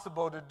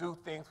impossible to do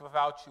things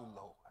without you,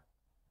 Lord.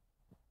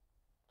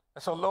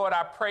 And so, Lord,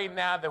 I pray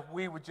now that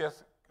we would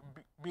just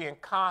be in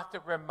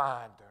constant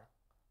reminder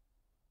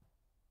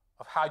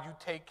of how you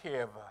take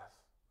care of us,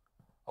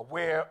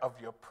 aware of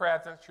your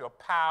presence, your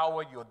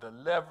power, your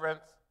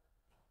deliverance,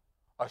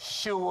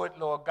 assured,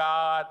 Lord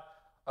God,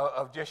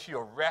 of just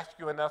your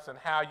rescuing us and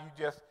how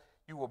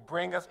you will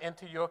bring us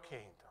into your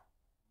kingdom.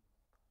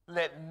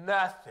 Let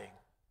nothing,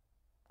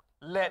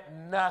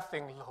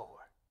 Lord,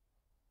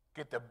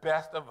 get the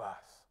best of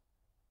us.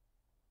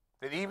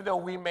 That even though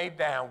we may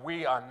down,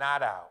 we are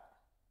not out.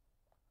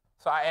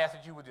 So I ask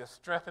that you would just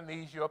strengthen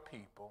these your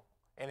people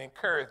and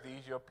encourage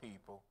these your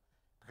people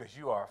because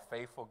you are a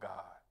faithful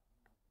God.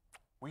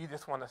 We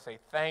just want to say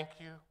thank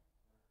you.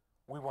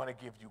 We want to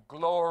give you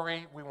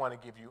glory. We want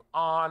to give you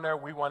honor.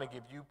 We want to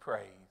give you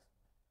praise.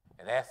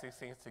 And ask these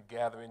things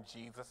together in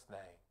Jesus'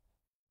 name.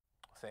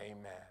 Say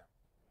amen.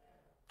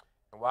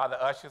 And while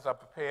the ushers are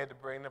prepared to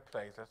bring the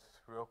place, let's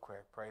real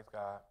quick, praise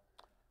God.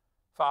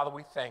 Father,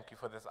 we thank you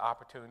for this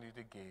opportunity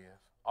to give.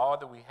 All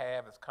that we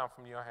have has come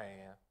from your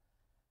hand.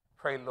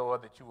 Pray,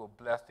 Lord, that you will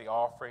bless the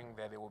offering,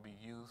 that it will be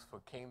used for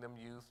kingdom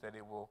use, that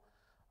it will,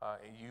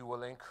 you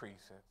will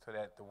increase it so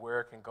that the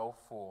word can go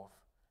forth,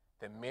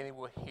 that many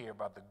will hear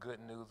about the good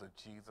news of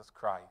Jesus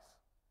Christ,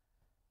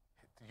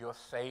 your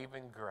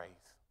saving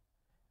grace,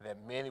 that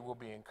many will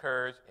be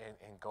encouraged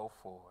and go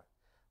forward.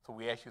 So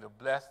we ask you to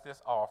bless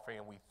this offering,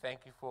 and we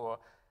thank you for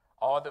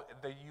all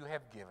that you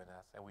have given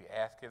us, and we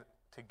ask it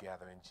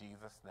together in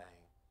Jesus'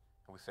 name.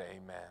 And we say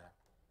amen.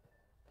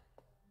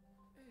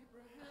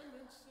 Abraham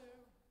and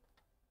Sarah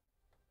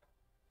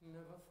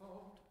never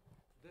thought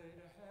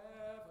they'd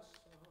have a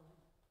son.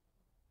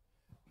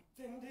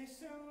 Then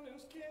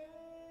descendants came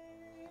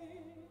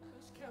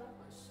as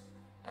countless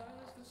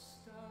as the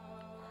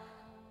stars.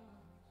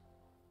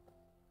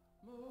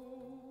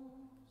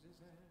 Moses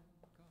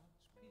and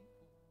God's people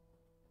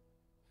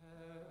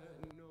had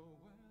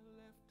nowhere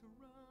left to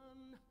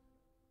run,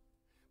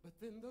 but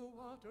then the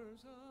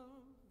waters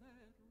of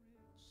that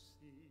Red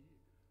Sea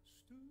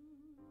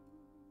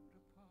stood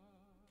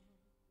apart.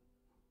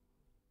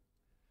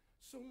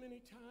 So many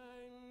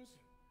times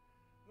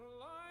the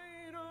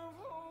light of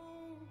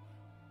hope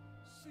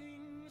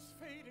seems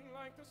fading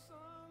like the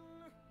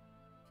sun,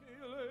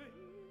 till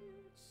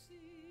it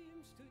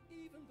seems to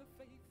even the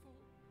faithful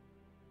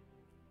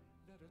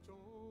that it's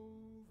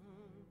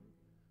over,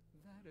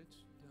 that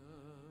it's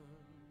done.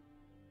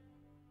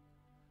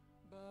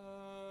 But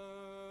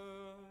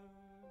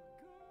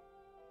God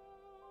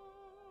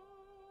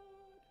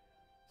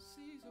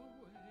sees a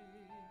way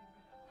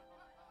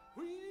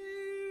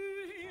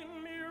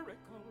when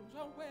miracles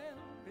are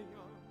well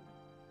beyond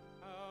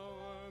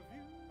our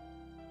view.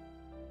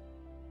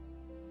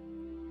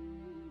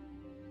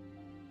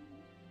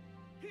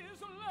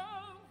 His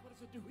love, what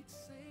does it do? It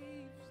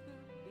saves the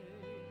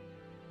day.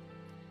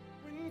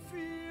 When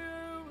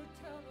fear would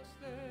tell us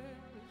there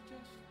is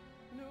just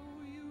no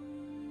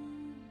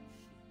use.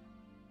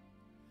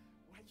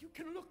 Why, you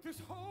can look this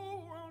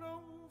whole world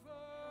over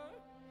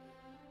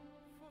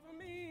for the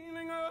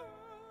meaning of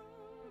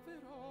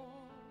it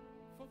all,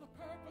 for the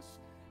purpose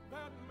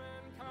that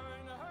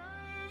mankind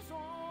has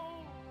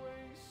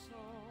always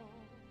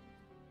sought.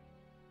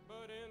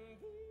 But in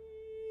the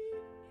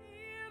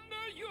end,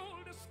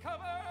 you'll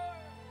discover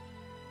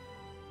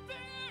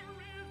there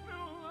is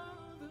no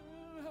other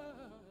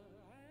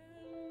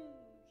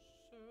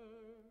answer.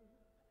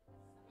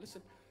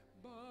 Listen,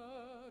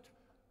 but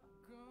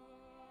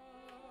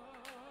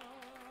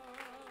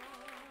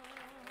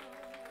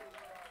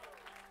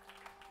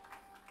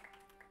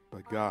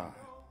God.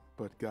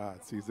 But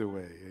God sees a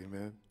way.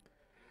 Amen.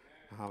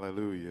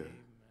 Hallelujah.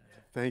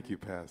 Thank you,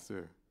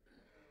 Pastor.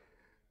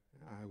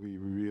 We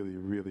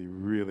really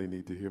really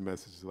need to hear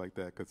messages like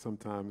that, because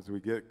sometimes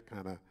we get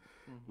kind of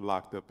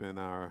locked up in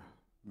our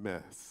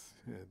mess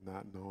and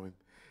not knowing,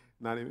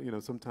 not even,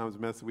 sometimes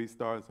mess we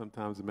start,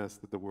 sometimes the mess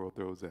that the world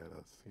throws at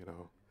us,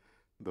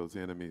 those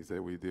enemies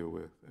that we deal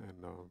with. And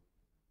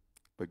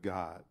but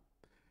God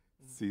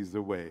sees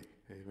the way.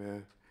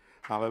 Amen.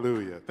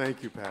 Hallelujah.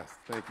 Thank you, Pastor.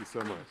 Thank you so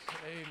much.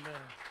 Amen.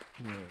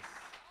 Yes.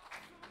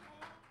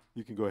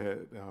 You can go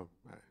ahead.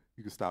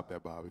 You can stop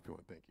that, Bob, if you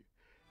want. Thank you.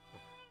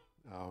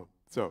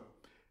 So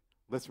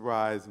let's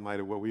rise in light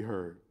of what we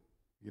heard.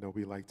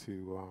 We like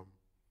to,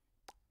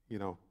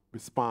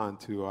 respond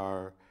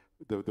to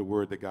the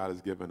word that God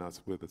has given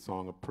us with a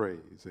song of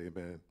praise.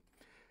 Amen.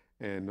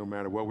 And no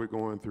matter what we're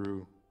going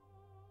through,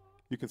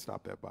 you can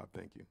stop that, Bob.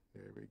 Thank you.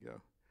 There we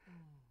go.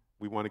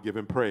 We want to give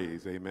him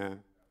praise. Amen. Amen.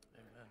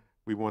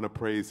 We want to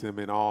praise him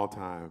in all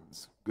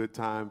times, good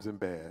times and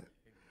bad.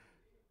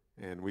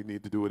 And we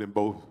need to do it in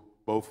both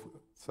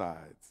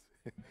sides,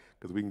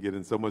 because we can get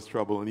in so much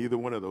trouble in either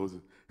one of those,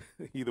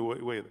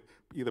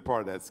 either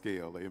part of that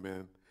scale.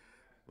 Amen.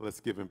 Let's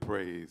give him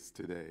praise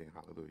today.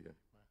 Hallelujah.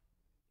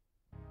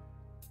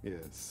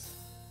 Yes.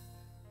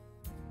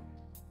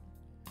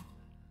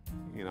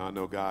 I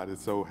know God is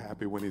so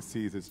happy when he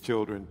sees his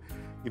children,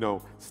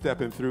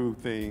 stepping through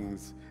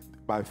things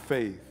by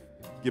faith,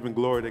 giving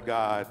glory to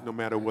God no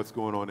matter what's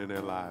going on in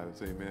their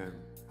lives. Amen.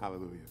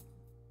 Hallelujah.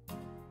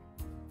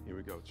 Here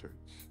we go, church.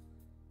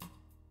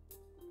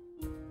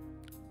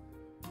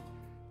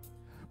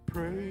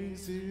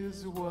 Praise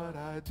is what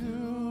I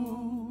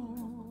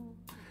do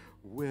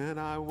when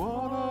I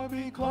want to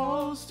be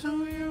close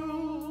to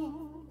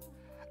you.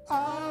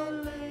 I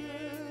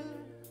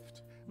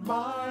lift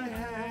my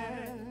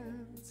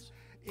hands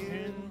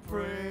in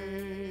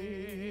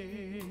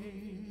praise.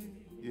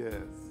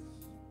 Yes.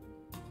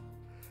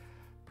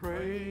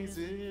 Praise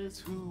is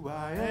who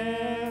I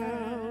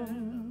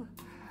am.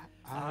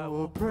 I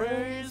will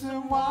praise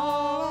him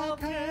while I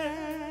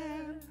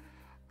can.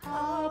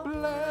 I'll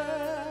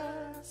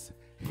bless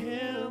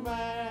him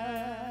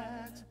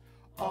at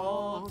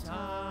all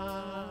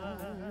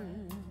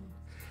times.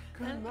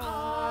 And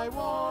I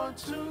want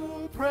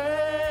to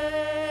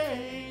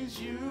praise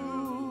you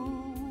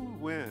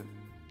when?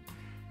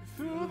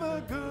 Through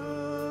the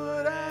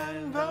good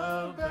and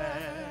the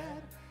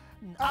bad,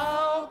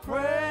 I'll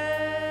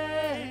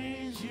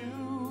praise you.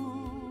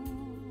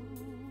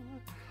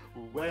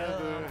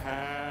 Whether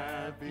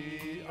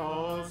happy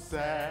or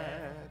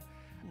sad,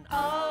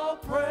 I'll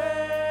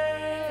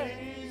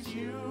praise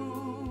you.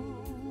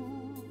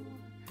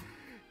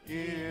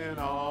 In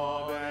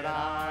all that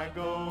I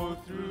go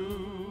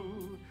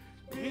through,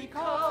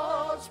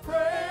 because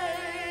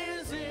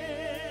praise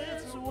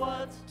is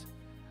what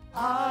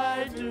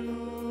I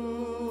do.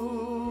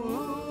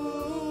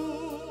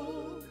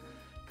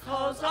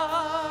 'Cause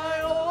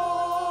I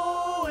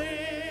owe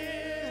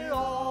it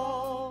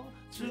all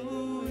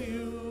to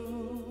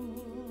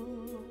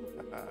you.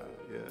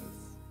 Yes.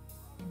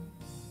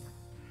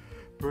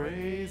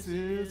 Praise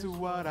is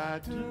what I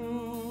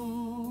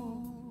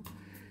do,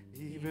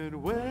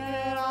 even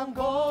when I'm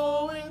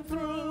going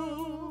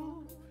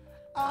through.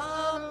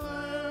 I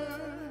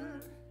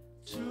learn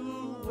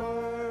to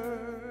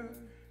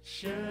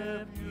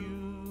worship you.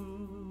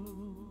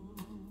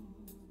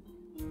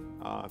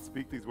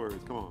 Speak these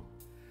words, come on.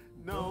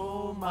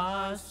 No,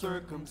 my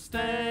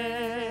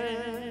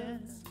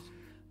circumstance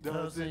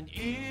doesn't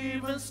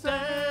even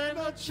stand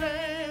a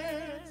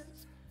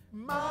chance.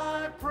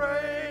 My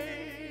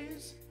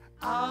praise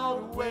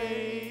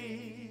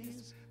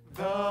outweighs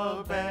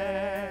the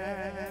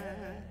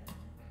bad,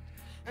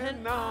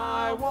 and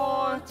I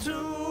want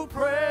to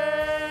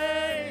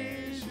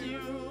praise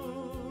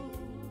you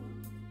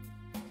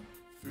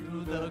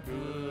through the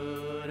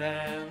good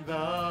and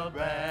the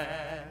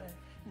bad.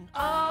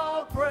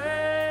 I'll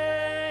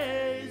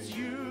praise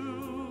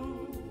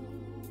you,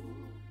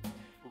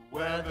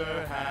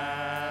 whether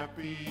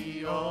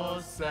happy or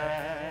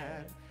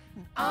sad.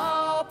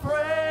 I'll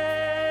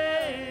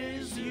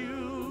praise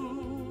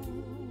you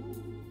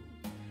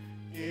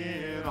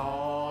in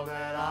all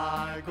that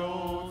I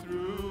go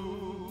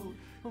through,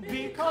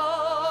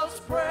 because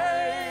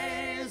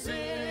praise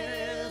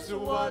is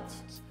what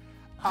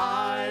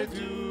I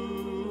do.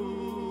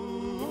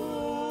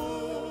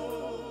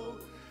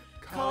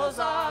 'Cause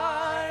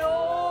I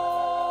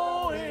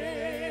owe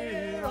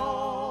it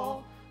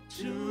all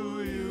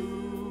to you.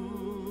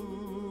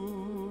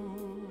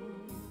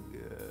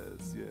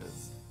 Yes,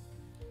 yes.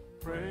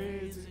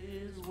 Praise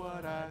is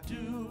what I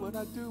do, what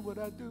I do, what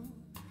I do.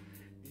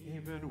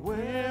 Even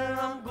when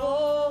I'm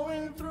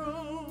going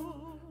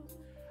through,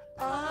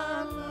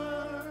 I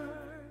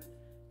learn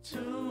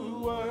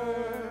to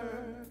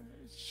worship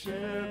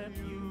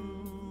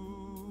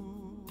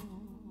you.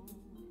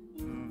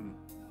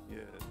 Yeah.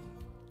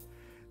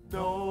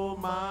 Though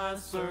my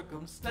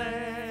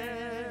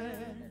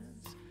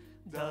circumstance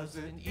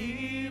doesn't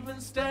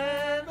even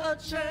stand a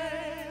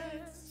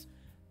chance,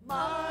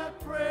 my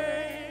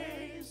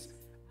praise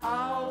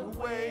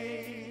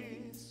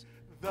outweighs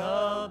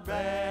the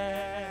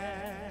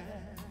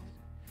bad,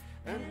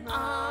 and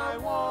I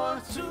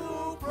want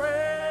to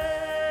praise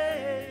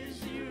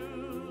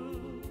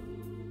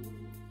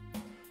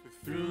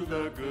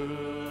the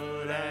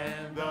good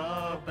and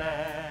the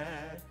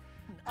bad.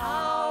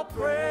 I'll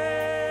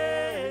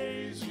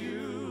praise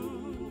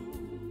you.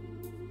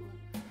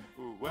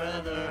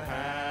 Whether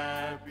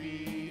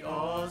happy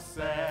or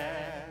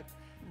sad,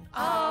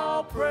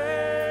 I'll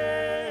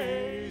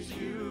praise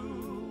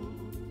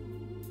you.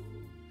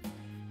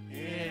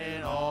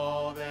 in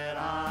all that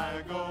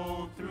I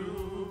go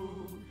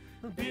through,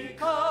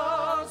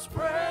 Because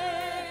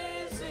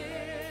praise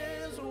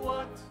is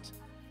what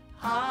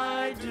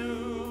I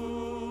do.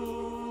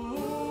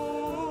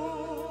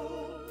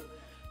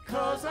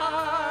 'Cause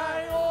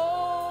I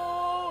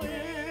owe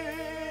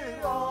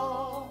it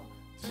all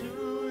to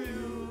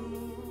you.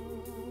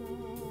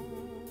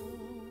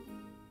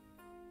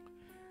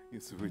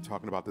 So we're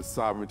talking about the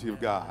sovereignty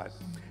of God.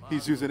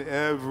 He's using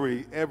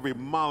every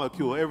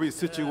molecule, every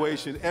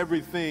situation,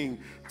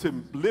 everything to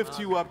lift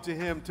you up to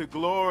him, to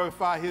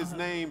glorify his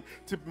name,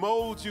 to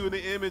mold you in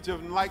the image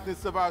and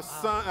likeness of our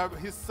son, of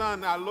his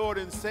son, our Lord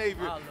and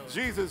Savior,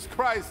 Jesus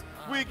Christ.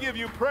 We give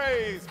you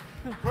praise.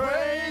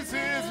 Praise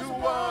is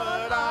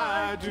what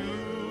I do.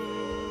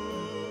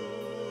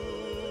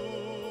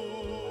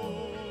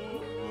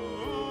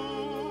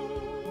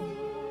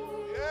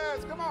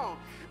 Yes, come on.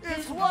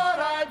 It's what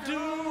I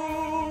do.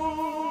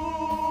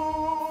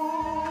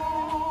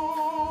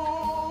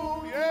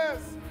 Yes,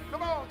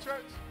 come on,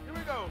 church. Here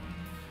we go.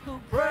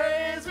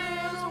 Praise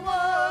is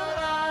what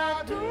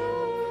I do.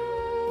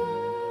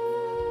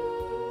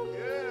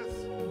 Yes.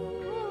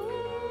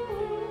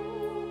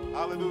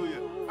 Hallelujah.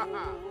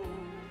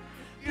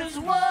 It's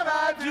what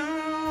I do.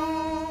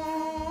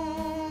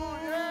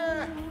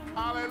 Yeah.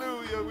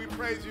 Hallelujah. We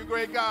praise you,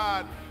 great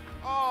God.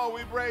 Oh,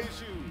 we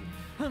praise you.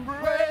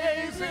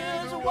 Praise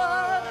is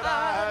what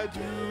I do.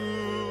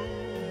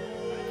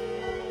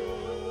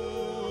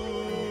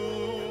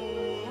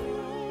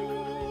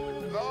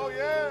 Oh,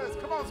 yes.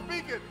 Come on,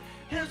 speak it.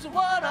 It's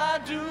what I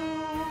do.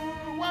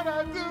 What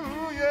I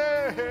do,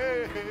 yeah.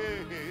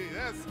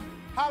 Yes.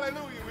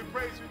 Hallelujah. We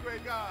praise you,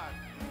 great God.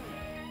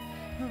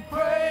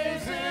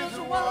 Praise is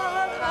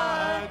what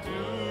I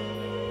do.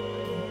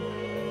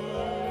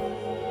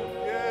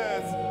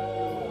 Yes.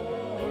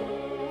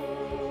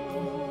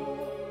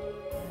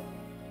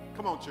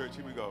 Come on, church.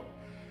 Here we go.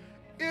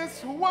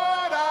 It's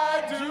what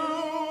I do.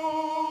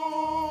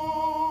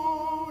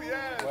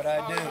 Yes. What I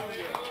do.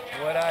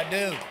 Hallelujah. What I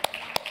do.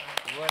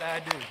 What I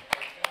do.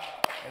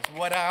 It's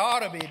what I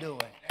ought to be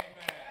doing.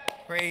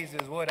 Praise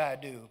is what I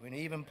do. And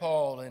even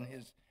Paul, in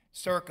his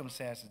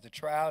circumstances, the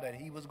trial that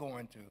he was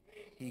going through,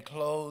 he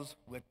closed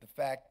with the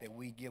fact that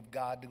we give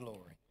God the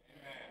glory.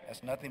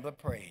 That's nothing but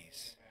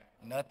praise.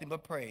 Nothing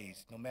but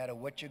praise, no matter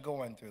what you're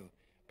going through.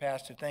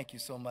 Pastor, thank you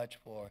so much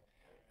for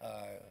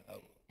a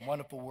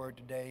wonderful word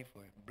today,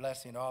 for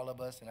blessing all of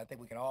us. And I think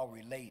we can all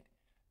relate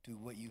to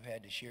what you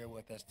had to share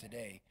with us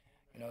today.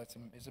 You know,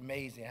 it's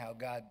amazing how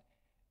God,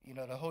 you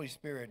know, the Holy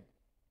Spirit,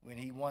 when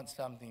he wants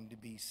something to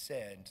be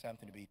said,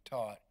 something to be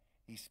taught,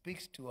 he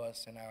speaks to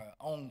us in our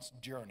own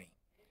journey.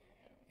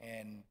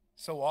 And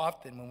so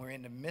often when we're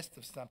in the midst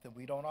of something,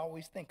 we don't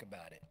always think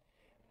about it.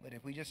 But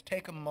if we just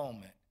take a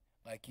moment,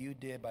 like you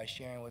did by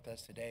sharing with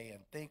us today,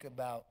 and think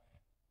about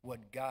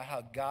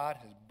how God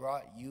has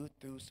brought you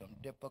through some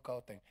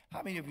difficult things.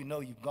 How many of you know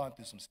you've gone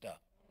through some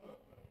stuff?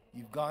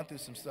 You've gone through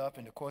some stuff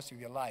in the course of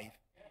your life.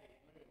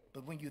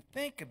 But when you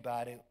think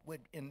about it,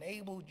 what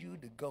enabled you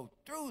to go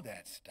through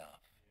that stuff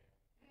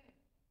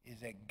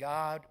is that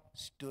God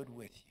stood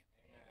with you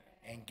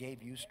and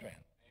gave you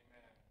strength.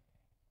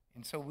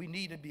 And so we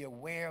need to be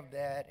aware of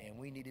that, and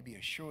we need to be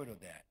assured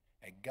of that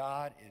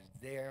God is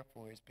there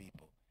for his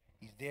people.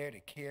 He's there to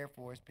care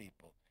for his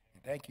people.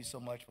 And thank you so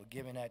much for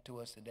giving that to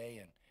us today,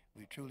 and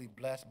we're truly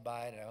blessed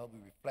by it. And I hope we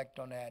reflect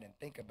on that and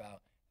think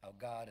about how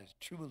God is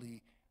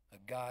truly a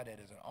God that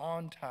is an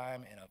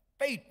on-time and a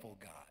faithful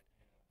God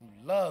who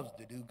loves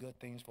to do good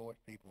things for his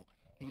people.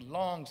 He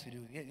longs to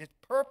do, his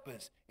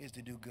purpose is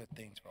to do good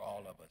things for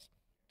all of us.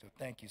 So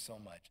thank you so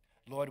much.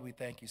 Lord, we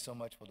thank you so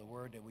much for the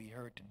word that we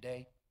heard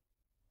today.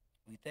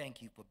 We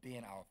thank you for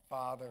being our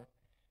Father,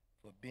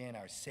 for being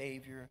our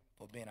Savior,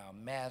 for being our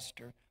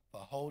Master,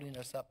 for holding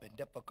us up in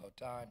difficult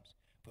times,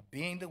 for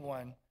being the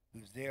one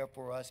who's there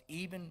for us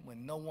even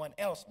when no one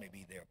else may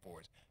be there for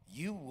us.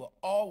 You will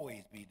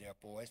always be there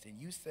for us, and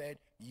you said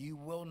you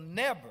will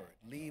never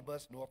leave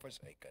us nor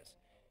forsake us.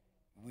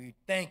 We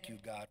thank you,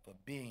 God, for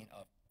being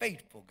a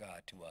faithful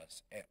God to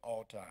us at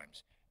all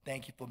times.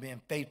 Thank you for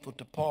being faithful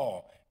to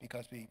Paul,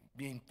 because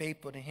being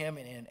faithful to him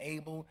and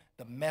enable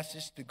the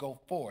message to go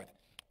forth.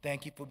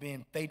 Thank you for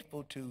being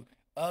faithful to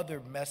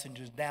other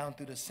messengers down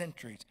through the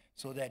centuries,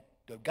 so that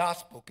the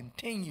gospel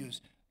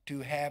continues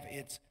to have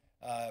its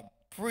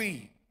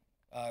free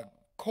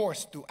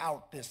course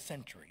throughout this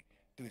century,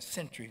 through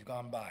centuries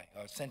gone by,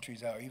 or centuries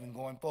that are even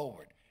going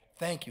forward.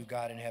 Thank you,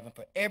 God in heaven,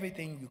 for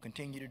everything you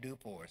continue to do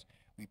for us.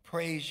 We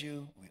praise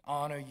you, we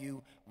honor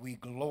you, we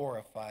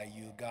glorify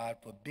you, God,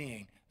 for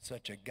being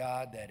such a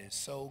God that is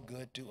so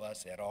good to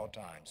us at all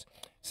times.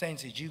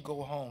 Saints, as you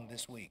go home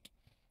this week,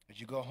 as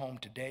you go home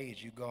today,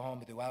 as you go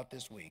home throughout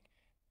this week,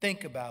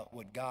 think about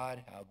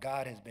how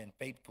God has been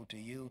faithful to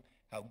you,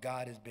 how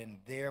God has been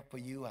there for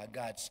you, how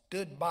God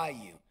stood by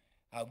you,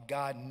 how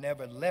God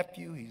never left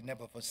you, he's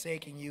never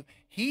forsaken you.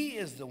 He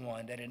is the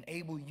one that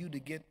enabled you to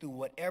get through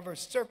whatever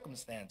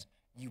circumstance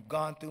you've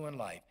gone through in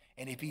life.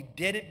 And if he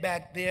did it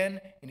back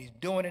then and he's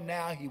doing it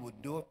now, he will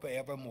do it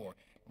forevermore.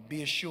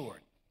 Be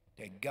assured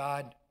that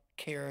God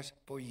cares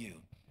for you.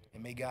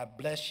 And may God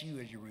bless you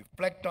as you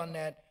reflect on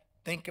that,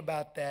 think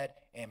about that,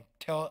 and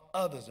tell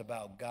others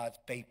about God's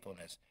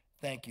faithfulness.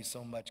 Thank you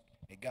so much.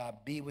 May God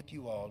be with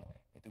you all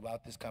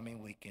throughout this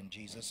coming week. In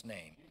Jesus'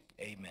 name,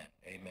 amen.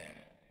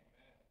 Amen.